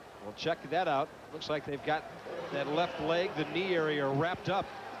 We'll check that out. Looks like they've got that left leg, the knee area wrapped up.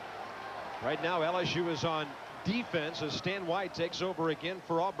 Right now, LSU is on defense as Stan White takes over again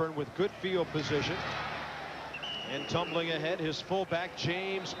for Auburn with good field position. And tumbling ahead, his fullback,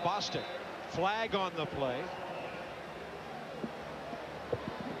 James Bostic. Flag on the play.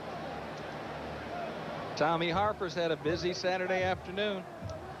 Tommy Harper's had a busy Saturday afternoon.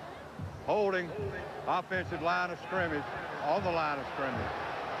 Holding offensive line of scrimmage, on the line of scrimmage.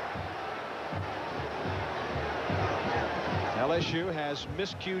 LSU has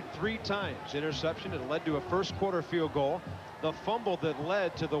miscued 3 times. Interception. It led to a first quarter field goal. The fumble that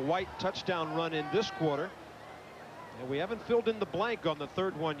led to the White touchdown run in this quarter. And we haven't filled in the blank on the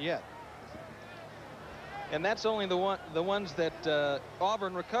 3rd one yet. And that's only the ones that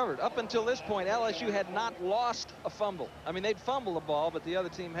Auburn recovered. Up until this point, LSU had not lost a fumble. I mean, they'd fumbled the ball, but the other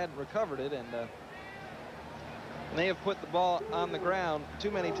team hadn't recovered it, and they have put the ball on the ground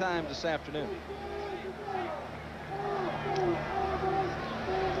too many times this afternoon.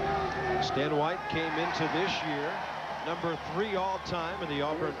 Stan White came into this year number 3 all-time in the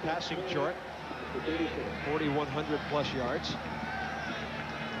Auburn passing chart, 4,100 plus yards.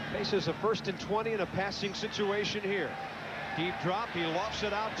 Faces a 1st and 20 in a passing situation here. Deep drop. He lofts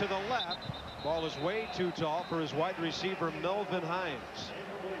it out to the left. Ball is way too tall for his wide receiver, Melvin Hines.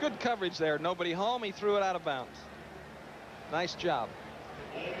 Good coverage there. Nobody home. He threw it out of bounds. Nice job.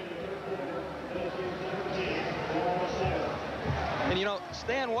 And you know,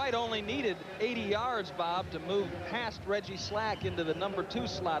 Stan White only needed 80 yards, Bob, to move past Reggie Slack into the number 2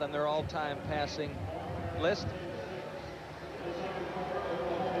 slot on their all-time passing list.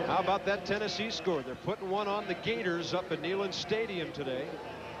 How about that Tennessee score? They're putting one on the Gators up at Neyland Stadium today.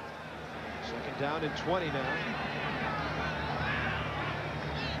 2nd down and 20 now.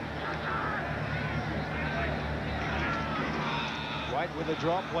 White with a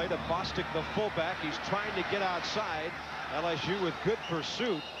draw play to Bostic, the fullback. He's trying to get outside. LSU with good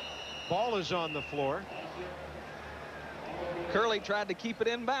pursuit. Ball is on the floor. Curley tried to keep it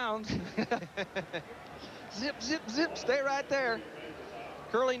in bounds. Zip, zip, zip. Stay right there.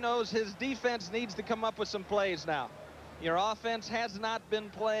 Curley knows his defense needs to come up with some plays now. Your offense has not been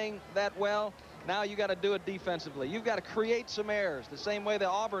playing that well. Now you got to do it defensively. You've got to create some errors the same way the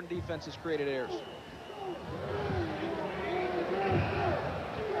Auburn defense has created errors.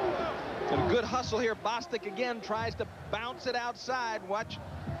 And a good hustle here. Bostic again tries to bounce it outside. Watch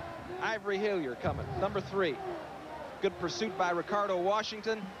Ivory Hillier coming. Number 3. Good pursuit by Ricardo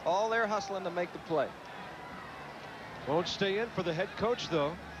Washington. All there hustling to make the play. Won't stay in for the head coach,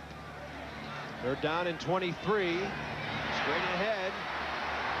 though. They're down in 23. Straight ahead.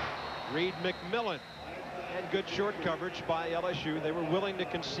 Reed McMillan. And good short coverage by LSU. They were willing to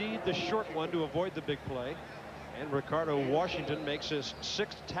concede the short one to avoid the big play. And Ricardo Washington makes his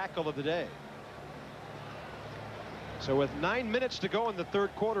 6th tackle of the day. So with 9 minutes to go in the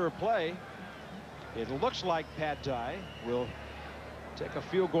third quarter of play, it looks like Pad Thai will take a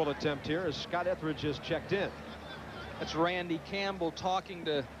field goal attempt here as Scott Etheridge is checked in. That's Randy Campbell talking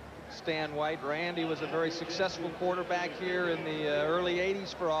to Stan White. Randy was a very successful quarterback here in the early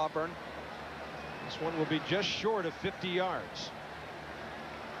 80s for Auburn. This one will be just short of 50 yards.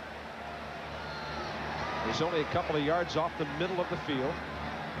 He's only a couple of yards off the middle of the field.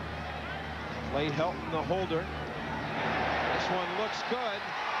 Clay Helton, the holder. This one looks good,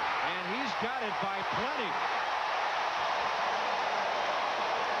 and he's got it by plenty.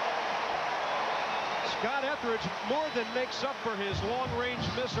 Scott Etheridge more than makes up for his long-range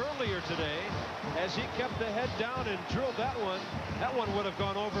miss earlier today as he kept the head down and drilled that one. That one would have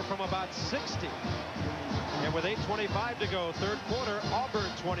gone over from about 60. And with 8:25 to go, third quarter, Auburn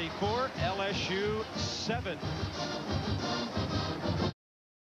 24, LSU 7.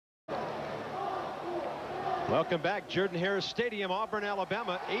 Welcome back, Jordan-Hare Stadium, Auburn,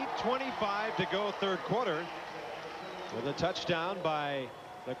 Alabama. 8:25 to go, third quarter, with a touchdown by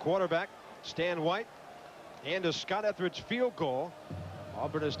the quarterback, Stan White, and a Scott Etheridge field goal.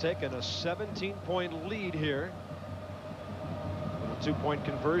 Auburn has taken a 17-point lead here. A 2-point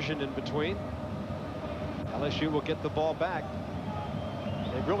conversion in between. LSU will get the ball back.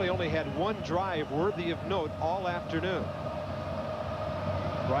 They've really only had one drive worthy of note all afternoon.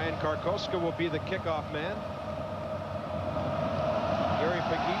 Brian Karkoska will be the kickoff man. Gary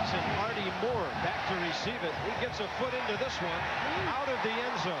Pegues and Artie Moore back to receive it. He gets a foot into this one, out of the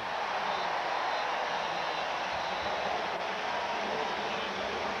end zone.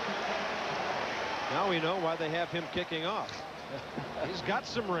 Now we know why they have him kicking off. He's got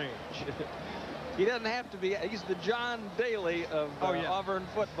some range. He doesn't have to be. He's the John Daly of Auburn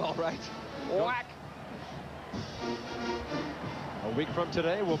football, right? Whack. A week from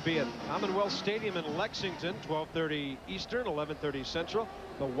today, we'll be at Commonwealth Stadium in Lexington, 12:30 Eastern, 11:30 Central.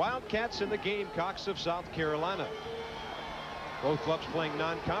 The Wildcats and the Gamecocks of South Carolina. Both clubs playing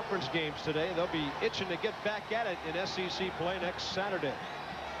non-conference games today. They'll be itching to get back at it in SEC play next Saturday.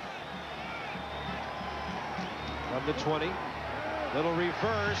 From the 20, little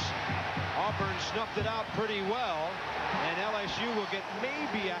reverse. Auburn snuffed it out pretty well, and LSU will get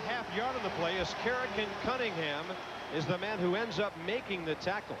maybe a half yard on the play as Carrigan Cunningham is the man who ends up making the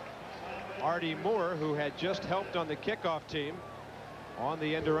tackle. Artie Moore, who had just helped on the kickoff team, on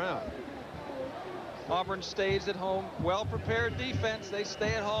the end around. Auburn stays at home. Well-prepared defense. They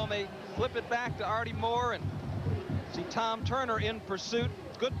stay at home. They flip it back to Artie Moore, and see Tom Turner in pursuit.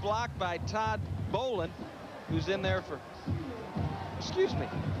 Good block by Todd Bolin, who's in there for, excuse me,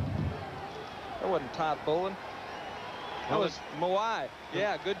 that wasn't Todd Bolin. That was Moai.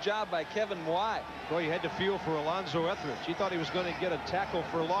 Yeah, good job by Kevin Moai. Boy, you had to feel for Alonzo Etheridge. He thought he was going to get a tackle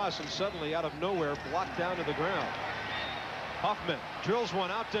for loss, and suddenly, out of nowhere, blocked down to the ground. Huffman drills one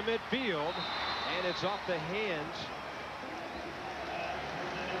out to midfield, and it's off the hands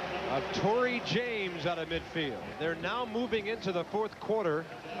of Torrey James out of midfield. They're now moving into the fourth quarter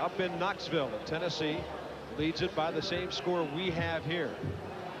up in Knoxville. Tennessee leads it by the same score we have here.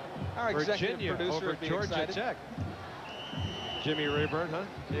 Our Virginia over Georgia Tech. Jimmy Rayburn, huh?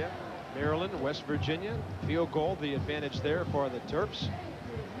 Yeah. Maryland, West Virginia. Field goal, the advantage there for the Terps.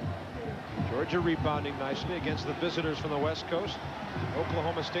 Georgia rebounding nicely against the visitors from the West Coast.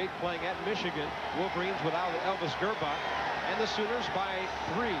 Oklahoma State playing at Michigan. Wolverines without Elvis Gerbach. And the Sooners by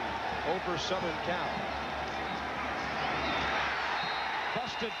 3 over Southern Cal.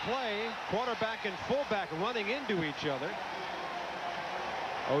 Busted play. Quarterback and fullback running into each other.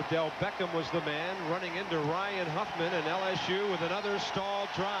 Odell Beckham was the man running into Ryan Huffman, and LSU with another stalled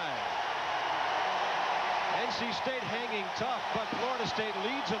drive. NC State hanging tough, but Florida State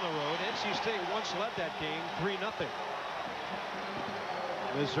leads on the road. NC State once led that game 3-0.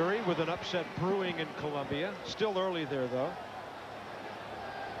 Missouri with an upset brewing in Columbia. Still early there, though.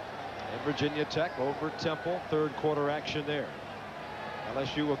 And Virginia Tech over Temple. Third quarter action there.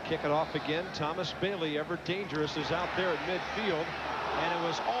 LSU will kick it off again. Thomas Bailey, ever dangerous, is out there at midfield. And it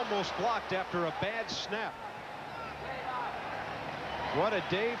was almost blocked after a bad snap. What a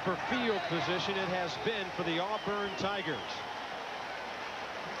day for field position it has been for the Auburn Tigers.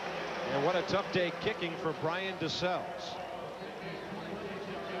 And what a tough day kicking for Brian DeSells.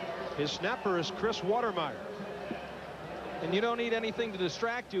 His snapper is Chris Watermeyer. And you don't need anything to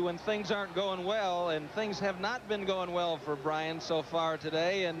distract you when things aren't going well, and things have not been going well for Brian so far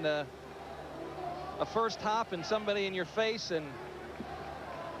today. And a first hop and somebody in your face, and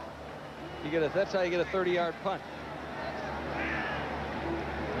you get that's how you get a 30-yard punt.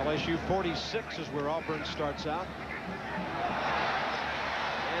 LSU 46 is where Auburn starts out.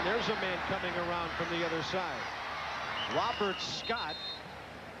 And there's a man coming around from the other side. Robert Scott,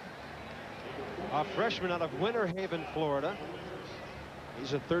 a freshman out of Winter Haven, Florida.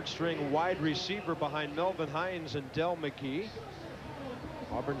 He's a third-string wide receiver behind Melvin Hines and Del McGee.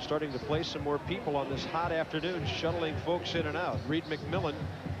 Auburn starting to play some more people on this hot afternoon, shuttling folks in and out. Reed McMillan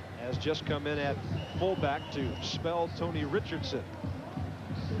has just come in at fullback to spell Tony Richardson.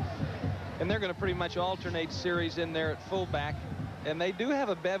 And they're going to pretty much alternate series in there at fullback. And they do have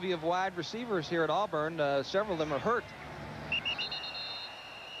a bevy of wide receivers here at Auburn. Several of them are hurt.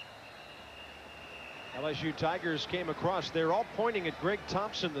 LSU Tigers came across. They're all pointing at Greg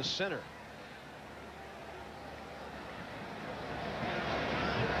Thompson, the center.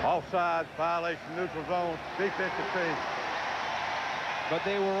 Offside, violation, neutral zone, defensive team. But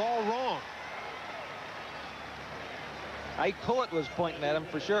they were all wrong. Ike Pullett was pointing at him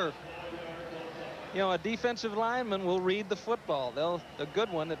for sure. You know, a defensive lineman will read the football. A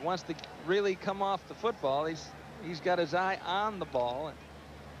good one that wants to really come off the football. He's got his eye on the ball.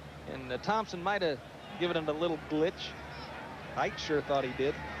 And Thompson might have given him a little glitch. Ike sure thought he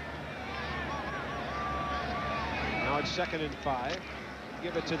did. Now it's 2nd and 5.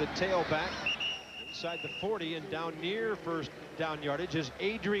 Give it to the tailback inside the 40, and down near first down yardage is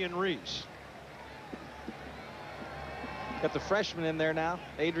Adrian Reese. Got the freshman in there now,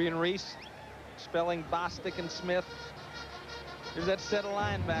 Adrian Reese, spelling Bostic and Smith. Here's that set of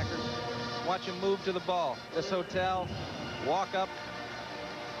linebackers. Watch him move to the ball. This Hotel, walk up.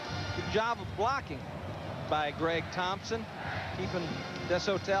 Good job of blocking by Greg Thompson, keeping Des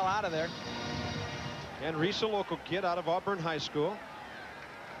Hotel out of there. And Reese, a local kid out of Auburn High School.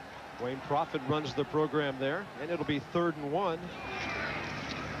 Wayne Profit runs the program there, and it'll be 3rd and 1.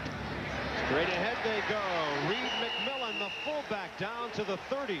 Straight ahead they go. Reed McMillan, the fullback, down to the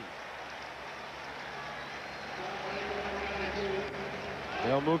 30.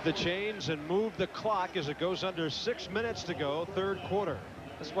 They'll move the chains and move the clock as it goes under 6 minutes to go, 3rd quarter.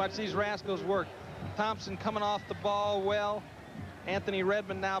 Let's watch these rascals work. Thompson coming off the ball well. Anthony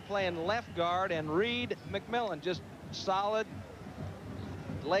Redmond now playing left guard, and Reed McMillan just solid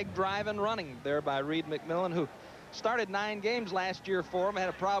leg driving running there by Reed McMillan, who started 9 games last year for him. Had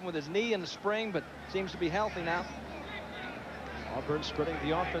a problem with his knee in the spring, but seems to be healthy now. Auburn spreading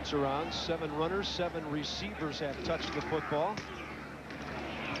the offense around. 7 runners, 7 receivers have touched the football.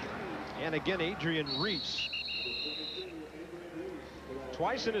 And again, Adrian Reese.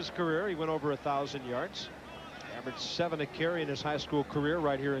 Twice in his career, he went over 1,000 yards. Averaged 7 a carry in his high school career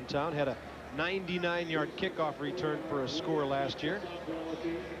right here in town. Had a 99-yard kickoff return for a score last year.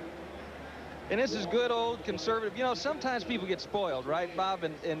 And this is good old conservative. You know, sometimes people get spoiled, right, Bob?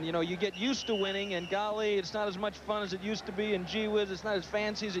 And you know, you get used to winning, and golly, it's not as much fun as it used to be, and gee whiz, it's not as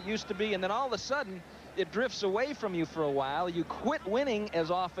fancy as it used to be. And then all of a sudden, it drifts away from you for a while. You quit winning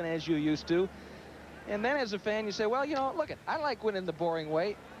as often as you used to. And then as a fan, you say, well, you know, look, I like winning the boring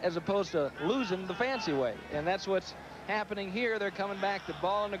way as opposed to losing the fancy way. And that's what's happening here. They're coming back to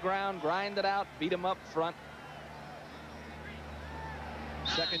ball on the ground, grind it out, beat them up front.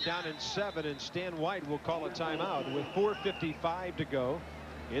 2nd down and 7, and Stan White will call a timeout with 4:55 to go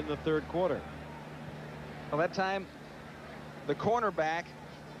in the 3rd quarter. Well, that time, the cornerback,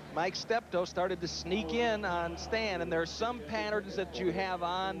 Mike Steptoe, started to sneak in on Stan, and there are some patterns that you have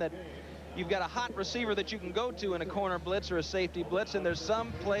on that you've got a hot receiver that you can go to in a corner blitz or a safety blitz, and there's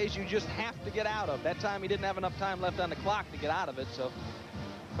some plays you just have to get out of. That time he didn't have enough time left on the clock to get out of it, so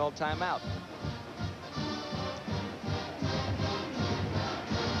called timeout.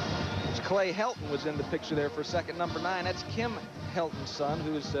 Clay Helton was in the picture there for second, number 9. That's Kim Helton's son,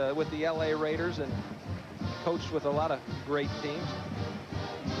 who's with the LA Raiders and coached with a lot of great teams.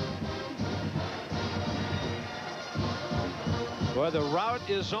 Well, the route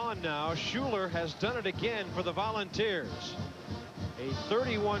is on now. Schuler has done it again for the Volunteers. A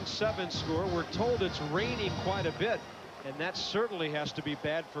 31-7 score. We're told it's raining quite a bit, and that certainly has to be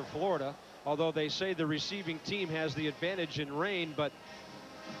bad for Florida, although they say the receiving team has the advantage in rain. But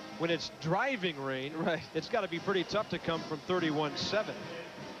when it's driving rain, right, it's got to be pretty tough to come from 31-7.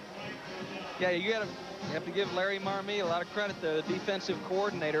 Yeah, you have to give Larry Marmee a lot of credit there, the defensive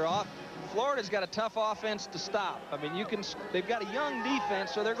coordinator. Florida's got a tough offense to stop. I mean, they've got a young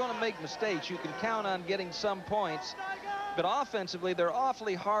defense, so they're going to make mistakes. You can count on getting some points, but offensively, they're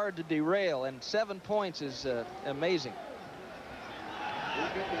awfully hard to derail, and 7 points is amazing.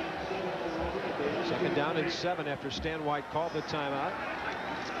 2nd down and 7 after Stan White called the timeout.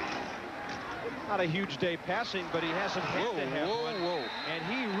 Not a huge day passing, but he hasn't had to have one. And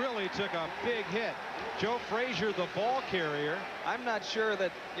he really took a big hit. Joe Frazier, the ball carrier. I'm not sure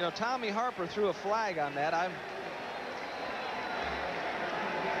that, you know, Tommy Harper threw a flag on that.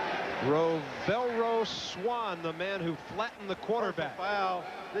 Rovelro Swan, the man who flattened the quarterback. Foul,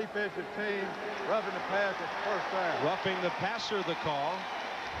 defensive team, roughing the pass at first down. Roughing the passer, the call.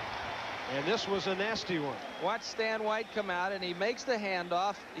 And this was a nasty one. Watch Stan White come out, and he makes the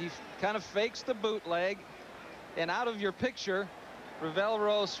handoff. He kind of fakes the bootleg. And out of your picture,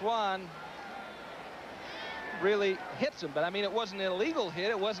 Rovelro Swan really hits him. But, I mean, it wasn't an illegal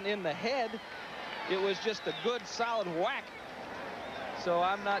hit. It wasn't in the head. It was just a good, solid whack. So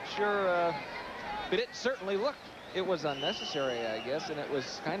I'm not sure, but it certainly looked. It was unnecessary, I guess, and it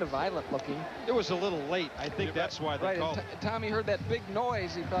was kind of violent looking. It was a little late. I think that's why they called. Tommy heard that big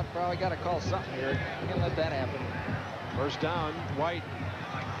noise. He thought, probably got to call something here. Can't let that happen. First down. White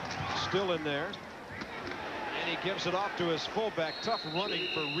still in there. And he gives it off to his fullback. Tough running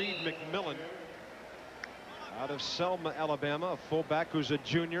for Reed McMillan. Out of Selma, Alabama. A fullback who's a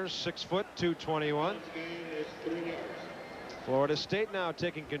junior, 6 foot, 221. Florida State now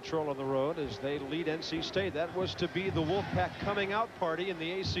taking control on the road as they lead NC State. That was to be the Wolfpack coming out party in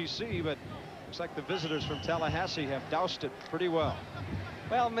the ACC, but looks like the visitors from Tallahassee have doused it pretty well.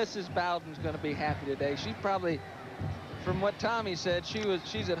 Well, Mrs. Bowden's going to be happy today. She probably, from what Tommy said,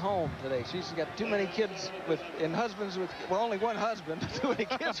 she's at home today. She's got too many kids and husbands with, well, only one husband, too many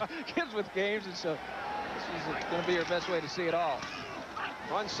kids with games, and so she's going to be her best way to see it all.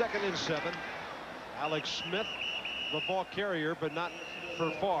 On 2nd and 7, Alex Smith, the ball carrier, but not for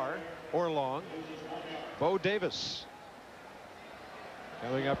far or long. Bo Davis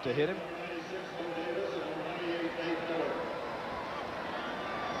coming up to hit him.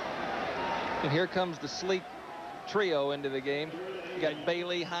 And here comes the sleep trio into the game. You got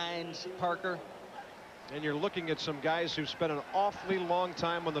Bailey, Hines, Parker. And you're looking at some guys who spent an awfully long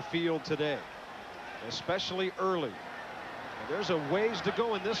time on the field today, especially early. And there's a ways to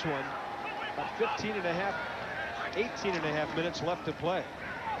go in this one. About 18 and a half minutes left to play.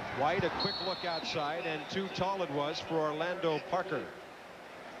 White, a quick look outside, and too tall it was for Orlando Parker.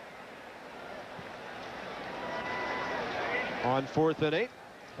 On 4th and 8.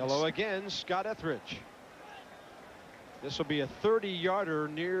 Hello again, Scott Etheridge. This will be a 30-yarder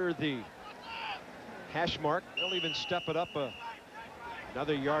near the hash mark. They'll even step it up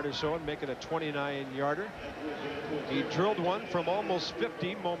another yard or so and make it a 29-yarder. He drilled one from almost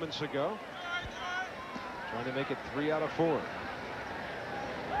 50 moments ago. Trying to make it 3 out of 4.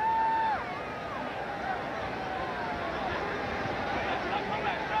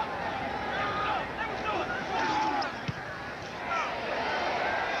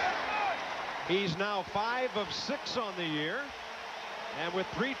 He's now 5 of 6 on the year. And with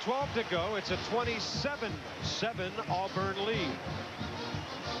 3:12 to go, it's a 27-7 Auburn lead.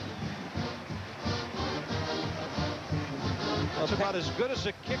 That's about as good as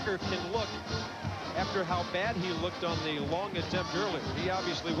a kicker can look after how bad he looked on the long attempt earlier. He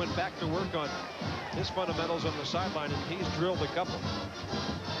obviously went back to work on his fundamentals on the sideline, and he's drilled a couple.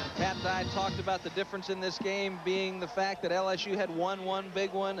 Pat Dye talked about the difference in this game being the fact that LSU had won one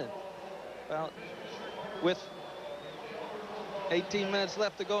big one, and well, with 18 minutes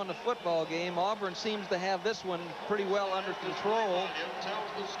left to go in the football game, Auburn seems to have this one pretty well under control.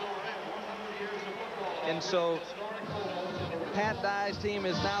 And so Pat Dye's team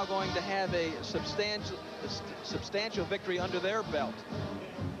is now going to have a substantial victory under their belt.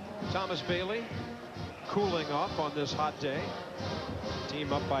 Thomas Bailey cooling off on this hot day.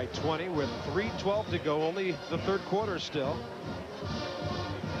 Team up by 20 with 3:12 to go, only the 3rd quarter still.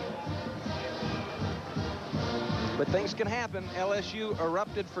 But things can happen. LSU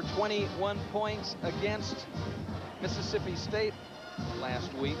erupted for 21 points against Mississippi State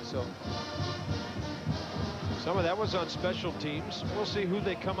last week, so some of that was on special teams. We'll see who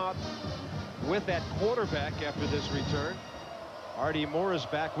they come out with at quarterback after this return. Artie Moore is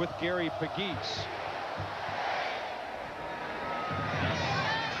back with Gary Pegues.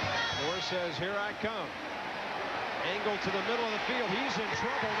 Moore says, "Here I come." Angle to the middle of the field. He's in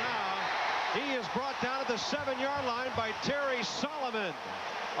trouble now. He is brought down at the 7-yard line by Terry Solomon,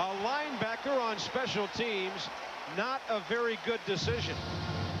 a linebacker on special teams. Not a very good decision.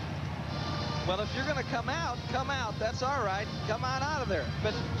 Well, if you're going to come out, that's all right. Come on out of there.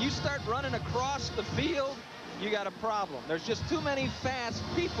 But you start running across the field, you got a problem. There's just too many fast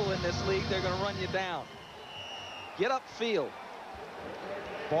people in this league. They're going to run you down. Get upfield.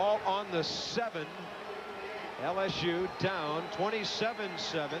 Ball on the 7. LSU down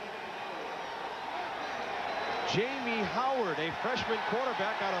 27-7. Jamie Howard, a freshman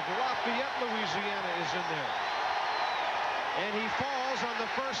quarterback out of Lafayette, Louisiana, is in there. And he falls on the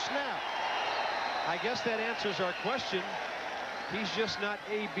first snap. I guess that answers our question. He's just not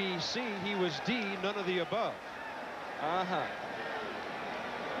A, B, C. He was D, none of the above.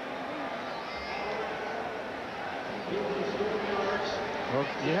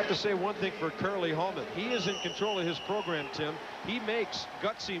 Well, you have to say one thing for Curly Hallman. He is in control of his program, Tim. He makes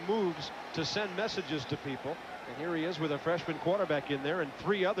gutsy moves to send messages to people. And here he is with a freshman quarterback in there and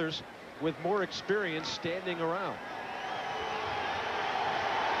 3 others with more experience standing around.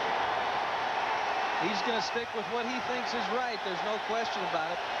 He's going to stick with what he thinks is right. There's no question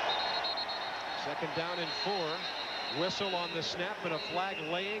about it. 2nd down and 4. Whistle on the snap, but a flag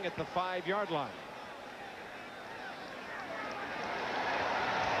laying at the 5-yard line.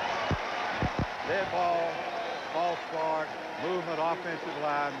 Dead ball, false start, movement, offensive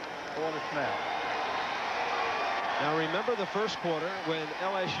line for the snap. Now remember the first quarter when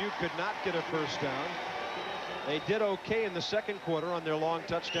LSU could not get a first down. They did okay in the 2nd quarter on their long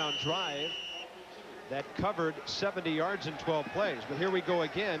touchdown drive that covered 70 yards in 12 plays. But here we go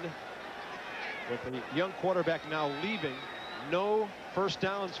again with the young quarterback now leaving. No first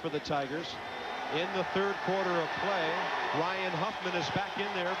downs for the Tigers in the 3rd quarter of play. Ryan Huffman is back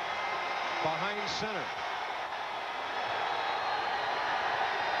in there behind center.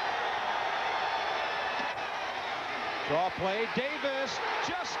 Draw play. Davis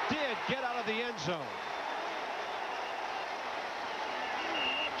just did get out of the end zone.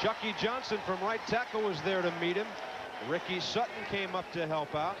 Chucky Johnson from right tackle was there to meet him. Ricky Sutton came up to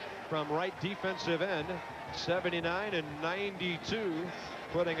help out from right defensive end. 79 and 92,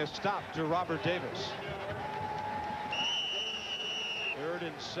 putting a stop to Robert Davis. 3rd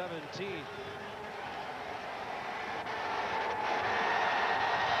and 17.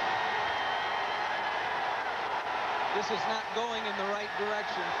 This is not going in the right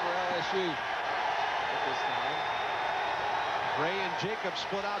direction for LSU at this time. Ray and Jacob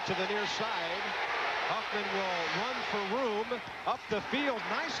split out to the near side. Huffman will run for room up the field.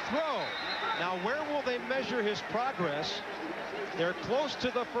 Nice throw. Now where will they measure his progress? They're close to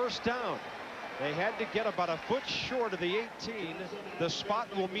the first down. They had to get about a foot short of the 18. The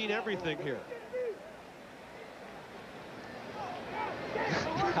spot will mean everything here.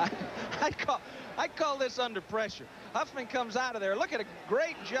 I call this under pressure. Huffman comes out of there. Look at a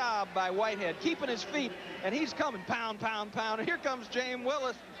great job by Whitehead keeping his feet, and he's coming pound, pound, pound. And here comes James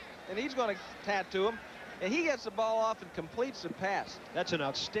Willis, and he's going to tattoo him, and he gets the ball off and completes the pass. That's an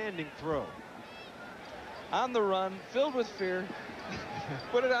outstanding throw. On the run, filled with fear.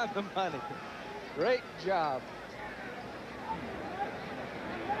 Put it on the money. Great job.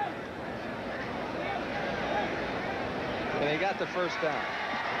 And they got the first down.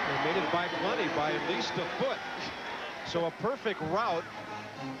 They made it by plenty, by at least a foot. So a perfect route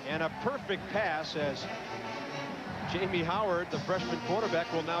and a perfect pass as Jamie Howard, the freshman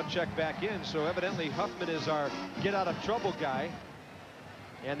quarterback, will now check back in. So evidently Huffman is our get out of trouble guy,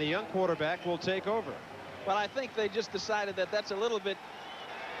 and the young quarterback will take over. Well, I think they just decided that that's a little bit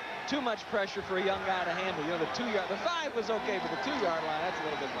too much pressure for a young guy to handle. You know, the 5 was okay, but the 2-yard line, that's a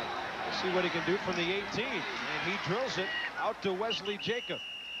little bit much. Let's see what he can do from the 18, and he drills it out to Wesley Jacob.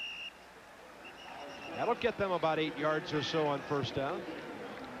 That'll get them about 8 yards or so on first down.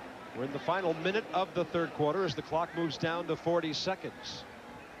 We're in the final minute of the 3rd quarter as the clock moves down to 40 seconds.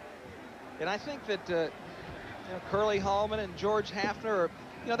 And I think that Curly Hallman and George Hafner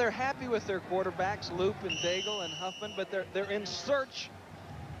are, they're happy with their quarterbacks, Loop and Daigle and Huffman, but they're in search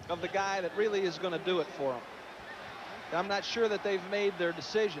of the guy that really is going to do it for them. And I'm not sure that they've made their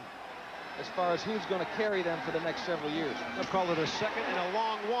decision as far as who's going to carry them for the next several years. They'll call it a 2nd and a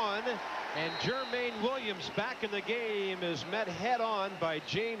long one. And Jermaine Williams back in the game is met head-on by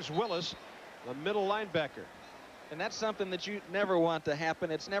James Willis, the middle linebacker. And that's something that you never want to happen.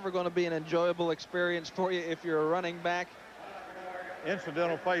 It's never going to be an enjoyable experience for you if you're a running back.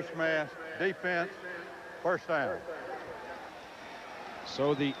 Incidental face mask, defense, first down.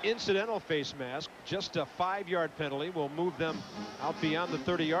 So the incidental face mask, just a 5-yard penalty, will move them out beyond the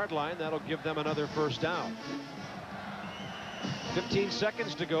 30-yard line. That'll give them another first down. 15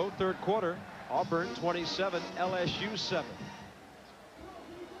 seconds to go, 3rd quarter. Auburn 27, LSU 7.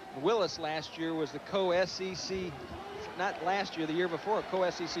 Willis last year was the co-SEC, not last year, the year before,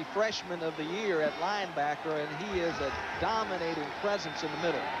 co-SEC freshman of the year at linebacker, and he is a dominating presence in the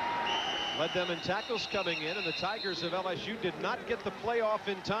middle. Led them in tackles coming in, and the Tigers of LSU did not get the playoff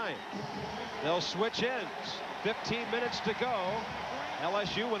in time. They'll switch ends. 15 minutes to go.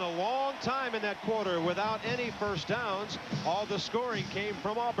 LSU went a long time in that quarter without any first downs. All the scoring came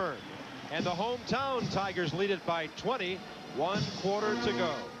from Auburn. And the hometown Tigers lead it by 20. 1 quarter to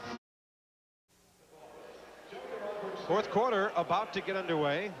go. 4th quarter about to get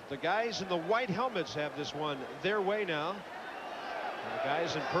underway. The guys in the white helmets have this one their way now. And the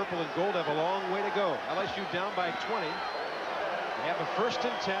guys in purple and gold have a long way to go. LSU down by 20. They have a 1st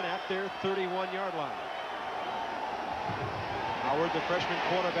and 10 at their 31-yard line. Howard, the freshman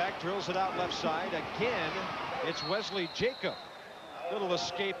quarterback, drills it out left side. Again, it's Wesley Jacob. Little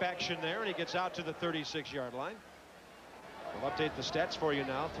escape action there, and he gets out to the 36-yard line. We'll update the stats for you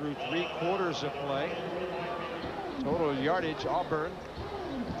now through 3 quarters of play. Total yardage, Auburn,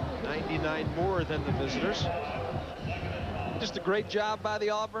 99 more than the visitors. Just a great job by the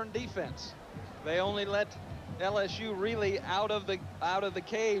Auburn defense. They only let LSU really out of the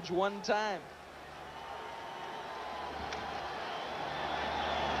cage one time.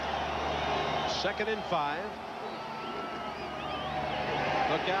 Second and 5.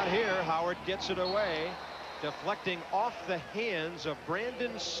 Look out here. Howard gets it away, deflecting off the hands of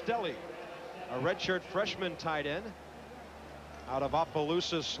Brandon Stelly, a redshirt freshman tight end out of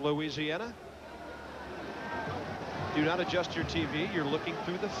Opelousas, Louisiana. Do not adjust your TV. You're looking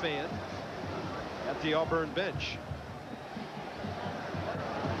through the fan at the Auburn bench.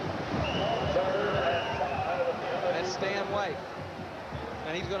 That's Stan White.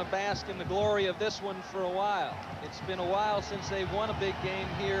 And he's going to bask in the glory of this one for a while. It's been a while since they've won a big game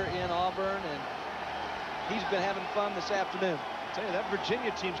here in Auburn, and he's been having fun this afternoon. I'll tell you, that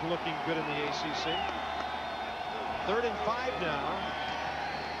Virginia team's looking good in the ACC. 3rd and 5 now.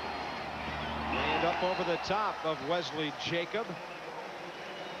 And up over the top of Wesley Jacob.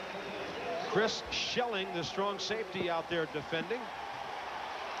 Chris Schelling, the strong safety, out there defending.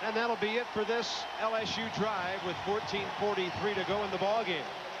 And that'll be it for this LSU drive with 14:43 to go in the ball game.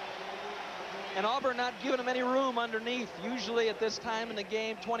 And Auburn not giving them any room underneath. Usually at this time in the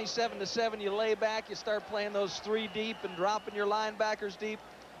game, 27-7, you lay back, you start playing those 3 deep and dropping your linebackers deep.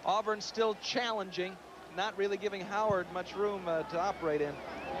 Auburn still challenging, not really giving Howard much room to operate in.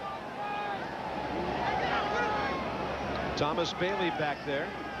 Thomas Bailey back there.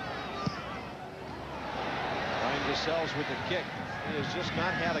 Ryan Gesell's with the kick. He has just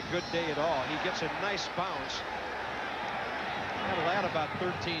not had a good day at all. He gets a nice bounce. That'll add about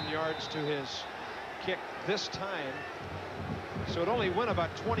 13 yards to his kick this time. So it only went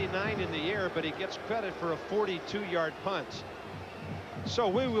about 29 in the air, but he gets credit for a 42-yard punt. So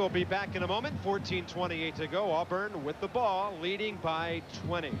we will be back in a moment. 14:28 to go. Auburn with the ball, leading by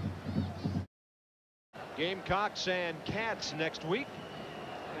 20. Gamecocks and Cats next week,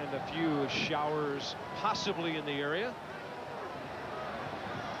 and a few showers possibly in the area.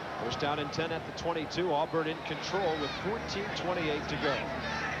 First down and 10 at the 22. Auburn in control with 14:28 to go.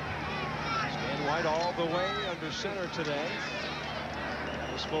 Stan White all the way under center today.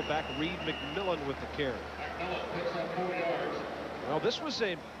 This fullback Reed McMillan with the carry. Well, this was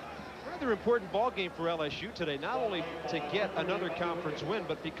a rather important ball game for LSU today, not only to get another conference win,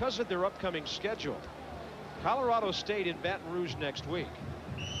 but because of their upcoming schedule. Colorado State in Baton Rouge next week,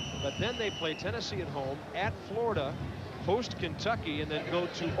 but then they play Tennessee at home, at Florida, host Kentucky, and then go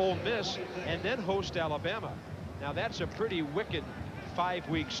to Ole Miss, and then host Alabama. Now that's a pretty wicked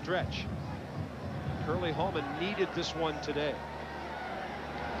 5-week stretch. Curly Hallman needed this one today.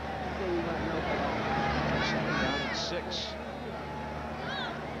 Second down and 6.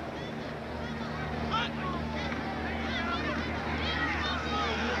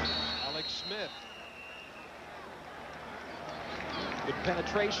 Alex Smith. Good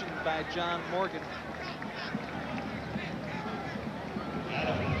penetration by John Morgan.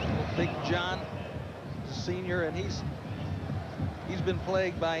 Big John, senior, and he's been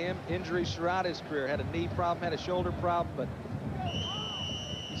plagued by injuries throughout his career. Had a knee problem, had a shoulder problem, but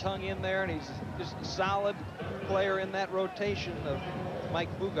he's hung in there, and he's just a solid player in that rotation of Mike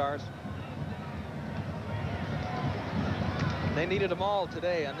Bugar's. They needed them all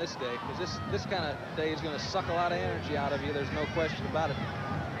today on this day, because this kind of day is going to suck a lot of energy out of you. There's no question about it.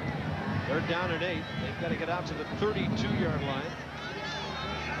 3rd down and 8. They've got to get out to the 32-yard line.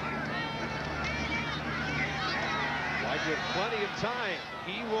 White with plenty of time.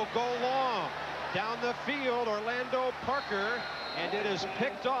 He will go long. Down the field, Orlando Parker, and it is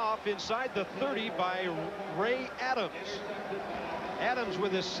picked off inside the 30 by Ray Adams. Adams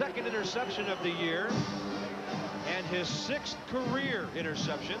with his 2nd interception of the year and his 6th career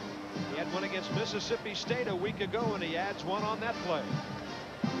interception. He had one against Mississippi State a week ago, and he adds one on that play.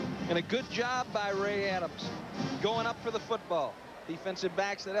 And a good job by Ray Adams going up for the football. Defensive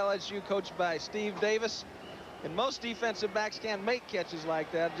backs at LSU, coached by Steve Davis. And most defensive backs can't make catches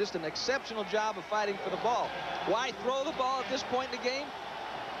like that. Just an exceptional job of fighting for the ball. Why throw the ball at this point in the game?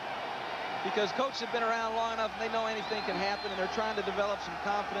 Because coaches have been around long enough, and they know anything can happen, and they're trying to develop some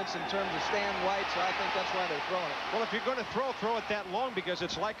confidence in terms of Stan White, so I think that's why they're throwing it. Well, if you're going to throw it that long, because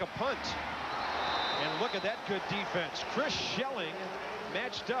it's like a punt. And look at that good defense. Chris Schelling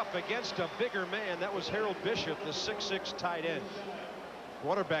matched up against a bigger man. That was Harold Bishop, the 6'6" tight end.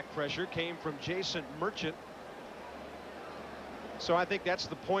 Quarterback pressure came from Jason Merchant. So I think that's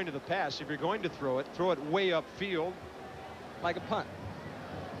the point of the pass. If you're going to throw it way upfield. Like a punt.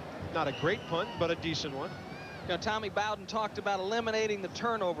 Not a great punt, but a decent one. You know, Tommy Bowden talked about eliminating the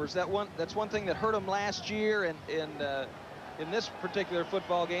turnovers. That's one thing that hurt him last year, and in this particular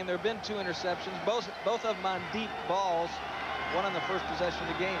football game, there have been 2 interceptions, both of them on deep balls, one on the first possession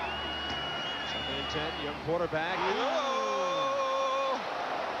of the game. 2nd and 10, young quarterback. Whoa!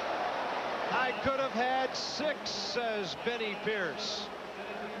 I could have had 6, says Benny Pierce.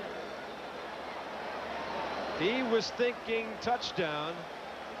 He was thinking touchdown.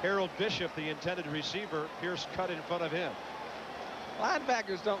 Harold Bishop, the intended receiver, Pierce cut in front of him.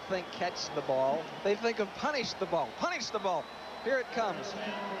 Linebackers don't think catch the ball. They think of punish the ball. Punish the ball. Here it comes.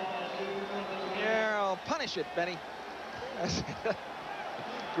 Yeah, I'll punish it, Benny.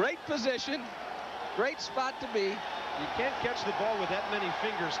 Great position. Great spot to be. You can't catch the ball with that many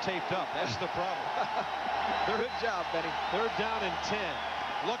fingers taped up. That's the problem. Good job, Benny. 3rd down and 10.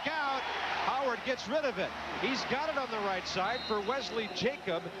 Look out. Howard gets rid of it. He's got it on the right side for Wesley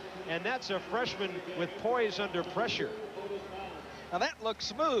Jacob, and that's a freshman with poise under pressure. Now that looks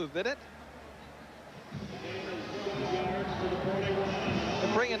smooth, didn't it?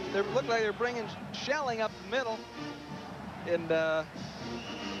 They look like they're bringing Shelling up the middle, and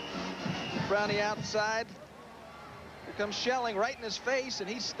around the outside. Here comes Shelling right in his face, and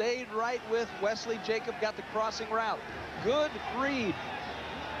he stayed right with Wesley Jacob. Got the crossing route. Good read.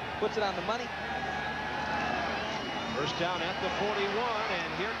 Puts it on the money. 1st down at the 41,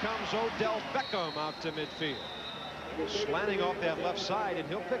 and here comes Odell Beckham out to midfield. Slanting off that left side, and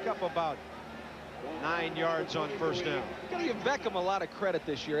he'll pick up about 9 yards on 1st down. Gotta give Beckham a lot of credit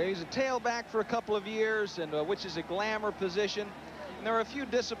this year. He's a tailback for a couple of years, and which is a glamour position. And there were a few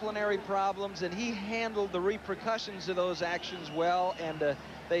disciplinary problems, and he handled the repercussions of those actions well. And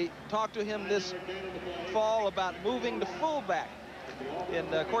they talked to him this fall about moving to fullback.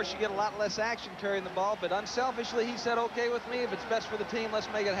 And of course, you get a lot less action carrying the ball, but unselfishly, he said, okay with me. If it's best for the team, let's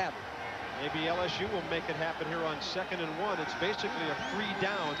make it happen. Maybe LSU will make it happen here on 2nd and 1. It's basically a free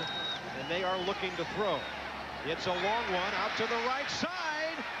down, and they are looking to throw. It's a long one out to the right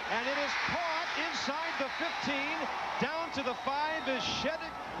side, and it is caught inside the 15. Down to the 5 is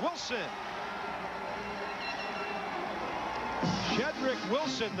Shedrick Wilson. Shedrick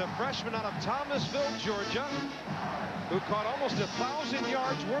Wilson, the freshman out of Thomasville, Georgia, who caught almost 1,000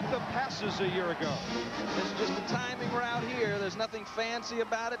 yards worth of passes a year ago. This is just a timing route here. There's nothing fancy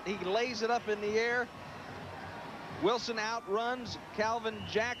about it. He lays it up in the air. Wilson outruns Calvin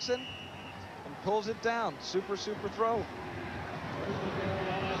Jackson and pulls it down. Super throw.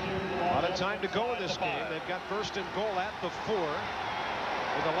 A lot of time to go in this game. They've got 1st and goal at the 4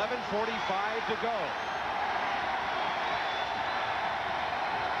 with 11:45 to go.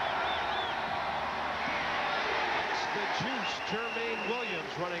 Juice Jermaine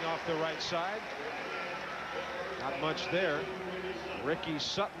Williams running off the right side. Not much there. Ricky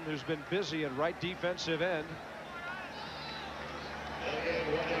Sutton, who's been busy at right defensive end.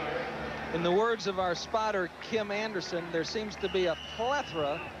 In the words of our spotter Kim Anderson, there seems to be a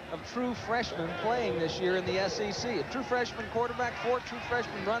plethora of true freshmen playing this year in the SEC. A true freshman quarterback, 4 true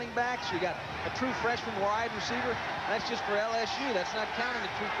freshman running backs. You got a true freshman wide receiver. That's just for LSU. That's not counting the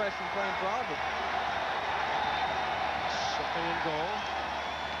true freshman playing for Auburn. 2nd and goal.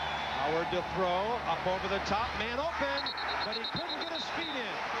 Howard to throw, up over the top, man open, but he couldn't get his feet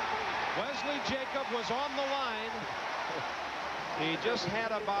in. Wesley Jacob was on the line. He just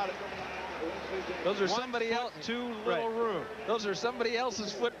had about those are somebody else. Too little room. Those are somebody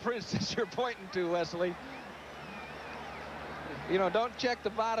else's footprints that you're pointing to, Wesley. You know, don't check the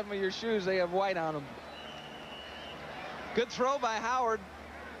bottom of your shoes. They have white on them. Good throw by Howard.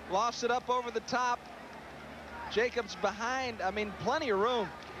 Lofts it up over the top. Jacobs behind. I mean, plenty of room.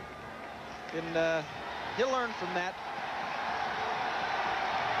 And he'll learn from that.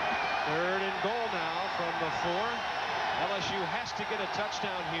 3rd and goal now from the 4. LSU has to get a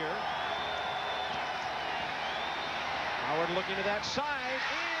touchdown here. Howard looking to that side,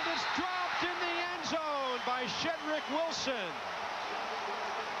 and it's dropped in the end zone by Shedrick Wilson.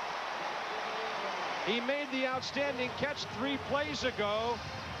 He made the outstanding catch 3 plays ago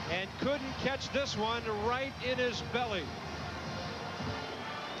and couldn't catch this one right in his belly.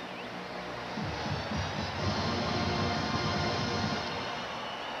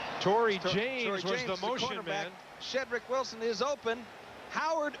 Torrey James was the motion man. Shedrick Wilson is open.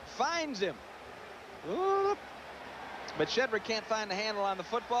 Howard finds him. But Shedrick can't find the handle on the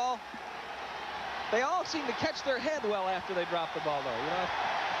football. They all seem to catch their head well after they drop the ball, though. You know,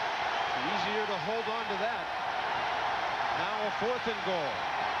 easier to hold on to that. Now a 4th and goal.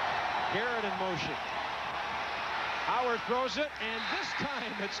 Garrett in motion. Howard throws it, and this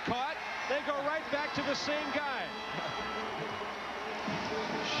time it's caught. They go right back to the same guy.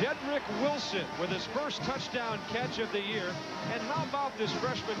 Jedrick Wilson with his first touchdown catch of the year. And how about this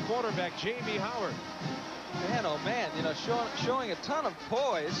freshman quarterback, Jamie Howard? Man, oh man, you know, showing a ton of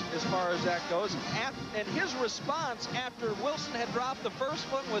poise as far as that goes. And his response after Wilson had dropped the first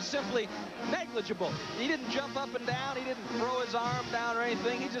one was simply negligible. He didn't jump up and down. He didn't throw his arm down or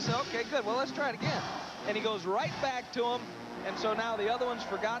anything. He just said, okay, good, well, let's try it again. And he goes right back to him. And so now the other one's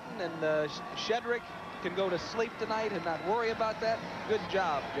forgotten, and Jedrick can go to sleep tonight and not worry about that. Good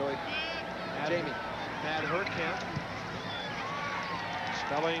job, Joey. Jamie. Matt Hurtkamp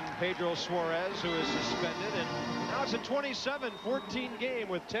spelling Pedro Suarez, who is suspended, and now it's a 27-14 game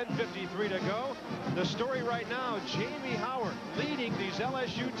with 10:53 to go. The story right now, Jamie Howard leading these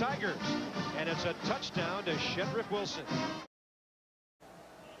LSU Tigers, and it's a touchdown to Jedrick Wilson.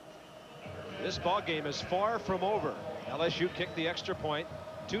 This ball game is far from over. LSU kicked the extra point,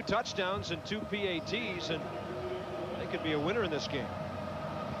 2 touchdowns and 2 PATs, and they could be a winner in this game.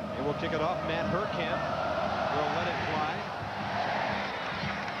 They will kick it off. Matt Hurtkamp will let it fly.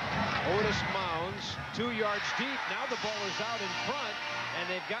 Otis Mounds 2 yards deep. Now the ball is out in front, and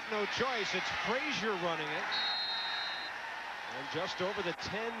they've got no choice. It's Frazier running it. And just over the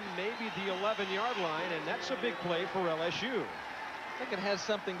 10, maybe the 11-yard line, and that's a big play for LSU. I think it has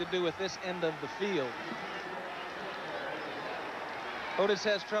something to do with this end of the field. Otis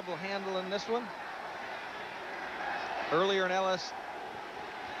has trouble handling this one. Earlier in LSU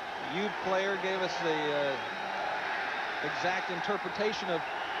player gave us the exact interpretation of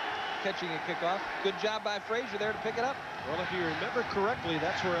catching a kickoff. Good job by Frazier there to pick it up. Well, if you remember correctly,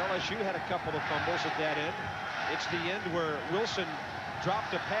 that's where LSU had a couple of fumbles at that end. It's the end where Wilson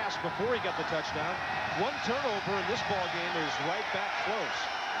dropped a pass before he got the touchdown. 1 turnover in this ball game is right back close.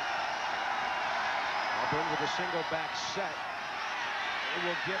 Auburn with a single back set. They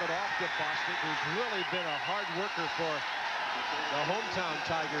will give it off to Bostic, who's really been a hard worker for the hometown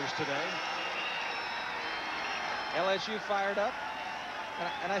Tigers today. LSU fired up.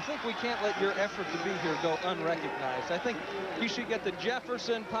 And I think we can't let your effort to be here go unrecognized. I think you should get the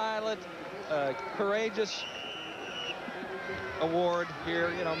Jefferson Pilot Courageous Award here,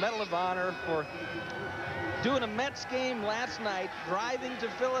 you know, Medal of Honor for doing a Mets game last night, driving to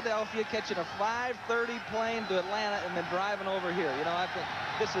Philadelphia, catching a 5:30 plane to Atlanta, and then driving over here. You know, I think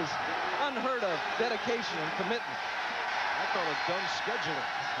this is unheard of dedication and commitment. I call it dumb scheduling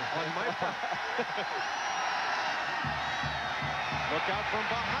on my part. Look out from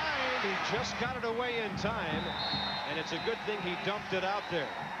behind. He just got it away in time, and it's a good thing he dumped it out there.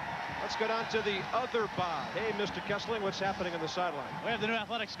 Let's go down to the other Bob. Hey, Mr. Kessling, what's happening on the sideline? We have the new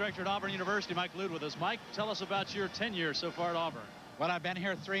athletics director at Auburn University, Mike Lude, with us. Mike, tell us about your tenure so far at Auburn. Well, I've been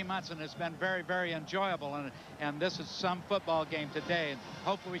here 3 months, and it's been very, very enjoyable. And this is some football game today, and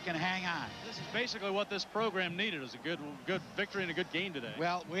hopefully we can hang on. This is basically what this program needed, is a good victory and a good game today.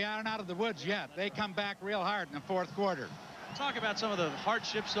 Well, we aren't out of the woods yet. They come back real hard in the 4th quarter. Talk about some of the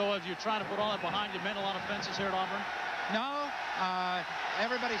hardships, though, as you're trying to put all that behind you. Meant a lot of fences here at Auburn. No,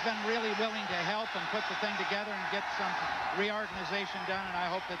 everybody's been really willing to help and put the thing together and get some reorganization done, and I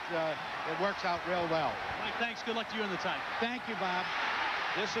hope that it works out real well. Mike, thanks. Good luck to you and the Tigers. Thank you, Bob.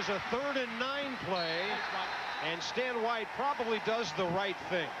 This is a 3rd and 9 play, and Stan White probably does the right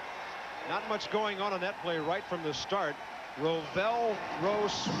thing. Not much going on that play right from the start. Rovell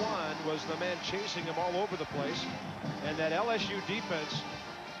Rose Swan was the man chasing him all over the place, and that LSU defense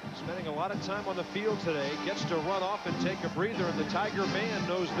spending a lot of time on the field today, gets to run off and take a breather, and the Tiger man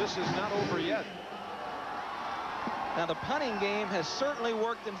knows this is not over yet. Now the punting game has certainly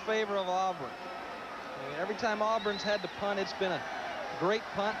worked in favor of Auburn. I mean, every time Auburn's had to punt, it's been a great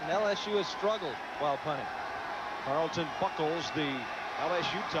punt, and LSU has struggled while punting. Carlton Buckles, the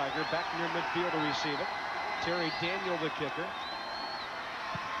LSU Tiger, back near midfield to receive it. Terry Daniel, the kicker.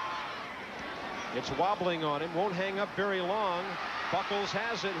 It's wobbling on him, won't hang up very long. Buckles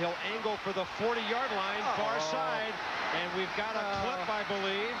has it. He'll angle for the 40-yard line, far side. And we've got a clip, I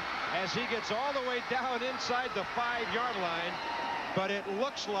believe, as he gets all the way down inside the 5-yard line. But it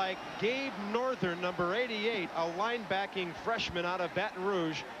looks like Gabe Northern, number 88, a linebacking freshman out of Baton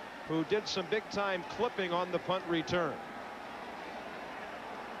Rouge, who did some big-time clipping on the punt return.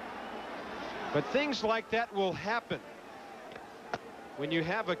 But things like that will happen when you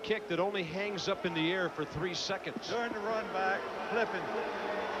have a kick that only hangs up in the air for 3 seconds. During the run back, flipping,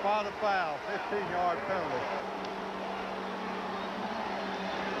 spot a foul, 15-yard penalty.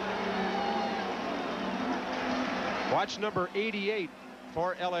 Watch number 88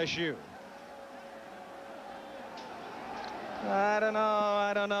 for LSU. I don't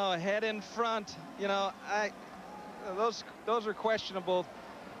know. Head in front. You know, those are questionable.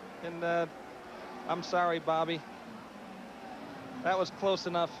 And I'm sorry, Bobby. That was close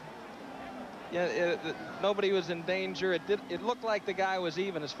enough. Yeah, nobody was in danger. It looked like the guy was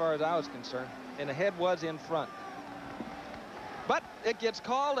even as far as I was concerned, and the head was in front. But it gets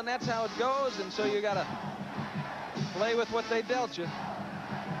called, and that's how it goes, and so you got to play with what they dealt you.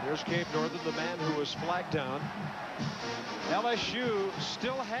 Here's Cape Northern, the man who was flagged down. LSU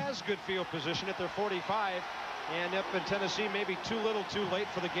still has good field position at their 45, and up in Tennessee, maybe too little too late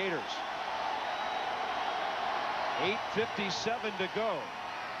for the Gators. 8:57 to go.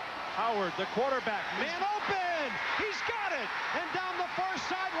 Howard, the quarterback, man open! He's got it! And down the far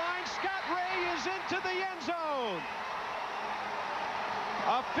sideline, Scott Ray is into the end zone.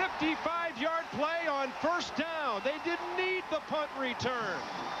 A 55-yard play on first down. They didn't need the punt return.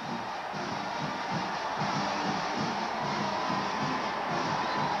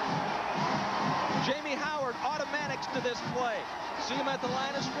 Jamie Howard automatics to this play. See him at the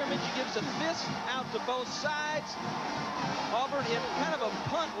line of scrimmage. He gives a fist out to both sides. Auburn in kind of a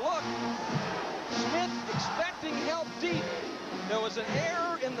punt look. Smith expecting help deep. There was an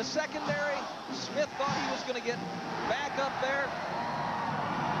error in the secondary. Smith thought he was going to get back up there.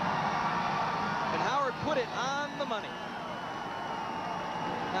 And Howard put it on the money.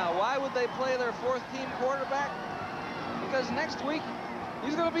 Now, why would they play their fourth-team quarterback? Because next week,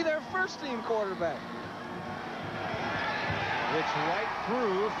 he's going to be their first-team quarterback. It's right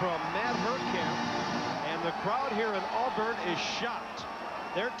through from Matt Herkamp, and the crowd here in Auburn is shocked.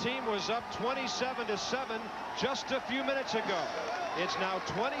 Their team was up 27-7 just a few minutes ago. It's now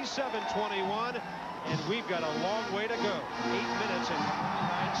 27-21, and we've got a long way to go. 8 minutes and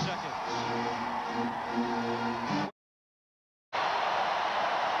 59 seconds.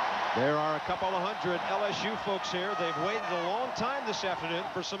 There are a couple of hundred LSU folks here. They've waited a long time this afternoon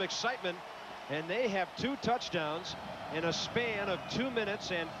for some excitement, and they have 2 touchdowns in a span of 2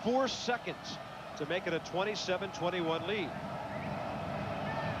 minutes and 4 seconds to make it a 27-21 lead.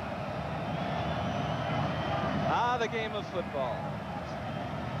 Ah, the game of football.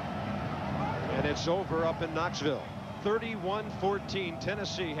 And it's over up in Knoxville. 31-14.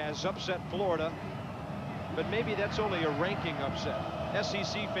 Tennessee has upset Florida, but maybe that's only a ranking upset.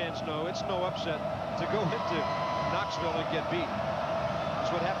 SEC fans know it's no upset to go into Knoxville and get beat.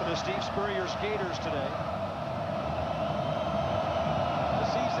 That's what happened to Steve Spurrier's Gators today. The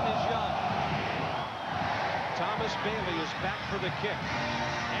season is young. Thomas Bailey is back for the kick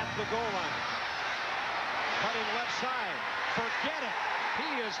at the goal line. Cutting left side. Forget it.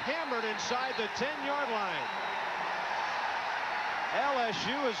 He is hammered inside the 10-yard line.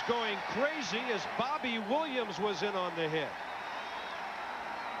 LSU is going crazy as Bobby Williams was in on the hit.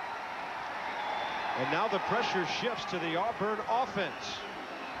 And now the pressure shifts to the Auburn offense.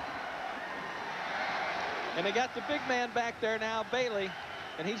 And they got the big man back there now, Bailey,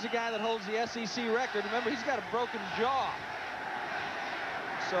 and he's the guy that holds the SEC record. Remember, he's got a broken jaw.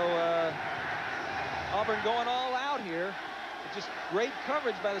 So Auburn going all out here. Just great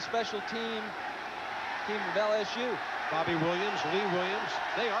coverage by the special team of LSU. Bobby Williams, Lee Williams,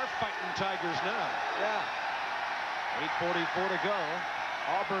 they are fighting Tigers now. Yeah. 8:44 to go.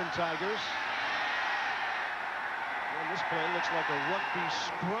 Auburn Tigers. And this play looks like a rugby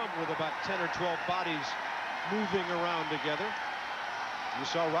scrum with about 10 or 12 bodies moving around together. You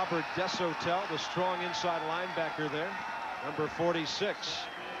saw Robert Desotel, the strong inside linebacker there, number 46.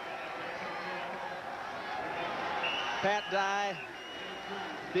 Pat Dye,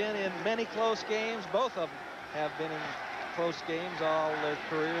 been in many close games. Both of them have been in close games all their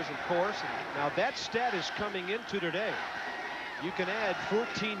careers, of course. Now that stat is coming into today. You can add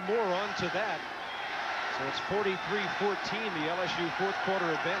 14 more onto that. So it's 43-14, the LSU fourth quarter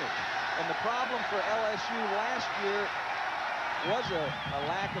advantage. And the problem for LSU last year was a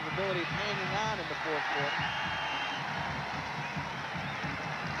lack of ability of hanging on in the fourth quarter.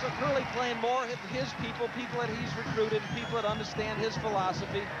 So Curley playing more with his people that he's recruited, people that understand his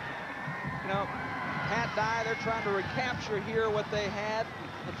philosophy. You know, Pat Dye, they're trying to recapture here what they had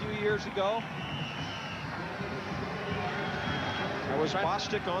a few years ago. That was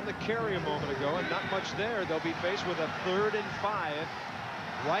Bostic on the carry a moment ago, and not much there. They'll be faced with a 3rd and 5.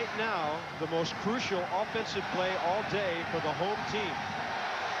 Right now, the most crucial offensive play all day for the home team.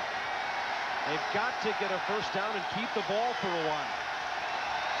 They've got to get a first down and keep the ball for a while.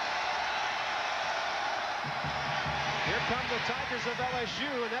 Here come the Tigers of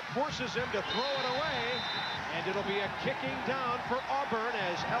LSU, and that forces him to throw it away. And it'll be a kicking down for Auburn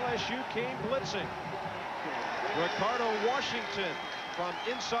as LSU came blitzing. Ricardo Washington from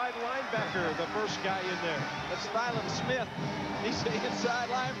inside linebacker, the first guy in there. That's Stylen Smith. He's the inside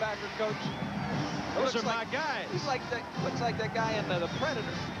linebacker, coach. Those are my guys. He's like looks like that guy in the Predator.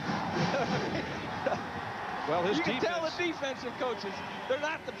 Well, his you can defense, tell the defensive coaches, they're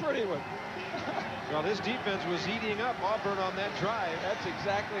not the pretty ones. Well, his defense was eating up Auburn on that drive. That's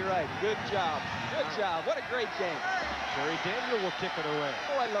exactly right. Good job. Good job. What a great game. Jerry Daniel will kick it away.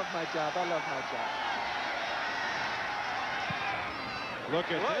 Oh, I love my job. I love my job.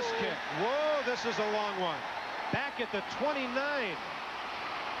 Look at this kick. Whoa, this is a long one. Back at the 29.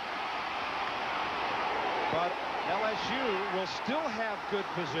 But LSU will still have good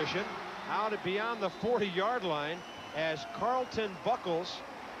position out at beyond the 40-yard line as Carlton Buckles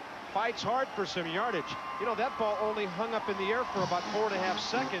fights hard for some yardage. You know, that ball only hung up in the air for about 4.5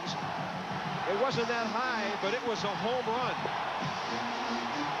 seconds. It wasn't that high, but it was a home run.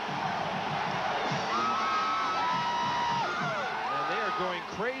 And they are going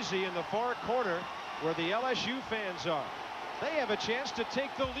crazy in the far corner where the LSU fans are. They have a chance to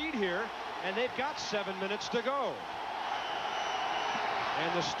take the lead here, and they've got 7 minutes to go.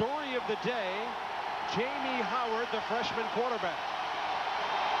 And the story of the day, Jamie Howard, the freshman quarterback.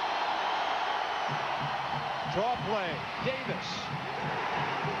 Draw play, Davis.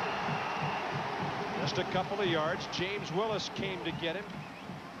 Just a couple of yards. James Willis came to get him.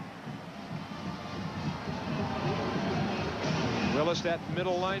 Willis, that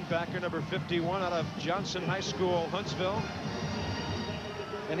middle linebacker, number 51 out of Johnson High School, Huntsville.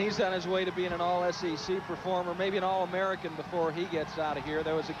 And he's on his way to being an all-SEC performer, maybe an all-American before he gets out of here.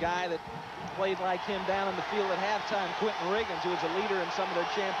 There was a guy that played like him down in the field at halftime, Quentin Riggins, who was a leader in some of their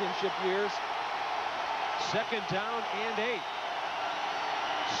championship years. 2nd down and 8.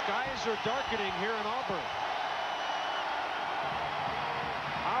 Skies are darkening here in Auburn.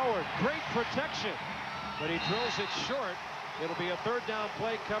 Howard, great protection, but he drills it short. It'll be a 3rd down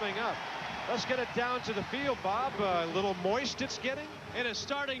play coming up. Let's get it down to the field, Bob. A little moist it's getting. It is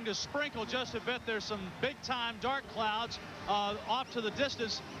starting to sprinkle just a bit. There's some big-time dark clouds off to the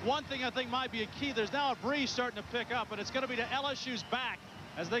distance. One thing I think might be a key, there's now a breeze starting to pick up, and it's going to be to LSU's back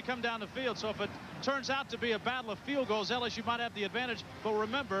as they come down the field. So if it turns out to be a battle of field goals, LSU might have the advantage. But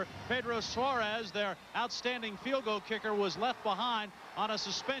remember, Pedro Suarez, their outstanding field goal kicker, was left behind on a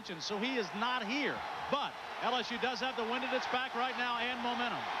suspension, so he is not here. But LSU does have the wind at its back right now and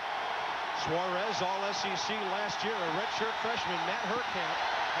momentum. Suarez, all SEC last year, a redshirt freshman. Matt Herkamp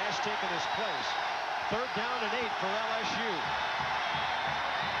has taken his place. 3rd down and 8 for LSU.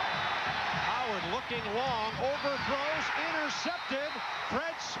 Howard looking long, overthrows, intercepted.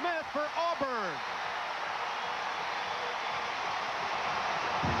 Fred Smith for Auburn.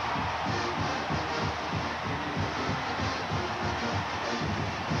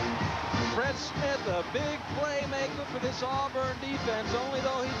 Fred Smith, a big playmaker for this Auburn defense. Only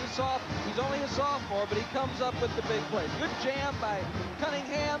though he's only a sophomore, but he comes up with the big plays. Good jam by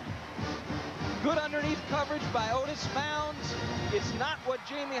Cunningham. Good underneath coverage by Otis Mounds. It's not what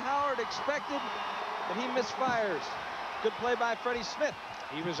Jamie Howard expected, but he misfires. Good play by Freddie Smith.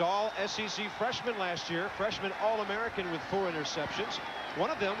 He was all SEC freshman last year, freshman All-American with 4 interceptions. One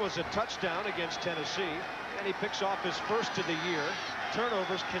of them was a touchdown against Tennessee, and he picks off his first of the year.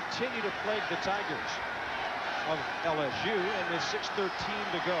 Turnovers continue to plague the Tigers of LSU, and with 6:13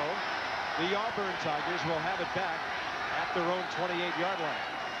 to go, the Auburn Tigers will have it back at their own 28-yard line.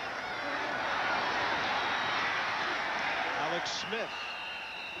 Alex Smith,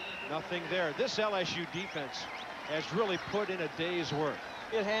 nothing there. This LSU defense has really put in a day's work.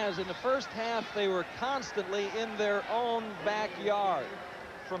 It has. In the first half, they were constantly in their own backyard.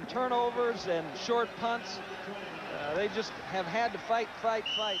 From turnovers and short punts, they just have had to fight,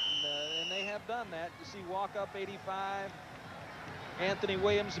 and they have done that. You see walk up 85. Anthony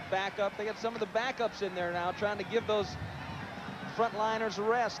Williams back up. They got some of the backups in there now trying to give those frontliners a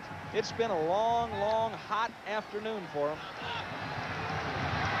rest. It's been a long, hot afternoon for them.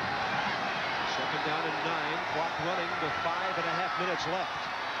 2nd down and 9. Clock running with 5.5 minutes left.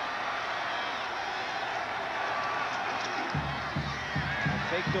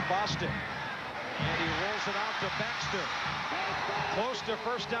 Fake to Boston. And he rolls it out to Baxter. Close to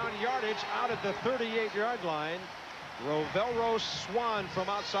 1st down yardage out at the 38-yard line. Rovelro Swan from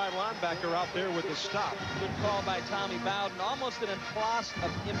outside linebacker out there with the stop. Good call by Tommy Bowden. Almost an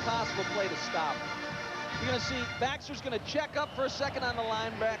impossible play to stop. You're going to see Baxter's going to check up for a second on the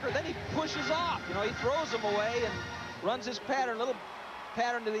linebacker. Then he pushes off. You know, he throws him away and runs his pattern, little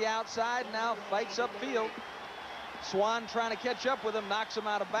pattern to the outside. Now fights upfield. Swan trying to catch up with him, knocks him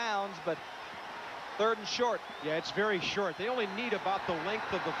out of bounds, but 3rd and short. Yeah, it's very short. They only need about the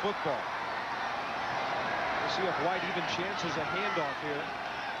length of the football. We'll see if White even chances a handoff here.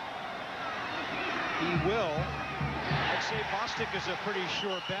 He will. I'd say Bostic is a pretty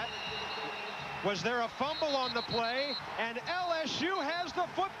sure bet. Was there a fumble on the play? And LSU has the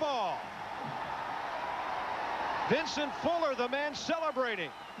football. Vincent Fuller, the man celebrating.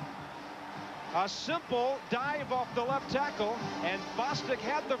 A simple dive off the left tackle, and Bostic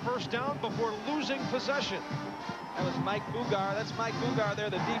had the first down before losing possession. That was Mike Bugar. That's Mike Bugar there,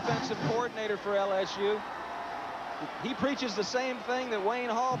 the defensive coordinator for LSU. He preaches the same thing that Wayne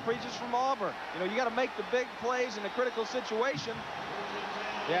Hall preaches from Auburn. You know, you got to make the big plays in a critical situation.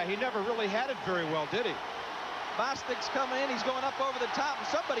 Yeah, he never really had it very well, did he? Bostic's coming in. He's going up over the top, and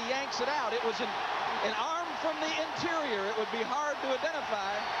somebody yanks it out. It was an arm from the interior. It would be hard to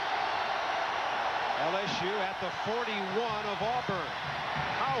identify. LSU at the 41 of Auburn.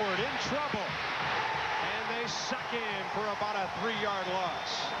 Howard in trouble. And they suck in for about a 3-yard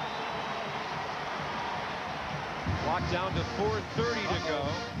loss. Clock down to 4:30 to go.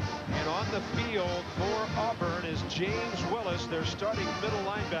 And on the field for Auburn is James Willis, their starting middle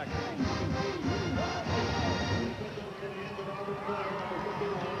linebacker.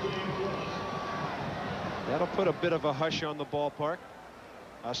 That'll put a bit of a hush on the ballpark.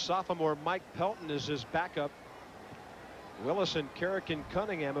 Sophomore Mike Pelton is his backup. Willis and Carrick and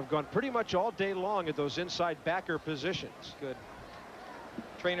Cunningham have gone pretty much all day long at those inside backer positions. Good.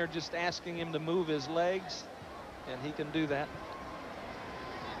 Trainer just asking him to move his legs, and he can do that.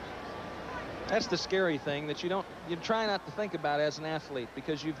 That's the scary thing that you try not to think about as an athlete,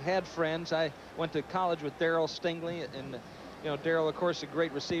 because you've had friends. I went to college with Darryl Stingley, and you know, Darryl, of course, a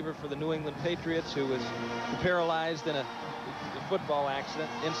great receiver for the New England Patriots, who was paralyzed in a football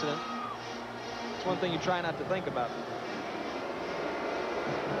incident. It's one thing you try not to think about.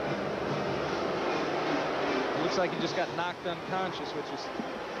 It looks like he just got knocked unconscious, which is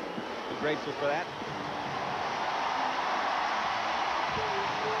grateful for that.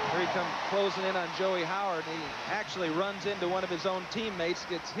 Here he comes closing in on Joey Howard. He actually runs into one of his own teammates,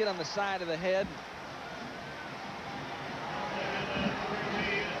 gets hit on the side of the head.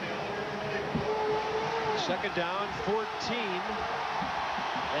 Second down, 14.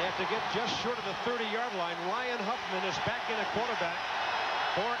 They have to get just short of the 30-yard line. Ryan Huffman is back in a quarterback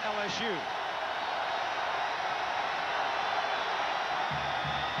for LSU.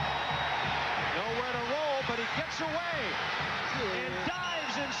 Nowhere to roll, but he gets away and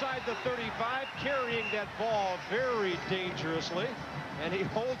dives inside the 35, carrying that ball very dangerously. And he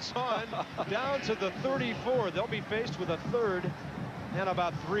holds on down to the 34. They'll be faced with a 3rd and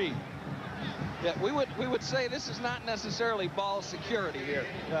about 3. Yeah, we would say this is not necessarily ball security here.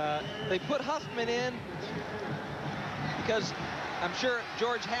 They put Huffman in because I'm sure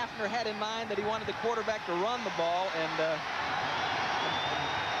George Hafner had in mind that he wanted the quarterback to run the ball, and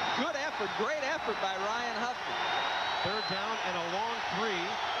good effort, great effort by Ryan Huffman. 3rd down and a long 3.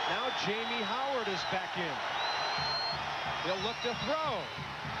 Now Jamie Howard is back in. He'll look to throw.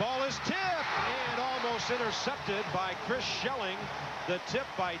 Ball is tipped and almost intercepted by Chris Schelling. The tip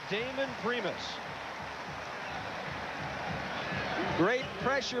by Damon Primus. Great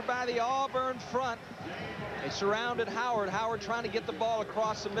pressure by the Auburn front. They surrounded Howard. Howard trying to get the ball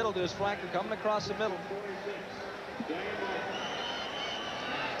across the middle to his flanker, coming across the middle.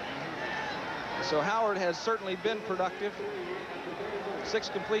 So Howard has certainly been productive. 6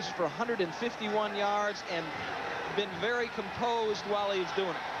 completions for 151 yards and been very composed while he was doing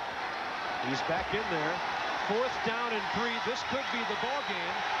it. He's back in there. 4th down and 3. This could be the ball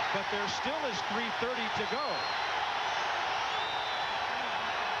game, but there still is 3:30 to go.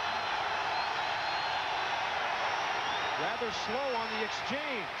 Rather slow on the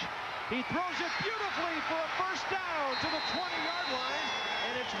exchange. He throws it beautifully for a first down to the 20-yard line,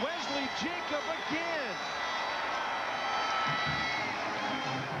 and it's Wesley Jacob again.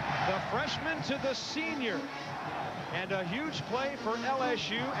 The freshman to the senior. And a huge play for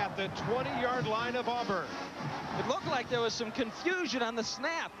LSU at the 20-yard line of Auburn. It looked like there was some confusion on the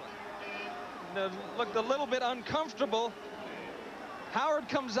snap. It looked a little bit uncomfortable. Howard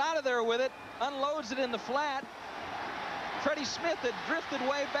comes out of there with it, unloads it in the flat. Freddie Smith had drifted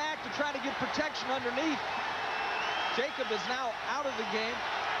way back to try to get protection underneath. Jacob is now out of the game.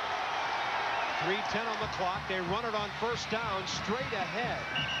 3:10 on the clock. They run it on first down straight ahead.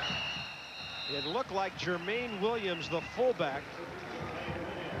 It looked like Jermaine Williams, the fullback.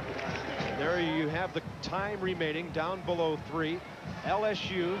 There you have the time remaining, down below 3.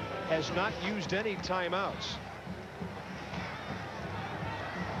 LSU has not used any timeouts.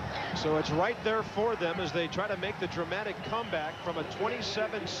 So it's right there for them as they try to make the dramatic comeback from a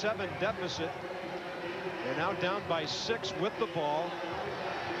 27-7 deficit. They're now down by 6 with the ball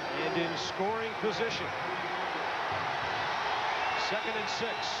and in scoring position. 2nd and 6.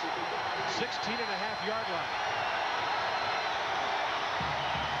 16.5-yard line.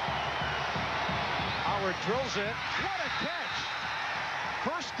 Howard drills it. What a catch!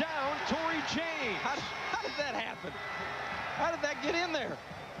 First down, Torrey James. How did that happen? How did that get in there?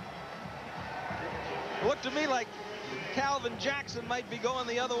 It looked to me like Calvin Jackson might be going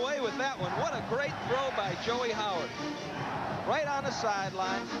the other way with that one. What a great throw by Joey Howard. Right on the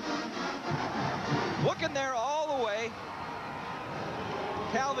sideline. Looking there all the way.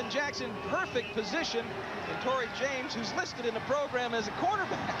 Calvin Jackson, perfect position. And Torrey James, who's listed in the program as a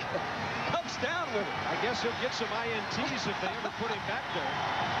quarterback, comes down with it. I guess he'll get some INTs if they ever put him back there.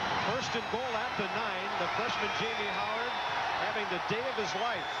 First and goal at the 9. The freshman Jamie Howard having the day of his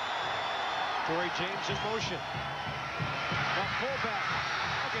life. Torrey James in motion. The fullback.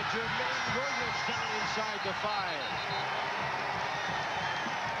 Look at Jermaine Williams down inside the 5.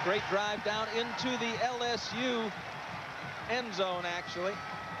 Great drive down into the LSU end zone, actually.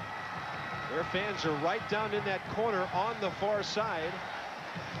 Their fans are right down in that corner on the far side.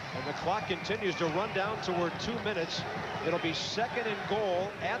 And the clock continues to run down toward 2 minutes. It'll be second and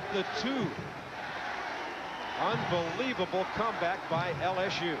goal at the 2. Unbelievable comeback by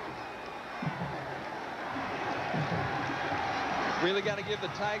LSU. Really got to give the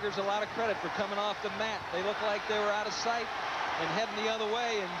Tigers a lot of credit for coming off the mat. They looked like they were out of sight and heading the other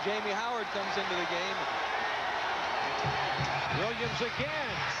way, and Jamie Howard comes into the game. Williams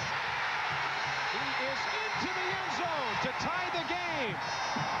again. He is into the end zone to tie the game.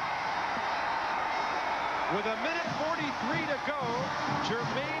 With 1:43 to go,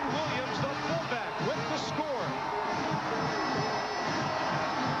 Jermaine Williams, the fullback, with the score.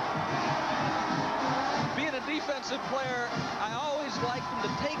 Being a defensive player, I always like them to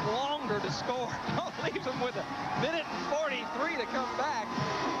take longer to score. Don't leave them with 1:43 to come back.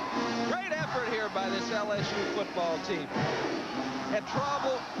 Great effort here by this LSU football team. Had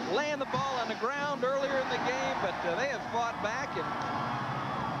trouble laying the ball on the ground earlier in the game, but they have fought back and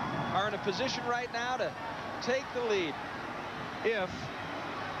are in a position right now to take the lead. If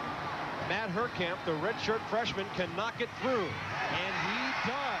Matt Herkamp, the redshirt freshman, can knock it through, and he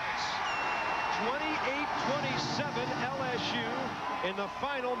does. 28-27 LSU in the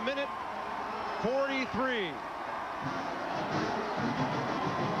final 1:43.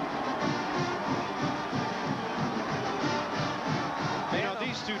 You know,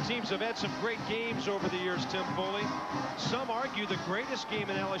 these two teams have had some great games over the years, Tim Foley. Some argue the greatest game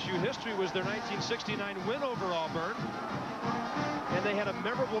in LSU history was their 1969 win over Auburn. And they had a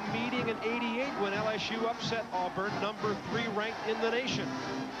memorable meeting in '88 when LSU upset Auburn, number 3 ranked in the nation.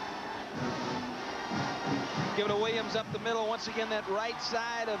 Give it to Williams up the middle. Once again, that right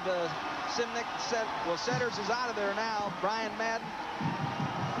side of Simnick. Well, Setters is out of there now. Brian Madden.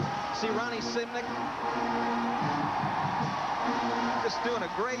 See Ronnie Simnick just doing a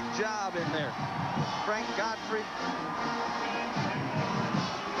great job in there. Frank Godfrey.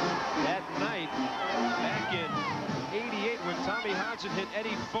 That night, back in '88, when Tommy Hodson hit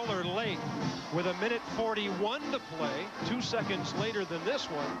Eddie Fuller late with 1:41 to play, 2 seconds later than this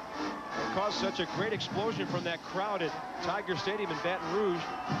one, it caused such a great explosion from that crowd at Tiger Stadium in Baton Rouge.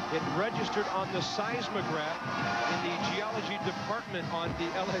 It registered on the seismograph in the geology department on the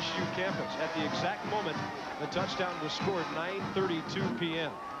LSU campus. At the exact moment the touchdown was scored, 9:32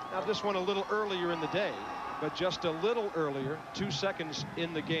 p.m. Now this one a little earlier in the day, but just a little earlier, 2 seconds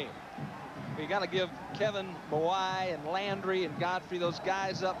in the game. You got to give Kevin Mawai and Landry and Godfrey, those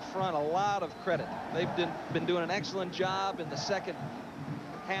guys up front, a lot of credit. They've been doing an excellent job in the second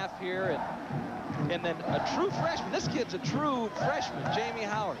half here. And then a true freshman. This kid's a true freshman, Jamie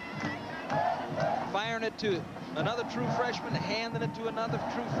Howard. Firing it to another true freshman, handing it to another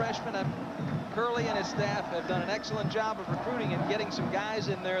true freshman. Curley and his staff have done an excellent job of recruiting and getting some guys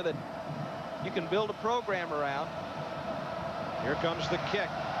in there that you can build a program around. Here comes the kick.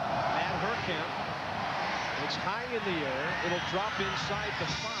 Matt Herkamp. It's high in the air. It'll drop inside the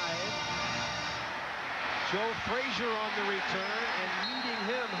 5. Joe Frazier on the return, and meeting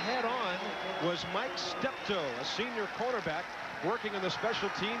him head on was Mike Steptoe, a senior cornerback working on the special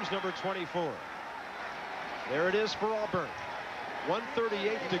teams, number 24. There it is for Auburn.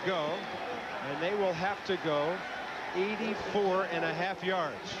 1:38 to go, and they will have to go 84.5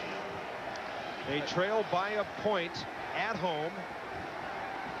 yards. They trail by a point at home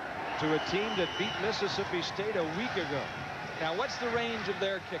to a team that beat Mississippi State a week ago. Now, what's the range of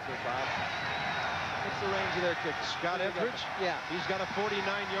their kicker, Bob? What's the range of their kicker? Scott Edwards? Yeah. He's got a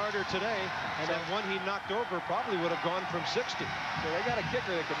 49-yarder today, and that one he knocked over probably would have gone from 60. So they got a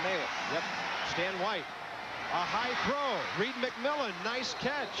kicker that can nail it. Yep. Stan White. A high throw. Reed McMillan, nice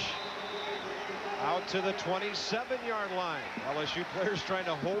catch. Out to the 27-yard line. LSU players trying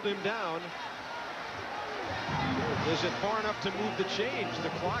to hold him down. Is it far enough to move the change? The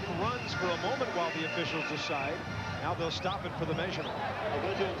clock runs for a moment while the officials decide. Now they'll stop it for the measurement.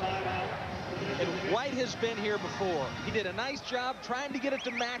 And White has been here before. He did a nice job trying to get it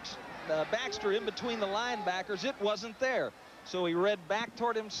to Baxter in between the linebackers. It wasn't there. So he read back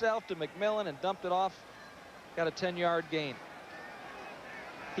toward himself to McMillan and dumped it off. Got a 10-yard gain.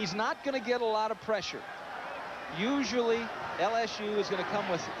 He's not going to get a lot of pressure. Usually LSU is going to come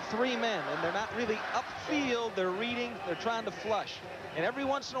with 3 men, and they're not really upfield. They're reading. They're trying to flush. And every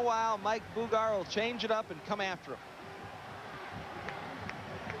once in a while, Mike Bugar will change it up and come after him.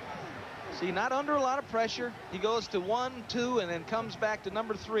 See, not under a lot of pressure. He goes to 1, 2, and then comes back to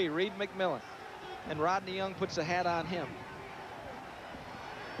number 3, Reed McMillan. And Rodney Young puts a hat on him.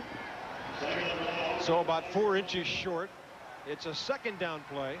 So about 4 inches short. It's a second down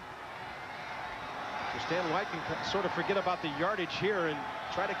play. So Stan White can sort of forget about the yardage here and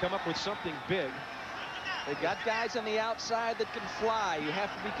try to come up with something big. They've got guys on the outside that can fly. You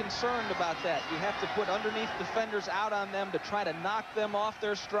have to be concerned about that. You have to put underneath defenders out on them to try to knock them off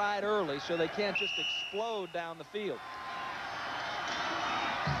their stride early so they can't just explode down the field.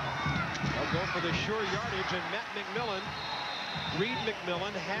 They'll go for the sure yardage, and Matt McMillan, Reed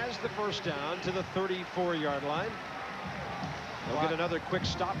McMillan, has the first down to the 34-yard line. They'll get another quick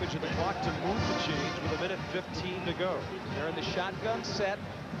stoppage of the clock to move the change with 1:15 to go. They're in the shotgun set.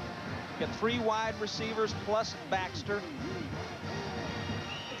 Got 3 wide receivers plus Baxter.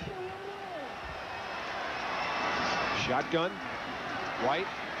 Shotgun. White,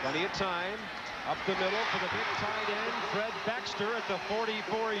 plenty of time. Up the middle for the big tight end, Fred Baxter, at the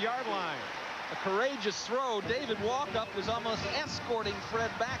 44-yard line. A courageous throw. David Walkup was almost escorting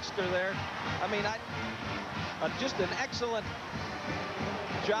Fred Baxter there. I mean, just an excellent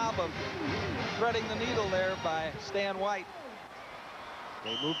job of threading the needle there by Stan White.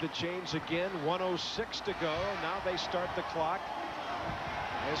 They move the chains again. 1:06 to go. Now they start the clock.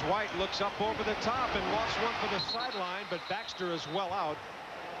 As White looks up over the top and lost one for the sideline, but Baxter is well out.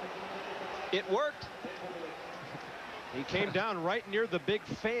 It worked. He came down right near the big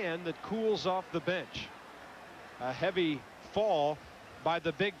fan that cools off the bench. A heavy fall by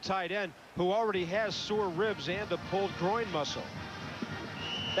the big tight end, who already has sore ribs and a pulled groin muscle.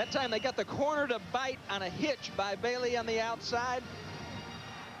 That time they got the corner to bite on a hitch by Bailey on the outside.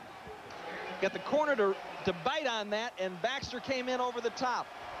 Got the corner to bite on that, and Baxter came in over the top.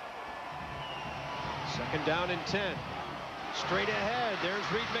 Second down and 10. Straight ahead,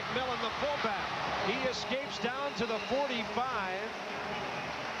 there's Reed McMillan, the fullback. He escapes down to the 45.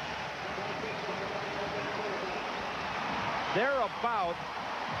 They're about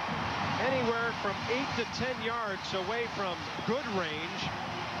anywhere from 8 to 10 yards away from good range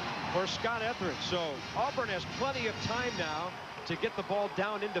for Scott Etheridge. So Auburn has plenty of time now to get the ball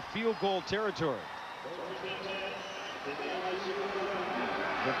down into field goal territory.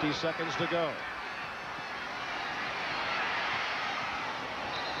 50 seconds to go.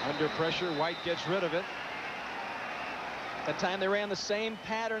 Under pressure, White gets rid of it. That time they ran the same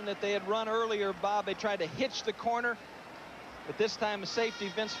pattern that they had run earlier, Bob. They tried to hitch the corner. But this time, a safety,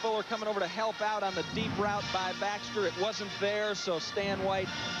 Vince Fuller, coming over to help out on the deep route by Baxter. It wasn't there, so Stan White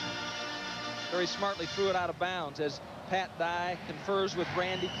very smartly threw it out of bounds as Pat Dye confers with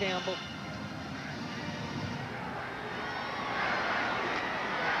Randy Campbell.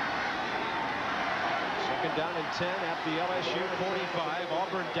 Second down and 10 at the LSU 45.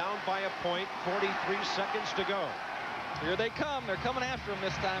 Auburn down by a point. 43 seconds to go. Here they come. They're coming after him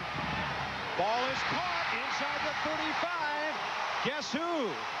this time. Ball is caught inside the 35. Guess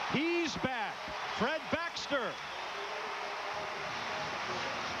who? He's back. Fred Baxter.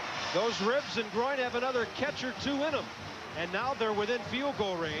 Those ribs and groin have another catch or two in them. And now they're within field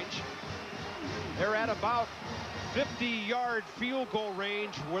goal range. They're at about 50-yard field goal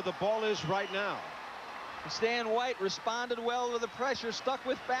range where the ball is right now. Stan White responded well to the pressure, stuck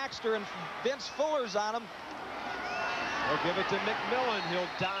with Baxter, and Vince Fuller's on him. They'll give it to McMillan. He'll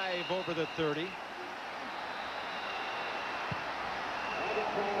dive over the 30.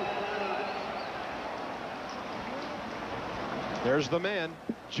 There's the man,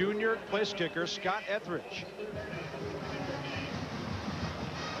 junior place kicker Scott Etheridge.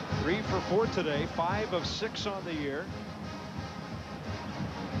 3 for 4 today, 5 of 6 on the year.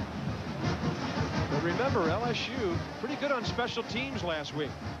 But remember, LSU pretty good on special teams last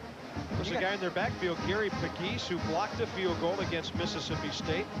week. There's a guy in their backfield, Gary Pegues, who blocked a field goal against Mississippi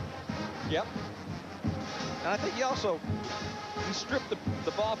State. Yep. And I think he stripped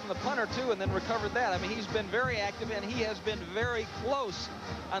the ball from the punter too and then recovered that. I mean, he's been very active, and he has been very close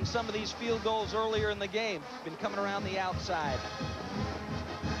on some of these field goals earlier in the game. Been coming around the outside.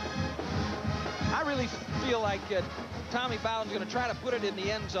 I really feel like Tommy Bowden's going to try to put it in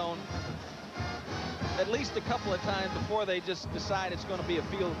the end zone at least a couple of times before they just decide it's going to be a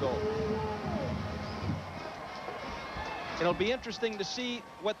field goal. It'll be interesting to see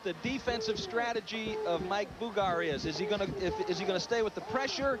what the defensive strategy of Mike Bugar is. Is he going to stay with the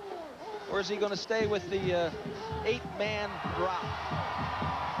pressure, or is he going to stay with the 8-man drop?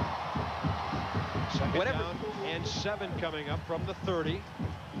 Second down and 7 coming up from the 30.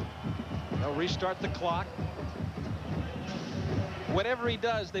 They'll restart the clock. Whatever he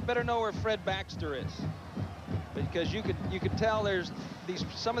does, they better know where Fred Baxter is, because you could tell there's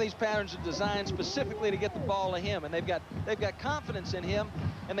some of these patterns are designed specifically to get the ball to him, and they've got confidence in him,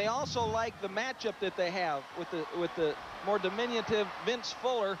 and they also like the matchup that they have with the more diminutive Vince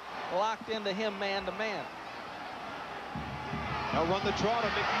Fuller locked into him man to man. They'll run the draw to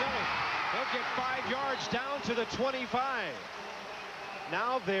McMillan. He'll get 5 yards down to the 25.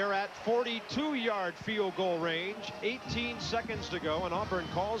 Now they're at 42-yard field goal range. 18 seconds to go, and Auburn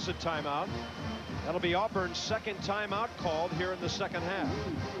calls a timeout. That'll be Auburn's second timeout called here in the second half.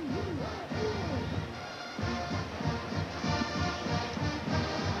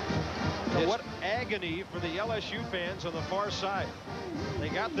 It's what agony for the LSU fans on the far side. They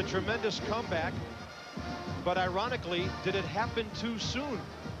got the tremendous comeback, but ironically, did it happen too soon?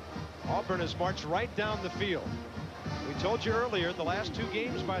 Auburn has marched right down the field. We told you earlier, the last 2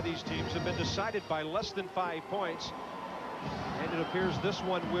 games by these teams have been decided by less than 5 points. And it appears this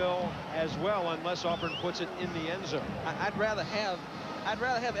one will as well, unless Auburn puts it in the end zone. I'd rather have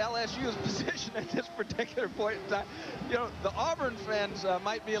LSU's position at this particular point in time. You know, the Auburn fans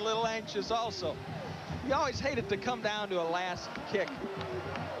might be a little anxious also. You always hate it to come down to a last kick.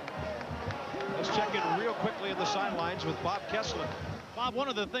 Let's check in real quickly on the sidelines with Bob Kessler. Bob, one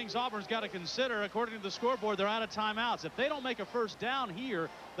of the things Auburn's got to consider, according to the scoreboard, they're out of timeouts. If they don't make a first down here,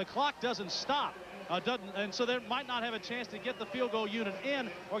 the clock doesn't stop. And so they might not have a chance to get the field goal unit in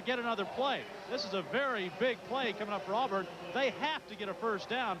or get another play. This is a very big play coming up for Auburn. They have to get a first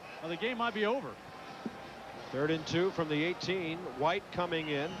down, or the game might be over. 3rd and 2 from the 18. White coming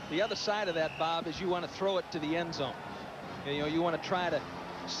in. The other side of that, Bob, is you want to throw it to the end zone. You know, you want to try to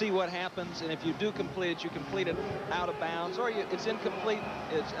see what happens, and if you do complete it, you complete it out of bounds, or it's incomplete.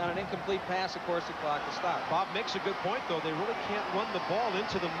 It's on an incomplete pass, of course, the clock will stop. Bob makes a good point, though. They really can't run the ball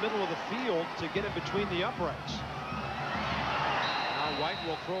into the middle of the field to get it between the uprights. Now White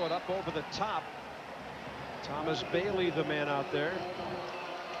will throw it up over the top. Thomas Bailey, the man out there.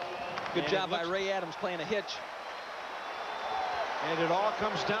 Good job by Ray Adams playing a hitch. And it all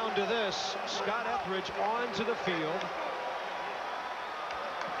comes down to this. Scott Etheridge onto the field.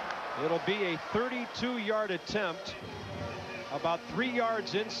 It'll be a 32-yard attempt, about 3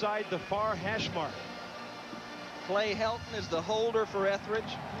 yards inside the far hash mark. Clay Helton is the holder for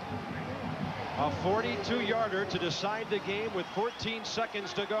Etheridge. A 42-yarder to decide the game with 14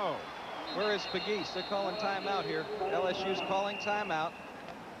 seconds to go. Where is Pegues? They're calling timeout here. LSU's calling timeout.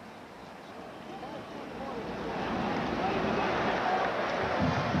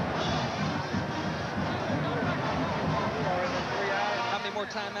 How many more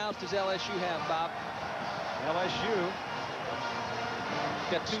timeouts does LSU have, Bob? LSU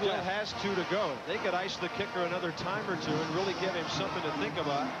got 2 still left. has 2 to go. They could ice the kicker another time or 2 and really give him something to think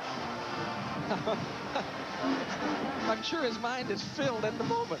about. I'm sure his mind is filled at the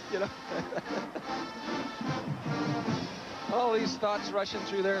moment, you know. All these thoughts rushing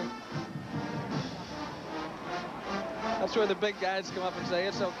through there. That's where the big guys come up and say,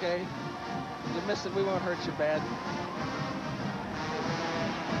 it's okay. You missed it, we won't hurt you bad.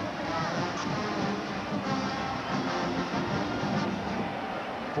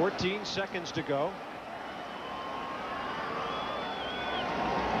 $14 seconds to go.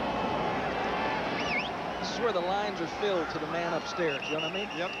 This is where the lines are filled to the man upstairs. You know what I mean?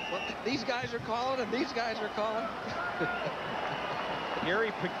 Yep. Well, these guys are calling and these guys are calling.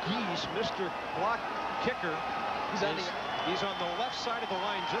 Gary Pegues, Mr. Block Kicker. He's on the left side of the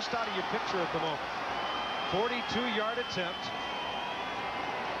line, just out of your picture at the moment. 42-yard attempt.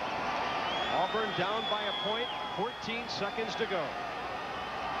 Auburn down by a point, 14 seconds to go.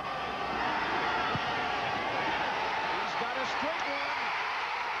 He's got a straight one.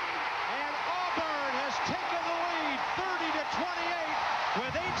 And Auburn has taken the lead 30-28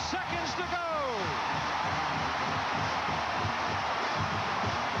 with 8 seconds to go.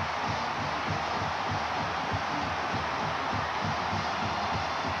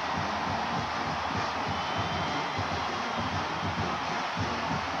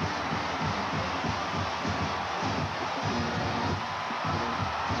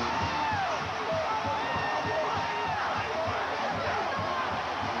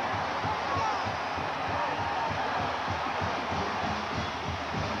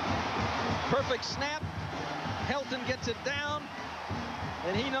 Perfect snap. Helton gets it down,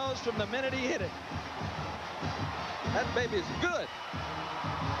 and he knows from the minute he hit it, that baby is good.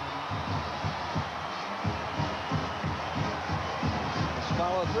 Let's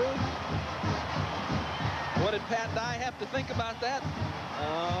follow through. What did Pat Dye have to think about that?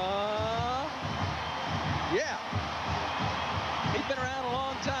 Yeah. He's been around a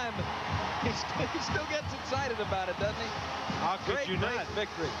long time, but he still gets excited about it, doesn't he? How could you not? Great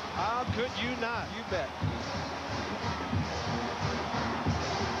victory. How could you not? You bet.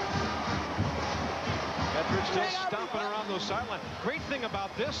 Etheridge still stomping around those sidelines. Great thing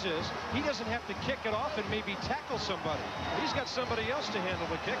about this is he doesn't have to kick it off and maybe tackle somebody. He's got somebody else to handle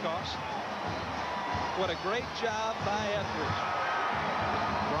the kickoffs. What a great job by Etheridge.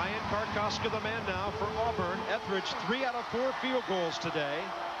 Brian Karkoska, the man now for Auburn. Etheridge 3 out of 4 field goals today.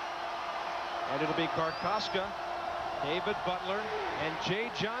 And it'll be Karkoska, David Butler, and Jay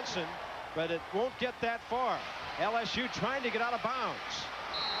Johnson, but it won't get that far. LSU trying to get out of bounds.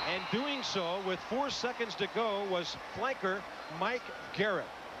 And doing so with 4 seconds to go was flanker Mike Garrett.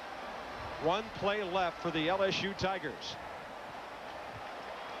 1 play left for the LSU Tigers.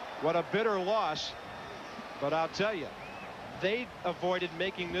 What a bitter loss. But I'll tell you, they avoided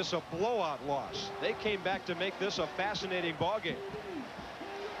making this a blowout loss. They came back to make this a fascinating ball game.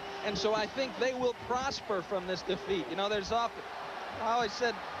 And so I think they will prosper from this defeat. You know, there's often, I always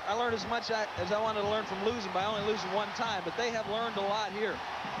said I learned as much as I wanted to learn from losing by only losing 1 time, but they have learned a lot here.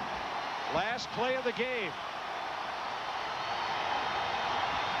 Last play of the game.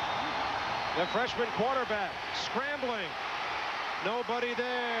 The freshman quarterback scrambling. Nobody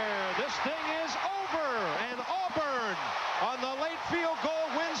there. This thing is over, and Auburn on the late field goal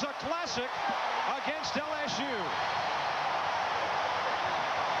wins a classic against LSU.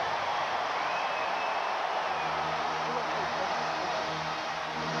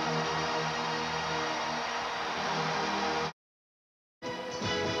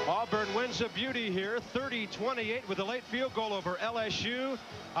 Auburn wins a beauty here, 30-28 with a late field goal over LSU.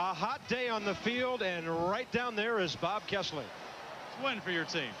 A hot day on the field, and right down there is Bob Kessler. It's a win for your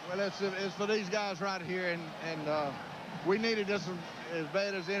team. Well, it's for these guys right here, and we needed this as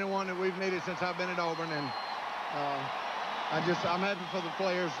bad as anyone that we've needed since I've been at Auburn, and I'm happy for the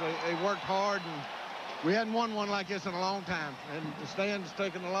players. They worked hard, and we hadn't won one like this in a long time. And Stan's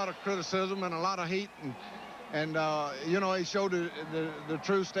taken a lot of criticism and a lot of heat, and you know, he showed the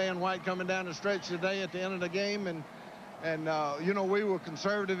true Stan White coming down the stretch today at the end of the game, and you know, we were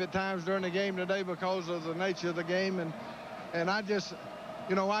conservative at times during the game today because of the nature of the game, and I just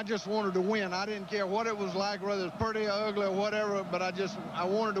wanted to win. I didn't care what it was like, whether it's pretty or ugly or whatever, but I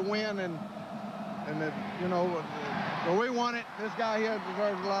wanted to win, and you know, so we won it. This guy here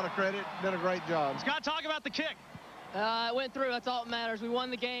deserves a lot of credit. Did a great job. Scott, talk about the kick. It went through. That's all that matters. We won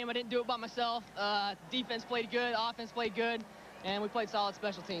the game. I didn't do it by myself. Defense played good. Offense played good. And we played solid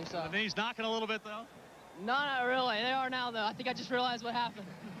special teams. So. The knees knocking a little bit, though? No, not really. They are now, though. I think I just realized what happened.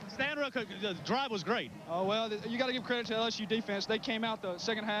 Stan, real quick, the drive was great. Oh, well, you got to give credit to LSU defense. They came out the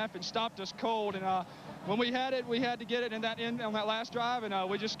second half and stopped us cold. And when we had it, we had to get it in on that last drive, and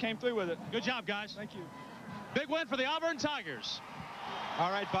we just came through with it. Good job, guys. Thank you. Big win for the Auburn Tigers. All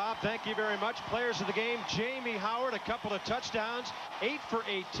right, Bob, thank you very much. Players of the game, Jamie Howard, a couple of touchdowns, 8 for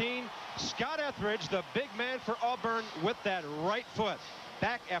 18. Scott Etheridge, the big man for Auburn, with that right foot.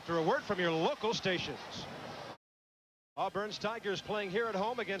 Back after a word from your local stations. Auburn's Tigers playing here at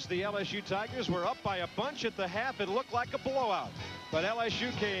home against the LSU Tigers. We're up by a bunch at the half. It looked like a blowout, but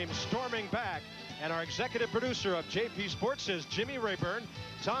LSU came storming back. And our executive producer of JP Sports is Jimmy Rayburn.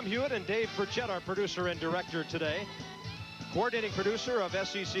 Tom Hewitt and Dave Burchett, our producer and director today. Coordinating producer of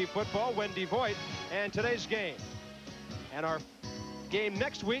SEC football, Wendy Voigt, and today's game. And our game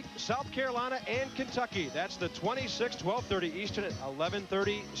next week, South Carolina and Kentucky. That's the 26th, 12:30 Eastern at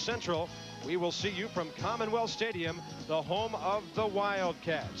 11:30 Central. We will see you from Commonwealth Stadium, the home of the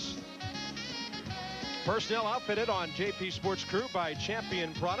Wildcats. Personnel outfitted on JP Sports Crew by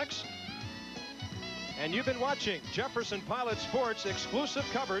Champion Products. And you've been watching Jefferson Pilot Sports exclusive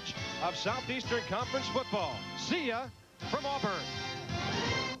coverage of Southeastern Conference football. See ya from Auburn.